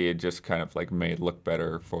that they had just kind of like made look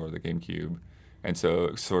better for the GameCube, and so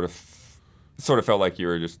it sort of felt like you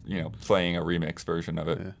were just, you know, playing a remix version of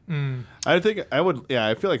it. I think I would.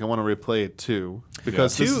 I feel like I want to replay it too,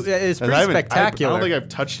 because two is pretty spectacular. I don't think I've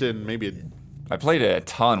touched it in maybe. I played it a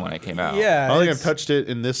ton when it came out. Yeah, I don't think I've touched it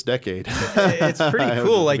in this decade. It's pretty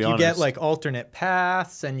cool. Like you get like alternate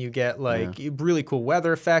paths, and you get like really cool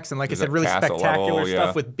weather effects, and like I said, really spectacular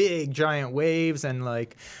stuff with big giant waves and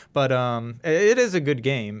like. But it is a good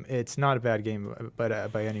game. It's not a bad game,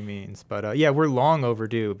 but by any means. But we're long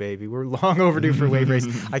overdue, baby. We're long overdue for Wave Race.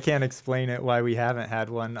 I can't explain it why we haven't had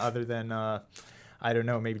one other than I don't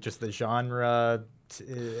know, maybe just the genre.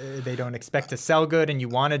 They don't expect to sell good, and you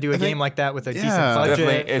want to do a game like that with a decent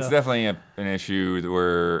budget. It's definitely an issue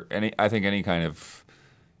where I think any kind of,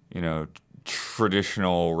 you know,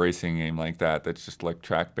 traditional racing game like that's just like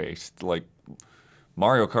track based, like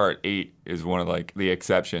Mario Kart 8 is one of like the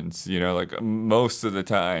exceptions. You know, like most of the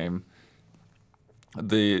time,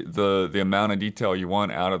 the amount of detail you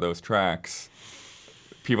want out of those tracks.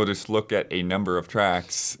 People just look at a number of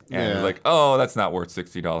tracks and they're like, oh, that's not worth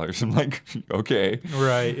 $60. I'm like, okay.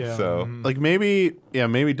 Right, yeah. So like maybe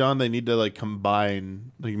Don, they need to like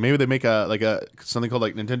combine, like maybe they make a something called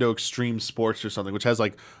like Nintendo Extreme Sports or something, which has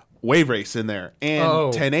like Wave Race in there and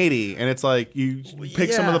 1080, and it's like you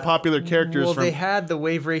pick some of the popular characters. Well, from they had the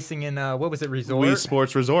wave racing in what was it, Resort? Wii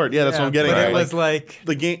Sports Resort. Yeah, that's what I'm getting at. It was like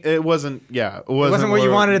the game. It wasn't. It wasn't what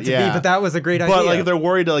you wanted it to be, but that was a great idea. But like they're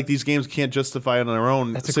worried that like these games can't justify it on their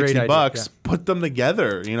own. That's $60. Yeah. Put them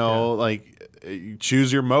together. You know, like you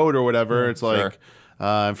choose your mode or whatever. It's like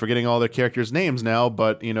I'm forgetting all their characters' names now,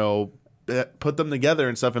 but you know, put them together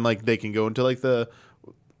and stuff, and like they can go into like the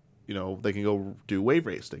they can go do wave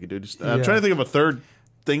race. They can do. I'm trying to think of a third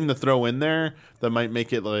thing to throw in there that might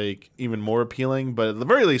make it like even more appealing, but at the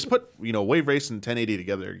very least put wave race and 1080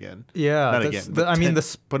 together again. Not again,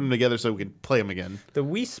 put them together so we can play them again. The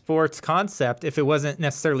Wii Sports concept, if it wasn't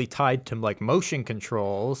necessarily tied to like motion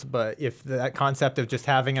controls, but if that concept of just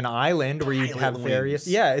having an island where you have various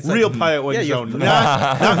it's real pilot wing zone,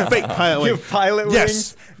 not fake pilot wing.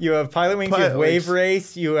 You have pilot wings, you have wave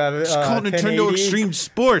race, you have it's called Nintendo Extreme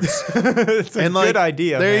Sports. It's a good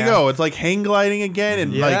idea. There you go. It's like hang gliding again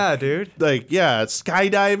and dude.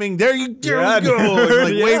 Skydiving. There we go.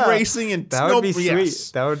 Like wave racing and that would be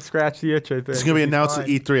sweet. That would scratch the itch, I think. It's gonna be announced at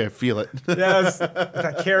E3. I feel it. Yes,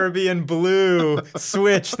 that Caribbean blue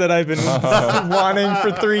Switch that I've been wanting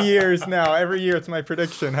for 3 years now. Every year it's my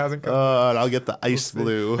prediction. Hasn't come. And I'll get the ice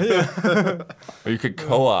blue. Or you could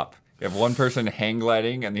co-op. You have one person hang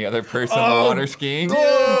gliding and the other person water skiing. Or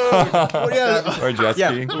jet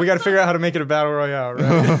skiing. We got to figure out how to make it a battle royale,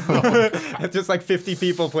 right? It's just like 50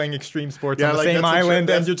 people playing extreme sports on the same island,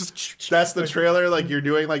 and you're just. That's the trailer. Like you're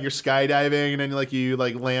doing like you're skydiving, and then like you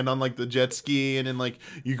like land on like the jet ski, and then like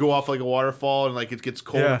you go off like a waterfall, and like it gets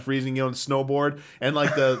cold and freezing. You on snowboard, and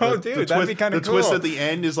like the twist at the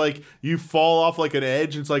end is like you fall off like an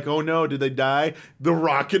edge, and it's like, oh no, did they die? The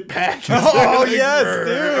rocket pack. Oh yes,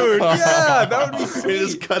 dude. Yeah, that would be sweet. It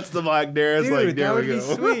just cuts the black there. It's dude, like, there we go.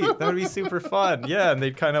 That would be sweet. That would be super fun. Yeah, and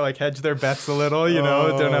they'd kind of like hedge their bets a little,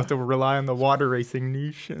 don't have to rely on the water racing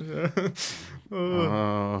niche.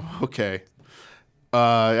 Okay.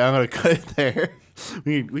 I'm going to cut it there.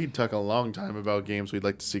 We could talk a long time about games we'd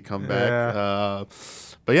like to see come back.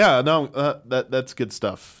 But yeah, no, that's good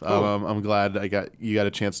stuff. Cool. I'm glad you got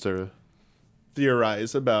a chance to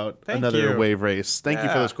theorize about another wave race. Thank you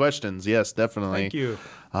for those questions. Yes, definitely. Thank you.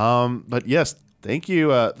 But yes, thank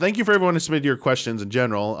you. Thank you for everyone who submitted your questions in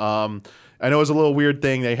general. I know it was a little weird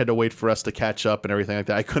thing. They had to wait for us to catch up and everything like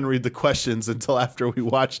that. I couldn't read the questions until after we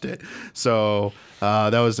watched it. So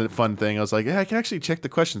that was a fun thing. I was like, I can actually check the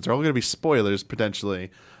questions. They're all going to be spoilers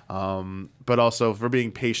potentially. But also for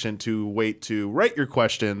being patient to wait to write your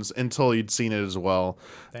questions until you'd seen it as well.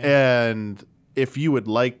 And if you would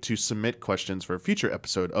like to submit questions for a future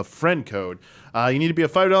episode of Friend Code, you need to be a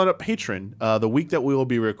 $5 up patron. The week that we will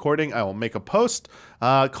be recording, I will make a post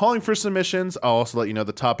calling for submissions. I'll also let you know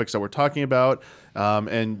the topics that we're talking about.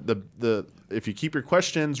 And if you keep your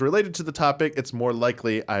questions related to the topic, it's more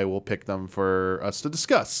likely I will pick them for us to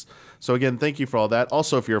discuss. So again, thank you for all that.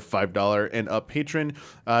 Also, if you're a $5 and up patron,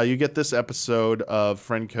 you get this episode of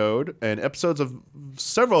Friend Code and episodes of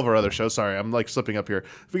several of our other shows. Sorry, I'm like slipping up here.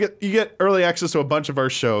 You get early access to a bunch of our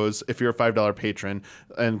shows if you're a $5 patron,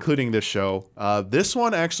 including this show. This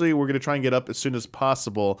one, actually, we're going to try and get up as soon as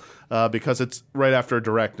possible because it's right after a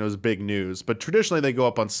direct and it was big news. But traditionally, they go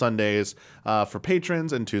up on Sundays for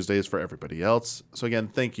patrons and Tuesdays for everybody else. So again,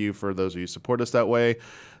 thank you for those of you who support us that way.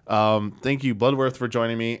 Thank you, Bloodworth, for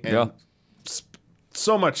joining me. And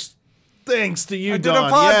so much thanks to you, Don.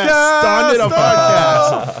 Yes, Don did a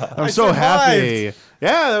podcast. I'm so happy.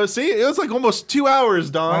 Yeah, it was like almost 2 hours,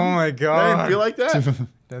 Don. Oh my god. I didn't feel like that.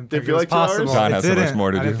 Did it feel like 2 hours? Don has so much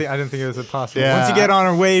more to do. I didn't think it was possible. Yeah. Once you get on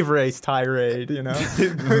a wave race tirade,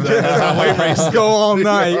 wave race go all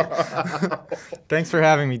night. Thanks for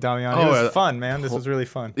having me, Damian. It was fun, man. This was really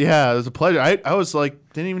fun. Yeah, it was a pleasure. I was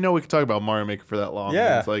like, didn't even know we could talk about Mario Maker for that long.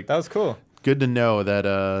 Yeah, it's like, that was cool. Good to know that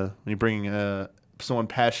when you bring someone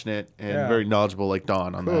passionate and very knowledgeable like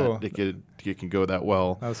Don on that, it can go that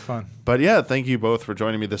well. That was fun. But yeah, thank you both for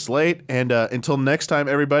joining me this late. And until next time,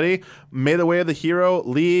 everybody, may the way of the hero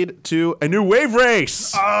lead to a new wave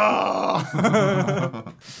race. Oh!